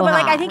 He's so No, but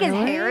hot. like I think his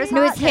hair is hot.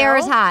 No, his hair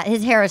is too. hot.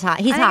 His hair is hot.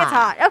 He's I think hot. it's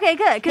hot. Okay,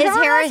 good. Because His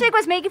everyone hair last week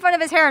was making fun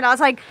of his hair, and I was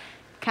like,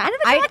 kind of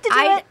attracted to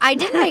it. I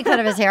didn't make fun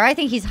of his hair. I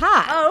think he's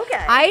hot. Oh,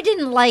 okay. I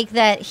didn't like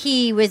that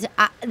he was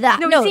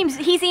No,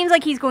 he seems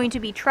like he's going to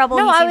be trouble.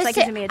 No, he I seems was like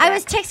he's gonna be a I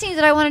was dick. texting you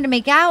that I wanted to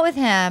make out with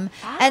him,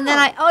 and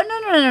then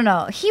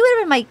no. He would have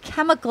been my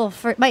chemical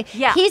for my.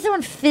 Yeah. He's the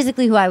one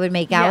physically who I would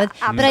make out Yeah, with,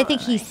 but I think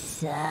absolutely. he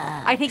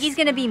sucks. I think he's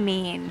gonna be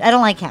mean. I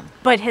don't like him.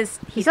 But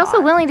he's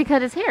also willing to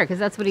cut his hair because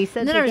that's what he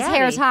said. No, to his Gabby.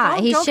 hair is hot.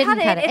 He Don't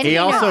shouldn't cut it. It's He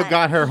also not.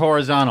 got her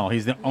horizontal.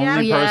 He's the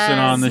only person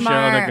on the show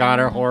that Smart. got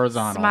her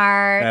horizontal.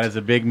 Smart. That is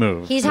a big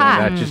move. He's So hot.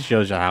 That just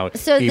shows you how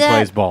So he then-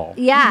 plays ball.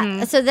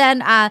 Yeah. So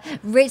then,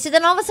 so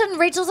then all of a sudden,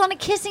 Rachel's on a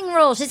kissing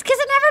roll. She's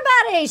kissing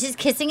everybody. She's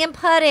kissing and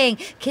putting,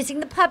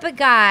 kissing the puppet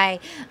guy.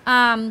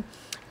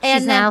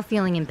 And She's then- now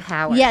feeling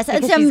empowered. Yes, and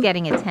because so she's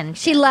getting attention.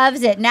 She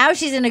loves it. Now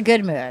she's in a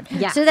good mood.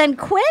 Yeah. So then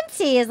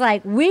Quincy is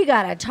like, we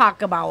gotta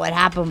talk about what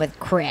happened with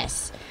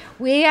Chris.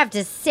 We have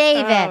to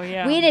save it.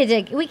 yeah.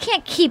 We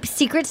can't keep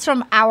secrets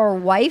from our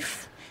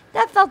wife.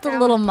 That felt a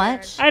little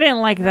much. I didn't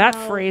like that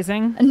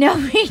phrasing. No,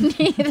 me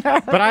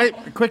neither.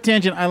 But quick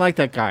tangent, I like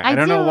that guy. I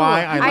don't know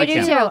why I like do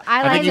him. too.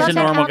 I think he's a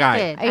normal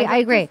guy. I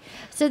agree.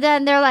 So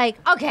then they're like,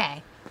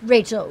 okay,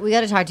 Rachel, we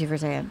got to talk to you for a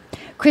second.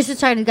 Chris was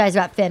talking to the guys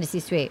about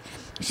Fantasy Suite.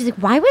 She's like,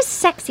 why was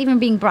sex even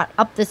being brought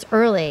up this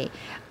early?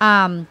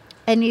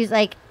 And he's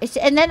like,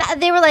 and then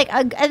they were like,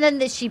 and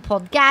then she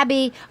pulled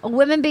Gabby, a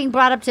woman being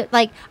brought up to,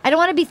 like, I don't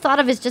want to be thought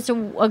of as just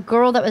a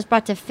girl that was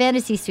brought to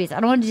Fantasy Suites. I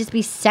don't want to just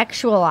be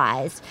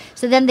sexualized.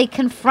 So then they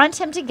confront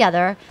him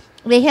together.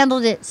 They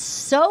handled it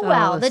so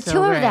well, the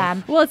two of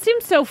them. Well, it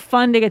seems so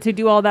fun to get to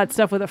do all that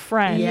stuff with a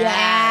friend.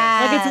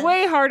 Yes. Like, it's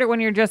way harder when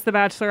you're just the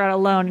bachelorette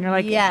alone and you're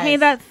like, Yes. hey,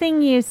 that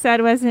thing you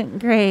said wasn't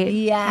great.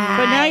 Yeah.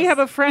 But now you have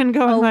a friend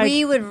going like,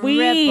 we would we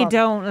rip 'em.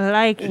 don't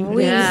like you.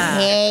 We you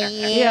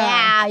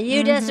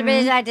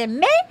disrespected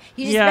me.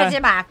 You Yeah.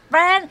 disrespected my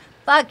friend.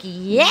 Fuck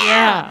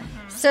yeah.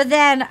 So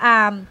then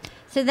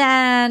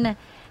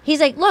he's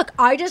like, look,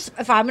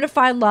 if I'm going to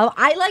find love,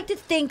 I like to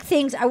think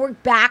things, I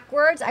work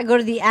backwards. I go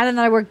to the end and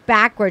then I work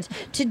backwards.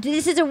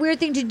 This is a weird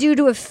thing to do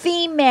to a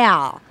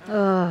female.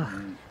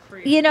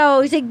 You know,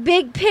 he's like,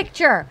 big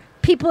picture.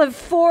 People have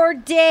 4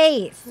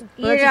 days.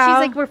 Well, she's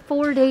like, we're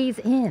 4 days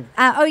in.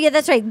 Oh, yeah,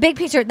 that's right. Big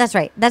picture. That's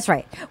right.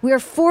 We are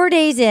 4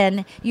 days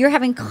in. You're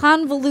having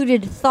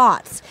convoluted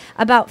thoughts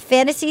about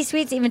Fantasy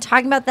Suites, even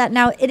talking about that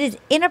now. It is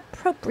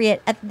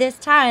inappropriate at this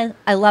time.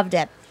 I loved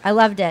it.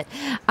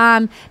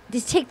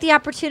 Just take the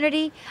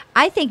opportunity.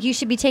 I think you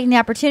should be taking the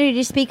opportunity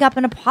to speak up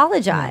and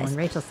apologize. When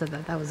Rachel said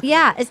that was good.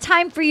 Yeah, it's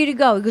time for you to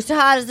go. He goes, so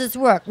how does this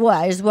work? What,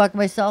 I just walk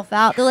myself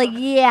out? They're like,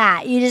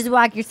 yeah, you just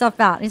walk yourself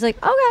out. And he's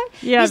like, okay.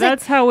 Yeah, He's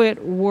that's how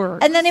it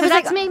works. And then it was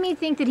that's like, made me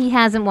think that he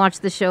hasn't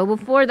watched the show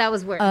before.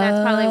 That's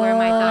probably where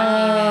my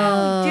thought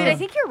came in. Dude, I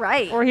think you're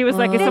right. Or he was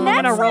like, is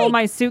someone going to roll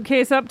my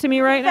suitcase up to me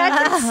right now?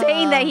 That's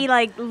insane that he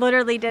like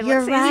literally did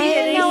You're what Susie right. did. He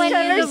didn't know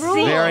any of the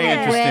rules. Very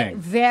interesting.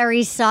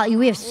 Very solid.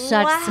 We have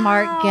such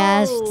smart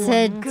guests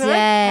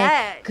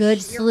today.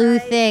 Good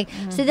sleuthing.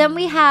 So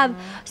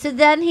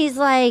then he's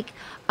like,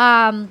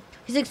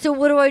 so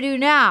what do I do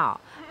now?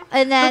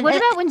 And then, But what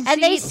about when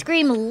and they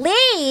scream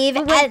leave,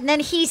 and then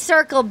he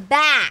circled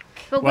back.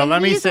 But Well, when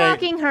let me he's say-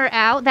 walking her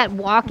out, that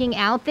walking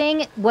out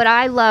thing, what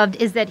I loved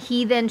is that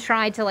he then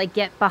tried to like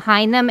get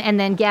behind them, and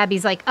then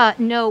Gabby's like,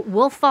 no,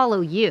 we'll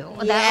follow you.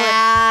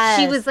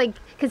 She was like,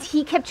 because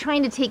he kept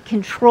trying to take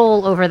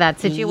control over that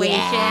situation,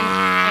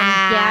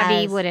 and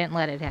Gabby wouldn't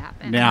let it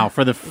happen. Now,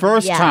 for the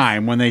first Yes.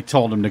 time when they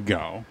told him to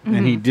go,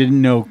 and he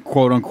didn't know,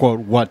 quote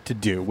unquote, what to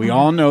do, we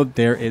all know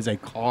there is a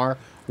car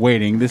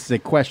waiting. This is a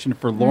question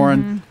for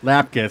Lauren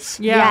Lapkus.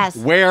 Yes.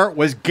 Where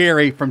was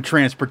Gary from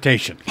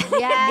transportation?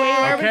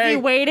 Where was he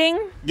waiting?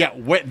 Yeah,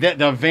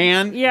 the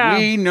van. Yeah.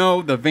 We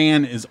know the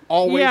van is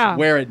always Yeah.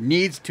 where it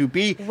needs to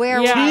be.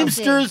 Where was he?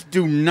 Teamsters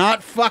do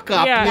not fuck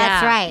up. Yeah.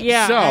 That's right.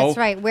 Yeah. So That's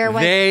right. Where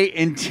was they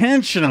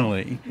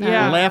intentionally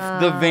Yeah.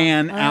 left the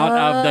van out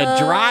of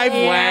the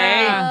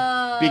driveway.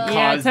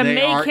 because to they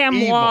make are him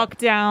evil. walk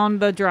down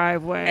the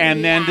driveway.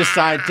 And then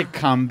decide to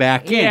come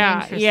back in.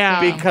 Yeah.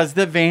 Because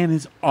the van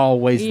is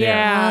always there.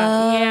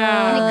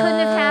 Yeah. And it couldn't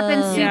have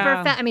happened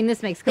super fast. I mean,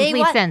 this makes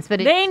complete sense, but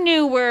they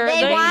knew where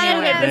They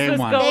wanted that this was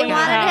going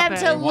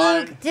They to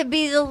wanted him to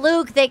be the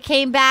Luke that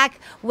came back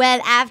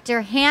when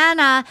after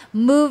Hannah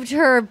moved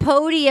her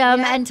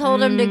podium and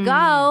told him to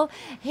go.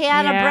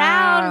 Hannah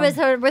Brown was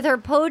with her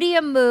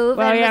podium move.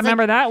 Well, and yeah, I was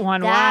remember that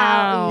one.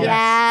 Wow.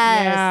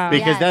 Yes.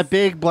 Because that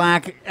big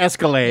black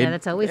Escalade,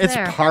 that's always it's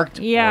there. parked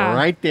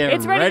right there.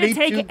 It's ready to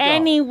take go.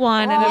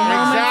 anyone in a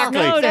moment's Exactly.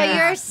 notice. So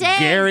you're saying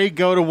Gary,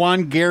 go to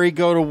one. Gary,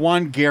 go to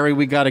one. Gary,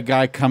 we got a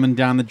guy coming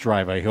down the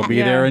driveway. He'll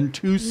be there in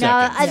 2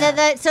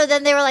 seconds. So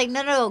then they were like,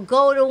 no,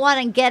 go to one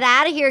and get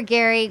out of here,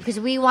 Gary, because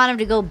we want him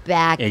to go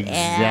back.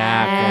 Exactly.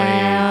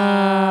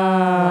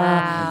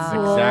 That's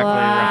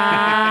exactly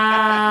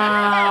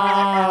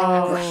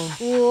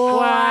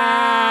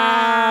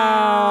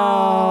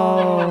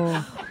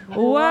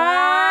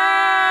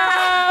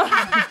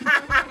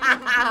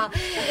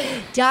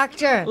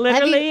Doctor.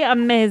 Literally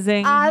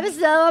amazing. I'm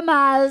so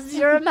amazed.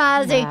 You're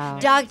amazing. Wow.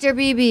 Dr.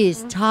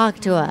 BBs, talk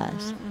to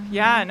us.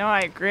 Yeah, no,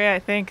 I agree. I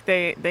think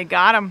they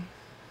got him.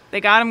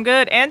 They got him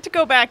good. And to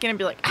go back in and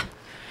be like,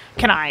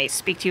 can I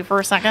speak to you for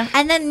a second?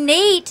 And then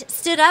Nate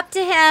stood up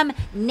to him.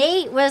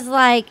 Nate was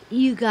like,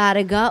 you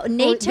gotta go.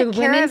 Nate took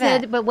care of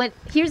it. But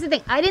here's the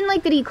thing. I didn't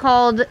like that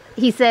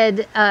he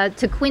said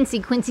to Quincy.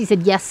 Quincy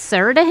said yes,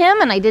 sir, to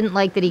him. And I didn't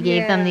like that he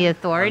gave them the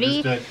authority.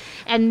 Understood.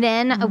 And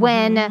then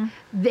when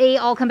they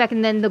all come back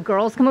and then the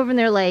girls come over and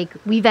they're like,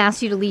 we've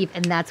asked you to leave.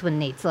 And that's when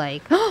Nate's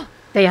like, oh,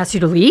 they asked you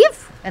to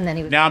leave? And then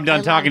he was Now I'm done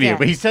I talking to you. loved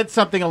But it. he said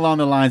something along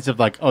the lines of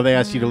like, oh, they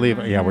asked you to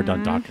leave. Yeah, we're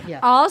done talking. Yeah.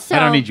 Also, I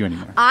don't need you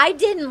anymore. I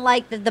didn't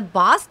like that the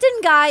Boston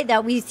guy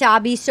that we saw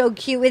be so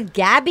cute with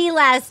Gabby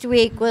last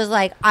week was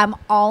like, I'm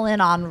all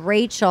in on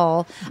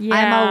Rachel. I'm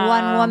a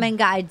one-woman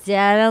guy.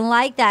 Didn't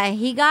like that.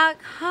 He got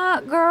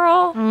hot,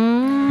 girl.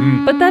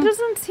 But that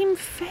doesn't seem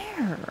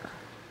fair.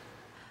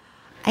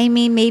 I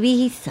mean, maybe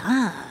he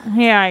saw.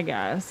 Yeah, I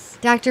guess.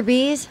 Dr.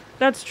 Bees?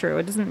 That's true.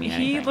 It doesn't mean He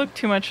anything. looked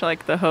too much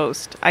like the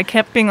host. I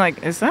kept being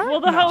like, is that?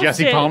 Well, the host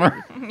Jesse did.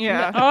 Palmer?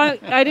 Yeah. Oh,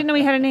 I didn't know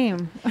he had a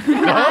name.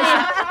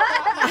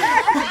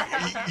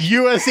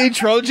 USC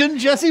Trojan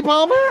Jesse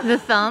Palmer? The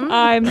thumb?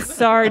 I'm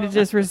sorry to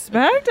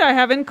disrespect. I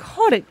haven't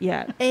caught it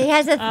yet. He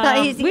has a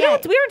we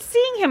aren't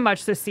seeing him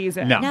much this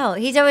season. No,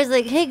 he's always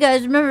like, hey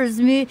guys, remember it's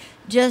me,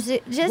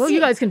 Jesse. Well, you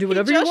guys can do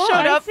whatever He you just want.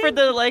 showed up for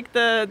the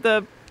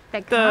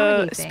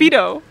comedy thing.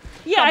 Speedo.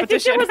 Yeah, I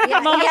think there was like a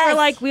moment Yes. where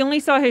like we only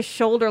saw his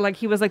shoulder, like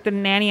he was like the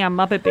nanny on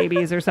Muppet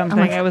Babies or something.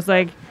 I was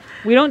like,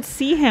 we don't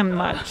see him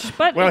much.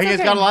 But Well, it's he has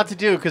okay. got a lot to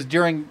do because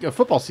during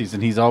football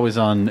season, he's always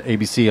on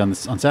ABC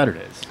on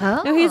Saturdays.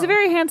 Oh. No, he's a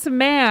very handsome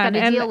man. He's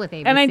got a and, deal with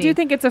and I do ABC.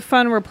 think it's a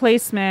fun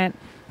replacement.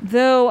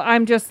 Though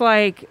I'm just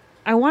like,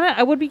 I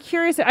would be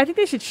curious. I think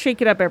they should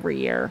shake it up every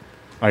year.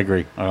 I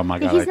agree. Oh my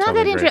God, He's I not totally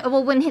that agree. interesting.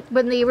 Well,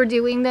 when they were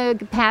doing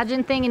the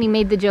pageant thing and he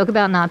made the joke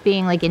about not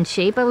being like in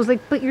shape, I was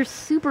like, but you're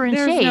super in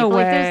There's shape. no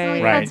like,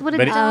 way. Right. That's what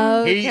But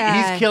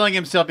it's he's killing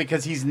himself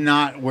because he's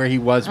not where he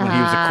was when he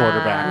was a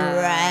quarterback.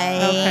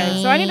 Right.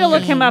 Okay, so I need to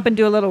look him up and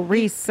do a little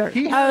research.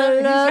 He has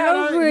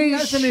an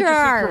interesting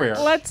career.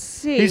 Let's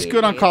see. He's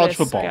good on college this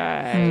football.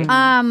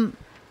 guy.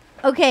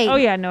 Okay. Oh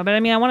yeah, no, but I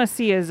mean, I want to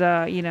see his,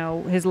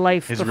 his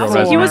life. His before. real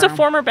resume. He was a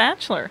former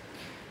bachelor.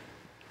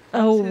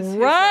 Oh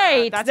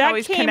right, that's that how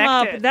he's came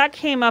up. connected. That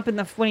came up in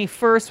when he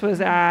first was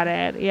at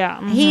it.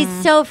 Yeah, He's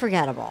so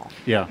forgettable.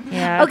 Yeah.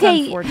 yeah. it's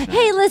Okay. unfortunate.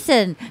 Hey,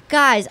 listen,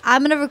 guys.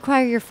 I'm gonna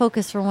require your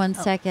focus for 1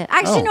 second.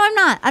 Actually, Oh. no, I'm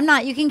not. I'm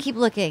not. You can keep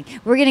looking.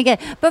 We're gonna get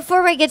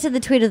before I get to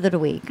the tweet of the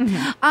week. We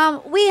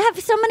have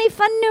so many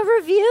fun new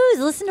reviews.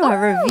 Listen to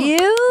our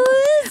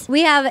reviews.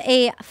 We have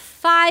a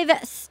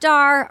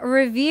 5-star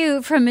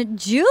review from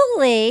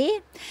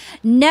Julie.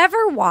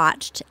 Never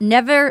watched,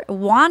 never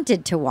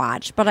wanted to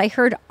watch, but I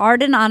heard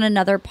Arden on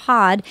another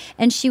pod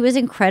and she was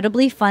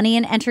incredibly funny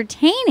and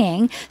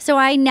entertaining. So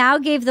I now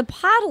gave the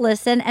pod a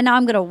listen and now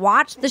I'm going to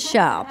watch the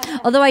show.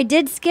 Although I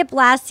did skip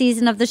last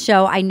season of the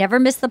show, I never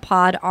missed the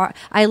pod.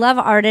 I love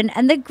Arden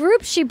and the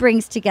group she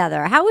brings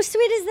together. How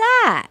sweet is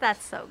that?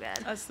 That's so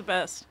good. That's the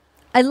best.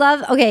 I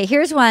love, okay,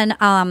 here's one.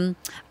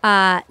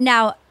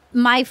 Now,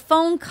 my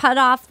phone cut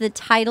off the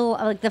title,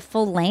 like the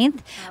full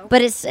length,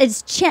 but it's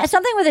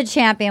something with a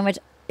champion, which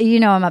you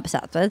know I'm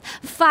obsessed with.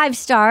 5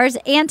 stars,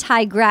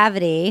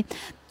 anti-gravity.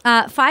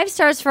 5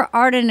 stars for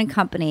Arden and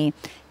Company.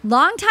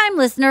 Longtime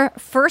listener,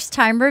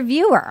 first-time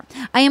reviewer.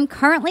 I am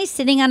currently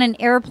sitting on an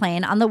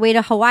airplane on the way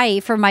to Hawaii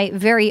for my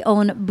very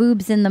own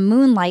boobs in the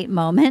moonlight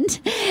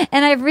moment,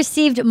 and I've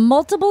received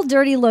multiple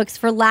dirty looks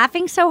for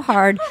laughing so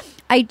hard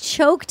I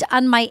choked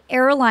on my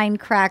airline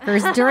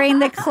crackers during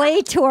the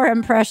Clay Tour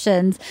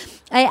impressions.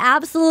 I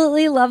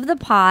absolutely love the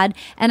pod,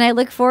 and I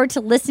look forward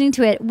to listening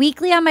to it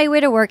weekly on my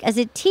way to work as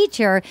a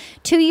teacher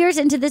 2 years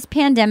into this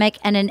pandemic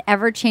and an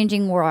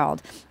ever-changing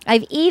world.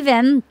 I've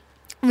even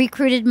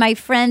recruited my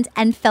friends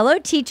and fellow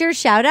teacher,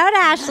 shout out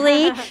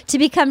Ashley, to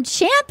become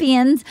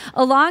champions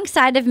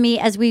alongside of me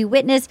as we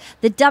witness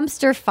the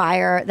dumpster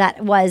fire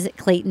that was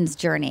Clayton's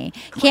journey.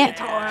 Can't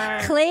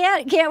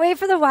wait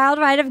for the wild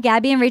ride of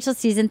Gabby and Rachel's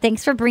season.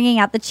 Thanks for bringing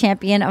out the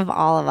champion of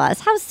all of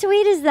us. How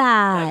sweet is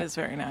that? That is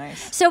very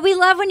nice. So we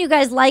love when you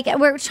guys like it.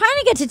 We're trying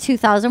to get to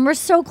 2,000. We're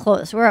so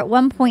close. We're at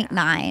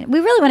 1.9. We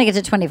really want to get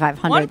to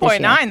 2,500 this year.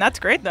 1.9. That's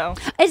great, though.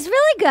 It's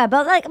really good,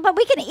 but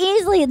we can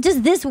easily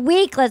just this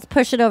week. Let's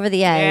push it over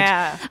the edge.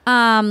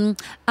 Yeah.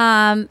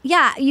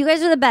 You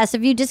guys are the best.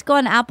 If you just go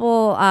on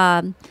Apple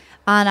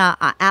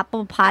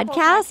Apple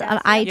Podcasts on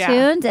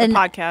iTunes and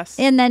podcast,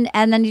 and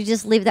then you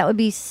just leave. That would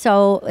be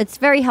it's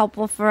very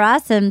helpful for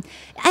us, and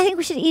I think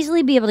we should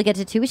easily be able to get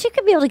to 2. We should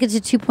be able to get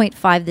to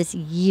 2.5 this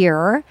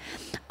year.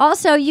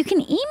 Also, you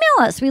can email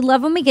us. We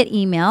love when we get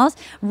emails.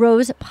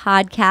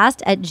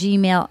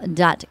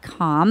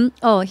 rosepodcast@gmail.com.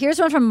 Oh, here's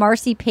one from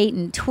Marcy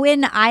Payton,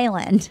 Twin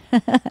Island.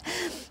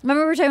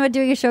 Remember we were talking about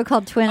doing a show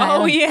called Twin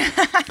Island? Oh, yeah.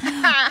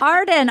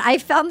 Arden, I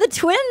found the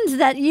twins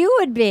that you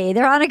would be.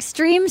 They're on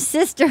Extreme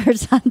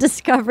Sisters on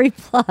Discovery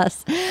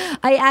Plus.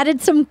 I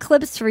added some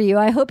clips for you.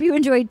 I hope you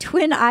enjoyed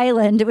Twin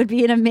Island. It would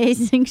be an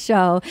amazing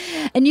show.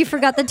 And you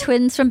forgot the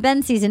twins from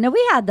Ben's season. No,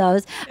 we had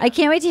those. I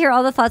can't wait to hear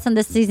all the thoughts on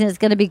this season. It's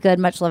going to be good.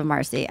 Much love,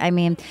 Marcy. I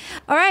mean,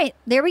 all right,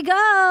 there we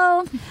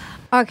go.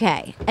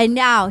 Okay, and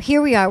now here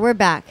we are. We're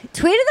back.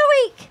 Tweet of the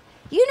week.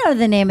 You know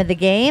the name of the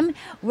game.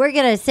 We're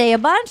going to say a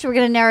bunch. We're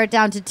going to narrow it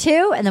down to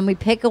 2, and then we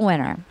pick a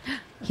winner.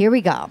 Here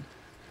we go.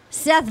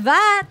 Seth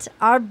Vatt,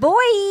 our boy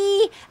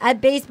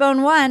at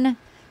Basebone 1.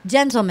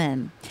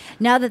 Gentlemen,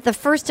 now that the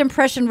first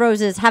impression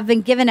roses have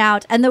been given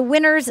out and the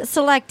winners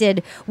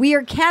selected, we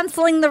are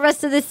canceling the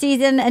rest of the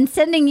season and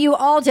sending you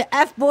all to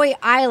F-Boy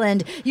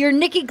Island. Your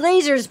Nikki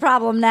Glazer's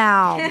problem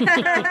now.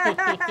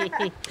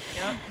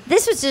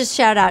 This was just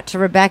shout out to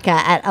Rebecca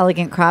at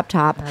Elegant Crop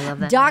Top. I love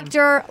that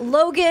Dr.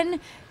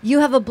 Logan, you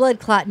have a blood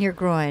clot in your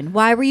groin.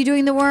 Why were you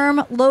doing the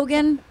worm,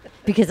 Logan?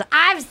 Because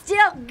I've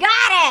still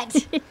got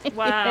it.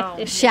 Wow.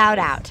 Shout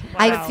out. Wow.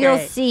 I feel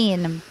Great.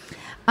 seen.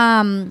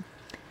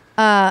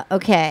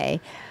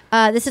 Okay.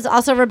 This is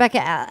also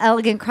Rebecca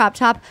Elegant Crop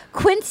Top.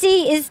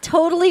 Quincy is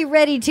totally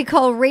ready to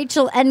call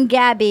Rachel and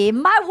Gabby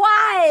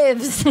my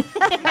wives.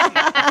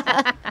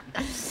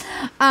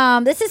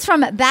 This is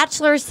from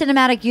Bachelor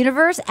Cinematic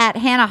Universe at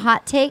Hannah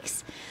Hot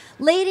Takes.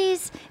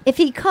 Ladies, if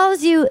he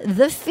calls you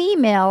the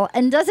female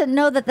and doesn't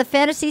know that the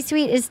fantasy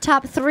suite is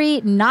top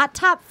 3, not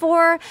top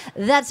 4,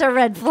 that's a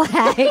red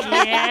flag.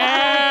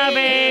 Yeah,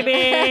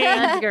 baby.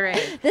 That's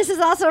great. This is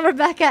also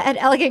Rebecca at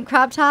Elegant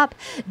Crop Top.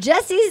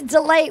 Jesse's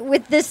delight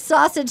with this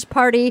sausage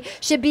party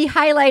should be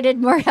highlighted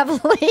more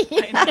heavily.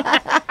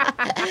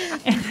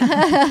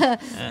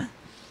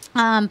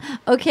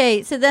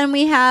 Okay, so then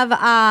we have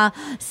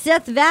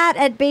Seth Vatt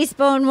at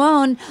Basebone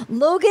 1.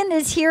 Logan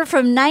is here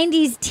from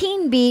 90s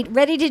Teen Beat,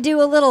 ready to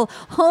do a little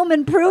home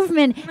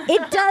improvement.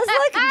 It does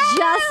look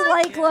just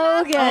like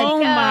Logan.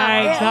 Oh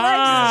my God.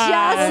 It looks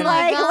just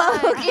like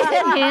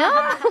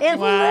Logan. It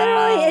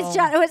literally is.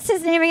 What's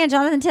his name again?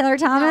 Jonathan Taylor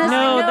Thomas?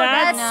 No,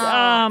 that's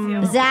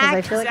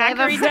Zach.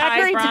 Zachary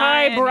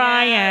Ty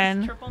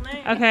Bryan.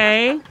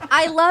 Okay.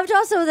 I loved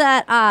also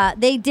that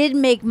they did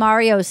make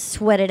Mario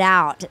sweat it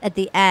out at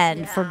the end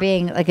for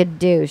being like a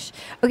douche.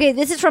 Okay,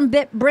 this is from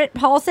Britt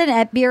Paulson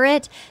at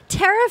Beerit.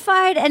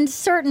 Terrified and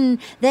certain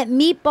that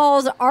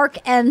Meatball's arc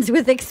ends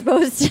with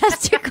exposed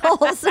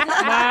testicles.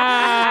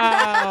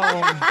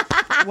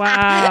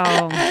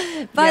 Wow.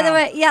 By the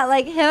way, yeah,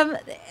 like him,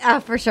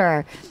 for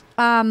sure.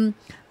 And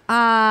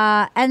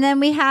then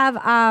we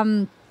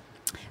have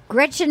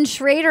Gretchen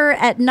Schrader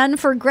at None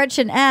for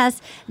Gretchen S.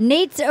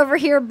 Nate's over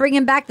here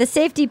bringing back the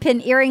safety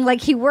pin earring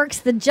like he works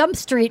the Jump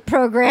Street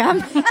program.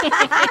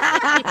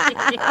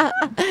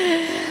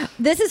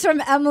 This is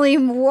from Emily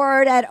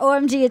Ward at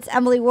OMG, it's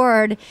Emily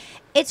Ward.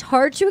 It's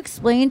hard to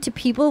explain to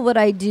people what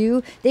I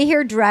do. They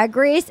hear Drag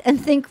Race and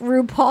think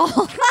RuPaul.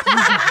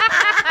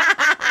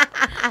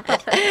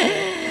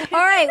 All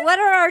right, what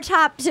are our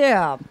top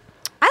 2?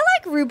 I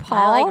like RuPaul.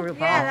 I like RuPaul.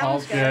 Yeah, that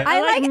was good.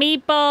 I like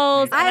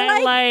meatballs.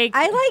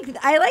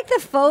 I like the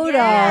photo.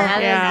 Yeah,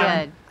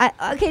 that is good.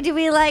 Okay, do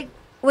we like?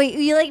 Wait,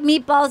 you like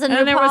meatballs and RuPaul?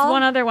 then there was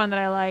one other one that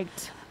I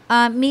liked.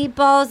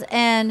 Meatballs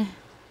and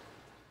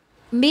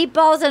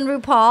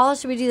RuPaul.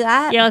 Should we do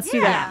that? Yeah, let's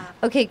do that.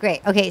 Okay,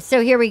 great. Okay,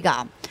 so here we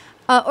go.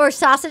 Or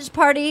sausage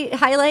party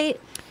highlight.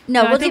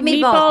 No, we'll do think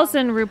meatballs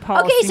and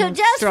RuPaul. Okay, so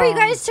just for you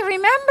guys to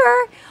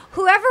remember,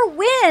 whoever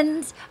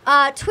wins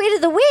Tweet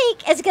of the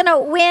Week is going to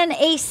win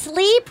a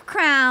sleep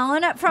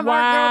crown from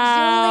our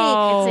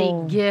girl Julie.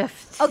 It's a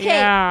gift. Okay,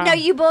 Yeah. now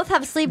you both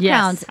have sleep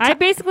crowns. I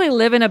basically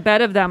live in a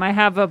bed of them. I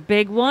have a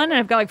big one, and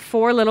I've got like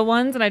 4 little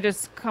ones, and I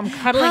just come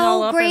cuddling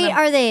all up. How great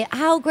are they?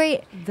 How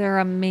great? They're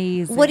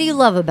amazing. What do you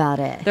love about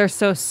it? They're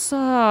so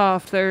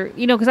soft. They're,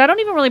 because I don't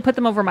even really put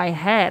them over my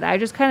head. I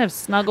just kind of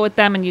snuggle with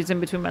them and use them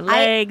between my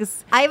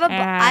legs. I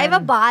have a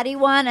body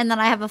one, and then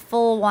I have a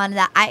full one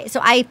that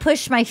I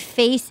push my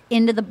face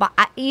into the body.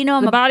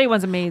 The body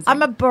one's amazing.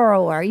 I'm a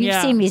burrower.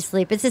 You've seen me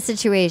sleep. It's a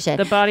situation.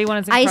 The body one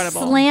is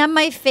incredible. I slam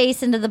my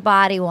face into the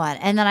body one,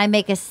 and then I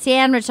make a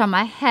sandwich on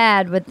my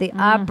head with the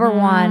upper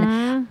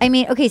one. I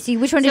mean, okay, so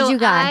which one did you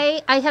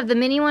got? I have the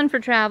mini one for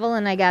travel,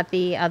 and I got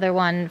the other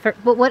one for.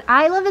 But what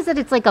I love is that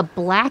it's like a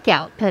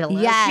blackout pillow.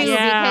 Yes. Too,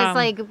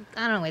 because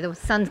I don't know, the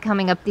sun's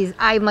coming up.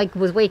 I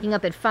was waking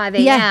up at 5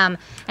 a.m.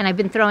 and I've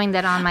been throwing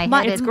that on my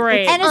head. It's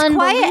great, and it's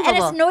quiet, and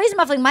it's noise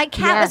muffling. My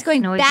cat was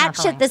going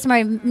batshit this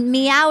morning.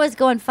 Meow was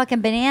going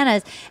fucking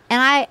bananas,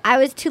 and I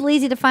was too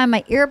lazy to find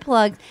my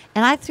earplugs,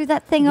 and I threw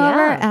that thing over,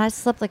 and I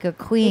slept like a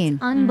queen.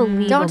 It's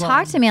unbelievable. Don't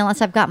talk to me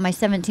unless I've got my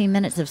 17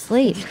 minutes of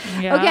sleep.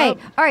 Yep. Okay,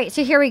 all right.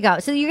 So here we go.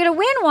 So you're gonna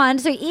win one.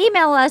 So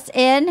email us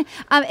in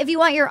if you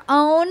want your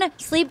own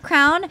sleep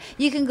crown.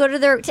 You can go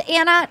to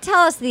Anna. Tell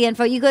us the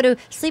info. You go to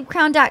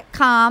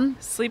sleepcrown.com.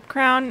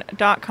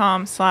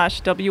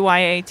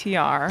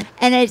 Sleepcrown.com/WYATR.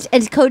 And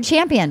it's code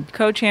champion.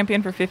 Code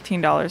champion for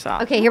 $15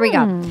 off. Okay, here we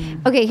go.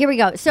 Okay, here we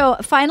go. So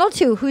final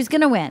 2. Who's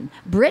gonna win?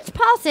 Britt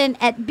Paulson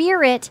at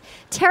Beer It,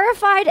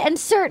 terrified and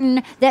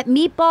certain that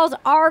Meatball's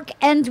arc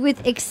ends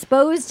with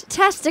exposed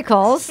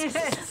testicles,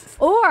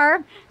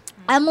 or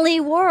Emily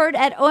Ward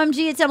at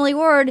OMG, it's Emily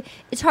Ward.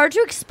 It's hard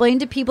to explain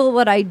to people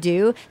what I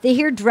do. They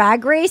hear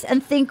Drag Race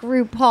and think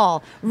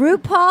RuPaul.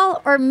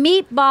 RuPaul or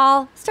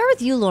Meatball? Start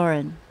with you,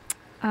 Lauren.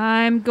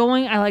 I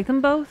like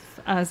them both,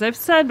 as I've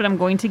said, but I'm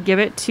going to give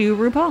it to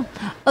RuPaul.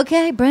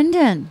 Okay,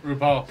 Brendan.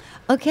 RuPaul.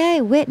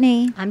 Okay,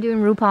 Whitney. I'm doing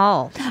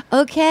RuPaul.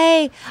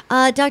 Okay,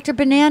 Dr.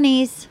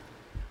 Bananas.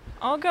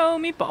 I'll go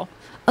Meatball.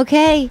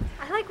 Okay.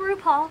 I like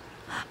RuPaul.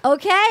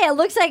 Okay, it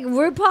looks like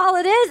RuPaul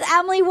it is.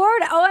 Emily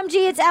Ward.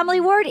 OMG, it's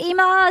Emily Ward.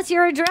 Email us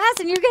your address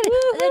and you're going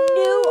to the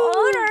new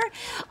owner.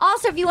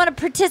 Also, if you want to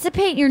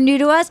participate and you're new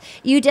to us,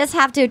 you just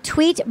have to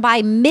tweet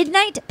by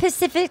midnight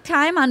Pacific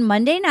time on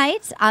Monday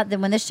nights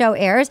when the show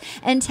airs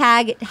and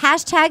tag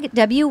hashtag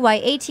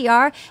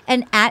WYATR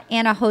and at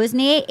Anna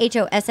Hosnieh,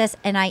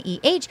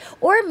 HOSSNIEH,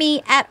 or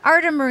me at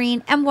Arden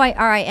Marine,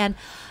 MYRIN.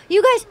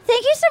 You guys,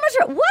 thank you so much.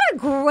 What a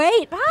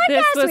great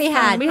podcast we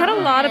had. We had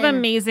a lot of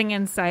amazing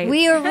insights.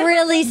 We are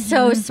really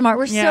so smart.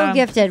 We're so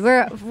gifted.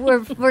 We're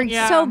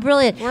so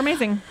brilliant. We're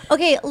amazing.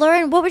 Okay,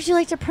 Lauren, what would you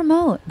like to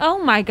promote? Oh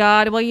my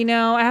God. Well,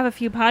 I have a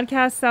few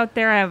podcasts out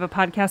there. I have a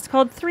podcast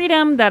called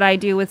Freedom that I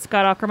do with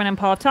Scott Aukerman and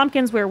Paula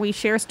Tompkins, where we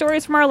share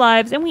stories from our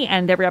lives and we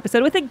end every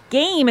episode with a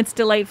game. It's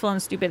delightful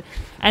and stupid.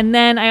 And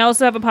then I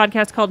also have a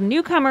podcast called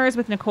Newcomers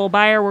with Nicole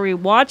Byer, where we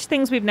watch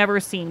things we've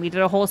never seen. We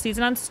did a whole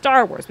season on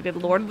Star Wars. We did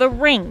Lord of the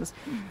Rings,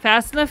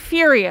 Fast and the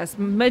Furious,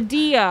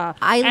 Medea.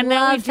 And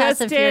then we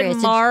just did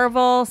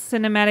Marvel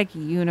Cinematic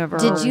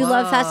Universe. Did you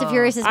love Fast and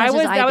Furious as much as I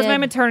did? That was my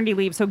maternity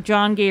leave, so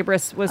John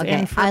Gabris was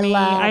in for me.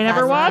 I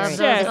never watched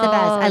it. It's the best.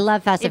 I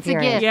love Fast and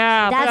Furious.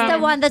 Yeah, that's the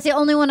one. That's the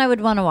only one I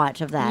would want to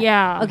watch of that.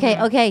 Yeah.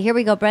 Okay. Here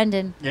we go,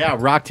 Brendan. Yeah,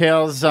 Rock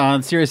Tales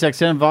on Sirius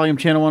XM, Volume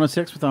Channel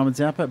 106 with Ahmed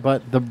Zappa,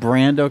 but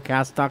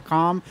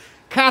thebrandocast.com.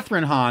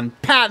 Catherine Hahn,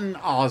 Patton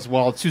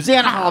Oswalt,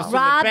 Susanna Hoffs,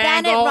 Rob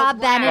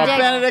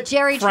Benedict,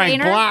 Jerry Frank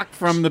Trainer, Black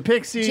from the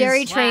Pixies,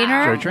 Jerry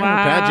Trainer,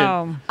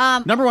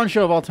 Pageant. Number one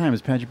show of all time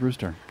is Paget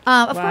Brewster.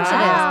 Of course it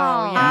is.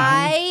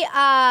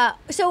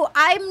 So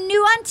I'm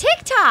new on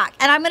TikTok,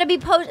 and I'm going to be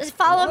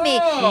follow me.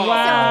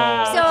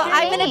 Wow. So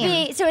I'm going to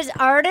be. So it's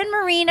Arden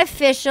Marine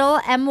Official,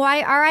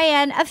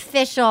 MYRIN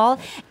Official,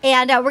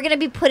 and we're going to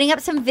be putting up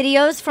some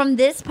videos from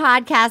this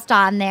podcast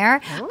on there.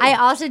 Ooh. I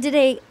also did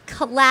a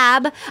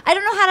collab. I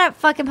don't know how to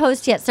fucking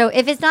post yet, so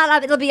if it's not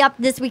up, it'll be up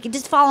this week.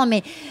 Just follow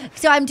me.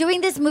 So I'm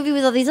doing this movie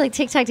with all these like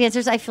TikTok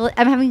dancers. I feel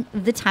I'm having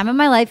the time of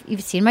my life.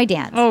 You've seen my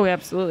dance. Oh,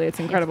 absolutely. It's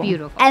incredible. It's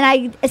beautiful.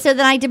 And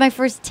then I did my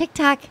first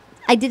TikTok.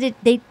 I did it.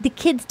 The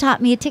kids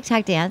taught me a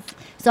TikTok dance,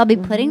 so I'll be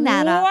putting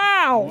that up.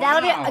 Wow!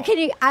 That'll be.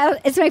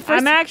 It's my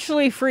first. I'm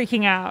actually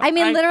freaking out. I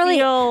mean,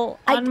 literally, I feel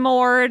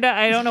unmoored.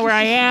 I don't know where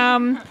I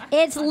am.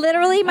 It's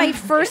literally my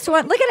first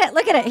one. Look at it.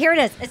 Look at it. Here it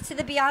is. It's to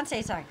the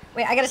Beyonce song.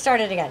 Wait, I gotta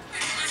start it again.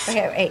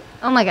 Okay, wait.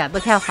 Oh my God!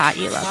 Look how hot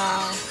you look.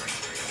 Wow.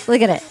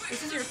 Look at it.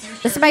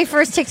 This is my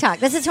first TikTok.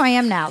 This is who I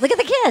am now. Look at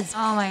the kids.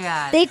 Oh my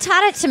God! They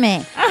taught it to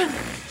me.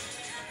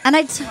 And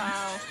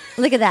wow.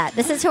 Look at that.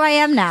 This is who I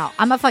am now.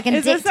 I'm a fucking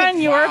Is this on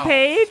your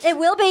page? It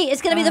will be.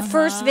 It's going to be the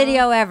first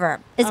video ever.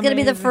 It's going to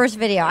be the first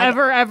video.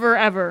 Ever.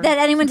 That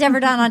anyone's ever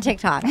done on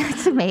TikTok.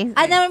 That's amazing.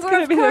 And then, of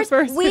course,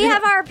 we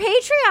have our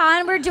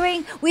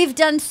Patreon. We've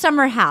done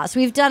Summer House.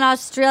 We've done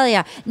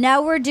Australia.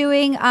 Now we're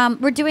doing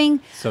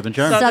Southern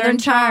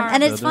Charm.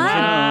 And it's fun.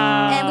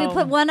 Wow. And we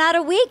put one out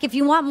a week. If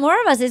you want more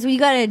of us, we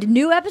got a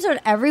new episode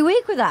every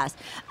week with us.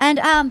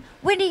 And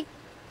Wendy,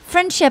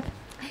 friendship.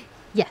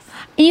 Yes.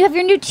 And you have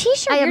your new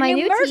T-shirt. I have your my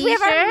new new merch. We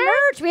have our T-shirt.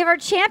 merch. We have our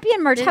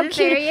champion merch. This How is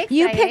cute! very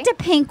You exciting. picked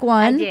a pink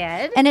one. I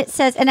did. And it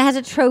has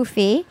a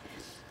trophy.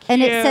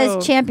 And it says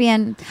Cute.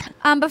 champion.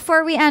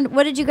 Before we end,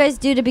 what did you guys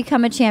do to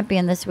become a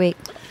champion this week?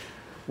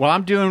 Well,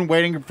 I'm doing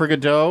Waiting for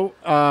Godot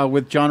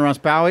with John Ross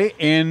Bowie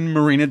in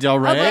Marina Del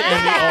Rey in the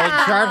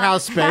old chart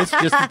house space,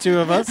 just the two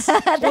of us.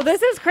 Well,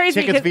 this is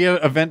crazy. Tickets via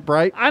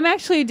Eventbrite. I'm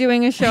actually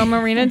doing a show,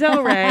 Marina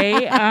Del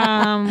Rey,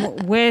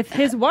 with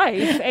his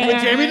wife. And,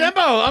 With Jamie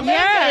Dimbo. Amazing.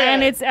 Yeah,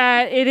 and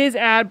it is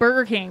at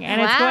Burger King, and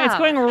it's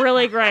going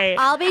really great.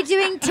 I'll be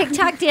doing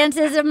TikTok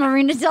dances at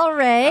Marina Del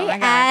Rey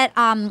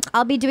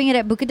I'll be doing it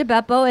at Buca di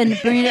Beppo and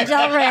Marina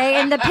Del Rey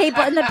in the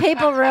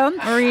papal room.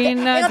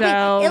 Marina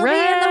Del It'll Rey. be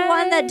in the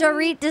one that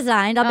Dorit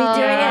designed. I'll be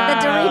doing it at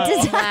the Dorit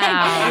design.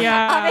 Wow.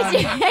 Yeah.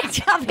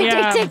 I'll be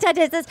doing TikTok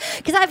dances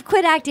because I've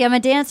quit acting. I'm a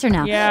dancer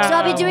now. Yeah. So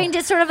I'll be doing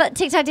just sort of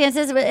TikTok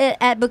dances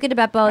at Buca di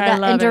Beppo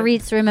in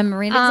Dorit's room and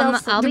Marina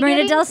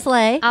Del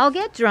Slay. I'll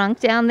get drunk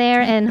down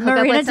there and hook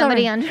up with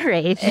somebody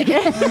underage.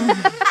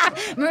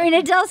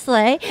 Marina Del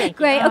Slay.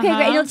 Great. Okay,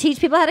 great. You'll teach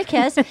people how to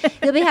kiss.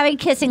 You'll be having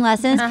kissing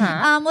lessons.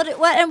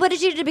 What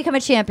did you do to become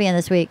a champion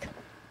this week?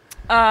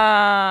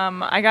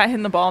 I got hit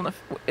in the ball You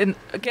got hit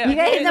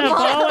in the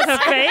ball with a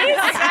face?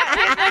 I got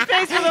hit in the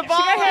face with a ball.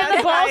 She got hit in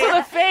the balls with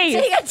a face.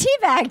 So you got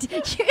teabagged.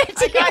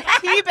 I got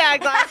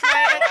teabagged last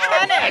night at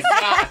tennis.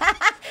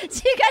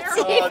 So you got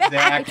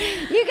teabagged.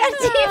 You got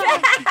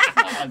teabagged.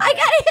 I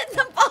got hit in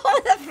the ball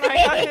with a face. I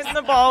got hit in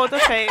the ball with a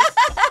face.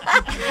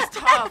 It was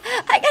tough.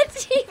 I got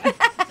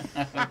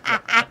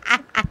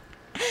teabagged.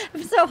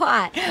 I'm so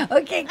hot.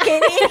 Okay,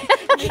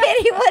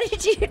 Katie, what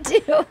did you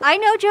do? I,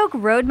 no joke,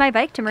 rode my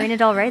bike to Marina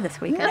Del Rey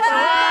this weekend.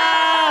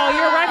 Wow,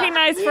 you're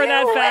recognized for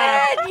that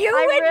fact. You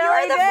win.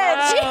 You're the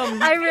first.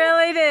 I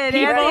really did.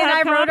 People Anthony and I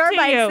have come rode up our to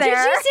bikes you. there.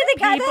 Did you see the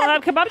guy People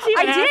have come up to you.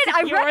 I and did. asked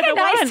I if you were the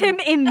recognized one. him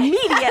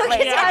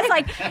immediately. Yeah. I was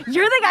like,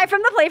 "You're the guy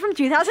from the play from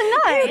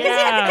 2009."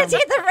 Because he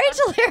had the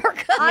Rachel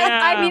haircut.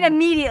 I mean,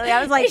 immediately.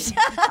 I was like,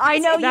 "I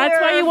know you." That's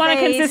why you want a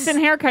consistent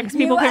haircut, because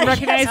people can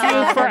recognize you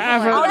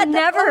forever. I'll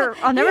never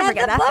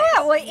forget that.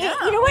 Well, you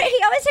know what? He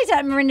always takes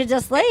out Marina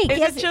Del Slay.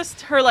 Is it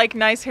just her like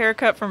nice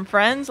haircut from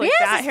Friends? Like yes,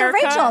 that it's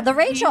haircut? the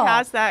Rachel. He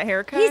has that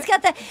haircut. He's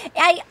got the.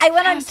 I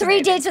went on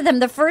 3 dates with him.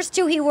 The first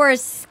 2 he wore a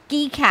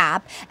ski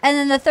cap, and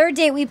then the third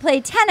date we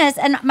played tennis.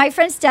 And my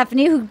friend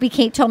Stephanie, who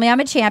told me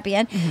I'm a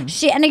champion.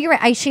 She, and you're right,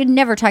 I should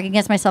never talk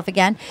against myself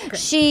again.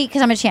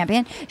 Because I'm a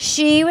champion.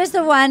 She was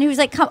the one who was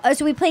like,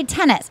 so we played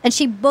tennis, and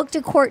she booked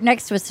a court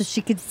next to us so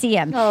she could see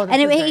him. Oh,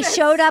 and he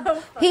showed up.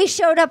 He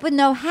showed up with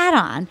no hat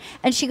on,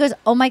 and she goes,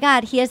 "Oh my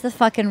God, he has the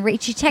fucking."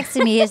 She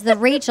texted me, "He has the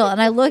Rachel,"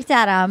 and I looked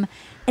at him.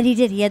 And he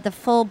did. He had the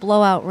full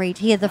blowout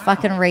Rachel. He had the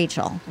fucking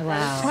Rachel.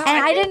 Wow.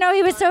 And I didn't know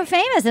he was so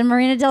famous in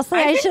Marina Del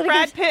Slay. I think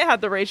Brad Pitt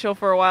had the Rachel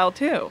for a while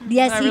too.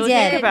 Yes, I he really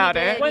did. Think about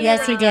it.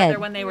 Yes, he did.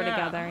 When they were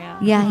together, yeah.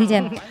 Yeah, he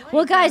did.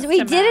 Well, guys,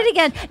 we did it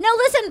again. Now,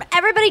 listen,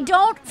 everybody,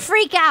 don't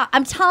freak out.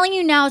 I'm telling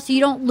you now so you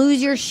don't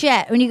lose your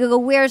shit when you go,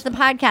 where's the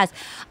podcast?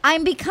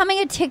 I'm becoming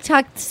a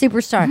TikTok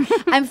superstar.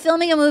 I'm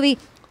filming a movie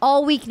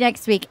all week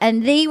next week,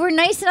 and they were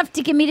nice enough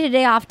to give me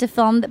today off to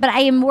film, but I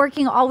am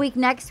working all week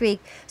next week,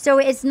 so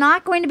it's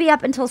not going to be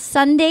up until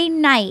Sunday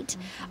night.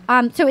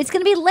 So it's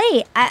going to be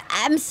late.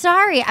 I'm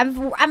sorry.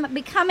 I'm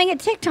becoming a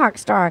TikTok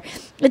star.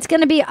 It's going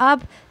to be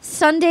up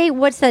Sunday.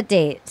 What's that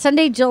date?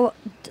 Sunday, April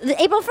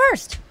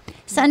 1st.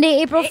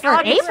 Sunday, April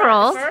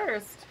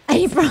 1st.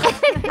 April.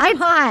 I'm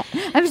hot.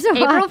 I'm so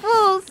hot. April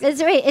Fools.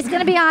 It's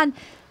going to be on.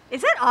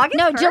 Is it August?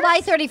 No, 1st?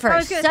 July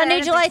 31st. Sunday,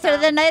 July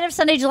 31st. The night of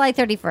Sunday, July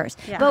 31st.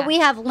 Yeah. But we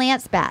have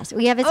Lance Bass.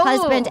 We have his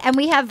husband, and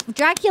we have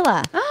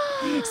Dracula.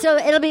 So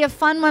it'll be a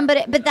fun one.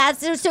 But that's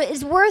so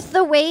it's worth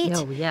the wait.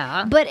 Oh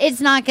yeah. But it's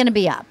not going to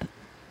be up.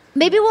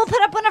 Maybe we'll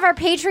put up one of our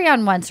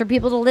Patreon ones for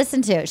people to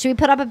listen to. Should we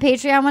put up a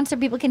Patreon one so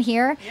people can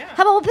hear? Yeah.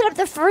 How about we'll put up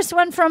the first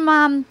one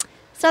from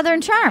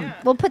Southern Charm? Yeah.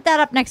 We'll put that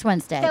up next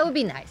Wednesday. That would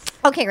be nice.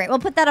 Okay, great. We'll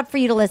put that up for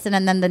you to listen,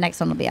 and then the next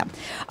one will be up.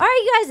 All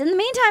right, you guys. In the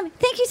meantime,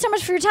 thank you so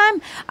much for your time.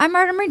 I'm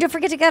Marta Marie. Don't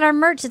forget to get our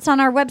merch. It's on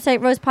our website,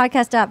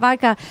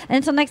 rosepodcast.vodka. And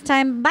until next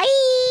time, bye.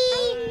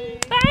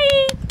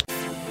 Bye.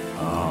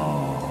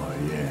 Oh,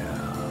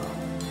 yeah.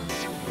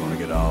 Gonna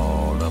get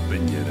all up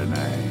in you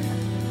tonight.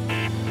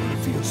 It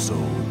feels so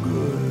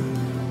good.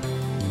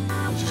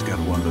 I just got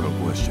one little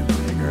question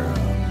for you, girl.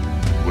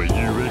 Will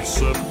you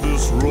accept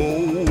this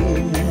rose?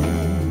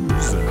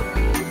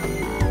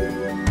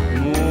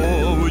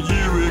 Oh, will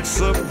you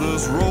accept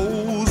this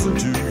rose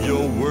into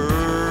your world?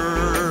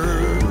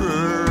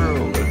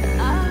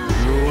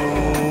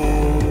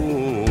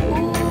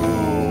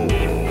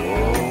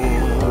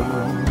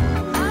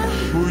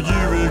 Will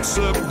you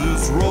accept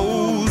this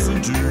rose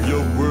into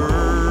your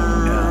world?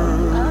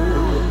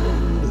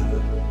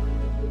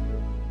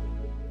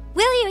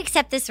 Will You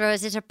Accept This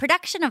Rose is a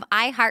production of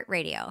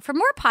iHeartRadio. For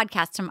more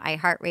podcasts from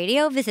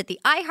iHeartRadio, visit the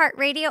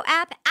iHeartRadio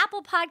app,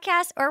 Apple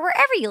Podcasts, or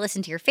wherever you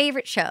listen to your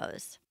favorite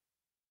shows.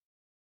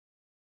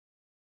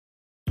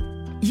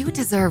 You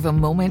deserve a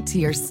moment to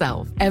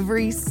yourself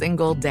every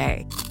single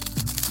day.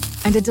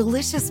 And a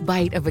delicious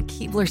bite of a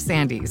Keebler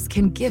Sandies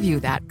can give you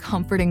that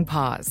comforting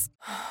pause.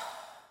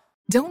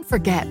 Don't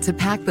forget to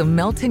pack the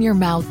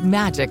melt-in-your-mouth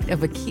magic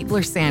of a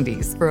Keebler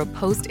Sandies for a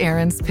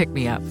post-errands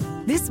pick-me-up.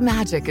 This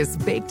magic is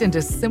baked into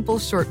simple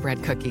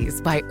shortbread cookies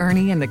by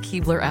Ernie and the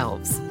Keebler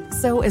Elves.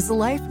 So as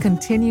life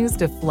continues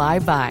to fly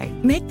by,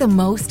 make the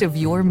most of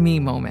your me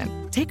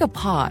moment. Take a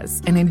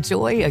pause and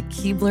enjoy a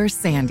Keebler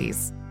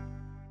Sandies.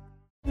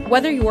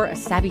 Whether you're a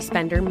savvy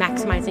spender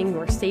maximizing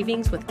your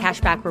savings with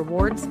cashback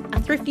rewards,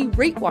 a thrifty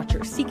rate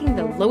watcher seeking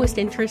the lowest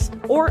interest,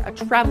 or a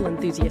travel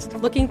enthusiast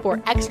looking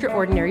for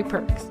extraordinary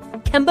perks,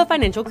 Kemba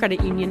Financial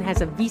Credit Union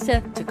has a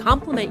visa to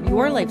complement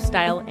your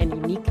lifestyle and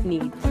unique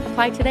needs.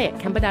 Apply today at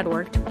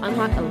Kemba.org to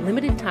unlock a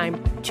limited time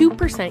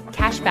 2%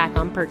 cash back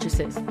on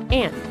purchases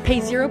and pay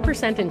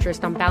 0%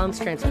 interest on balance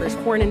transfers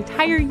for an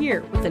entire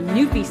year with a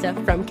new visa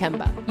from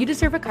Kemba. You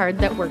deserve a card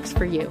that works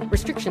for you.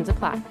 Restrictions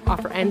apply.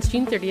 Offer ends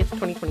June 30th,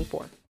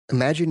 2024.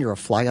 Imagine you're a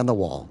fly on the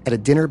wall at a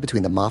dinner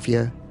between the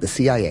mafia, the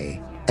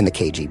CIA, and the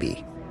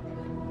KGB.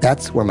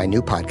 That's where my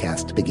new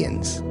podcast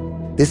begins.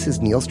 This is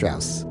Neil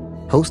Strauss,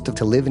 host of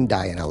To Live and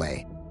Die in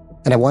LA,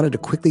 and I wanted to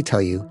quickly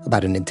tell you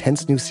about an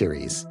intense new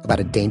series about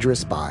a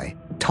dangerous spy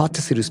taught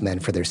to seduce men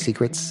for their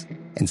secrets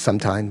and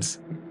sometimes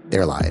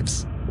their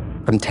lives.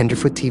 From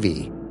Tenderfoot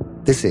TV,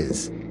 this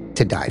is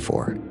To Die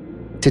For.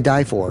 To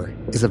Die For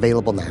is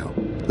available now.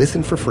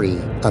 Listen for free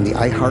on the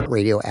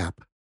iHeartRadio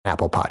app,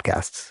 Apple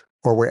Podcasts,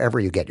 or wherever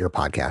you get your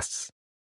podcasts.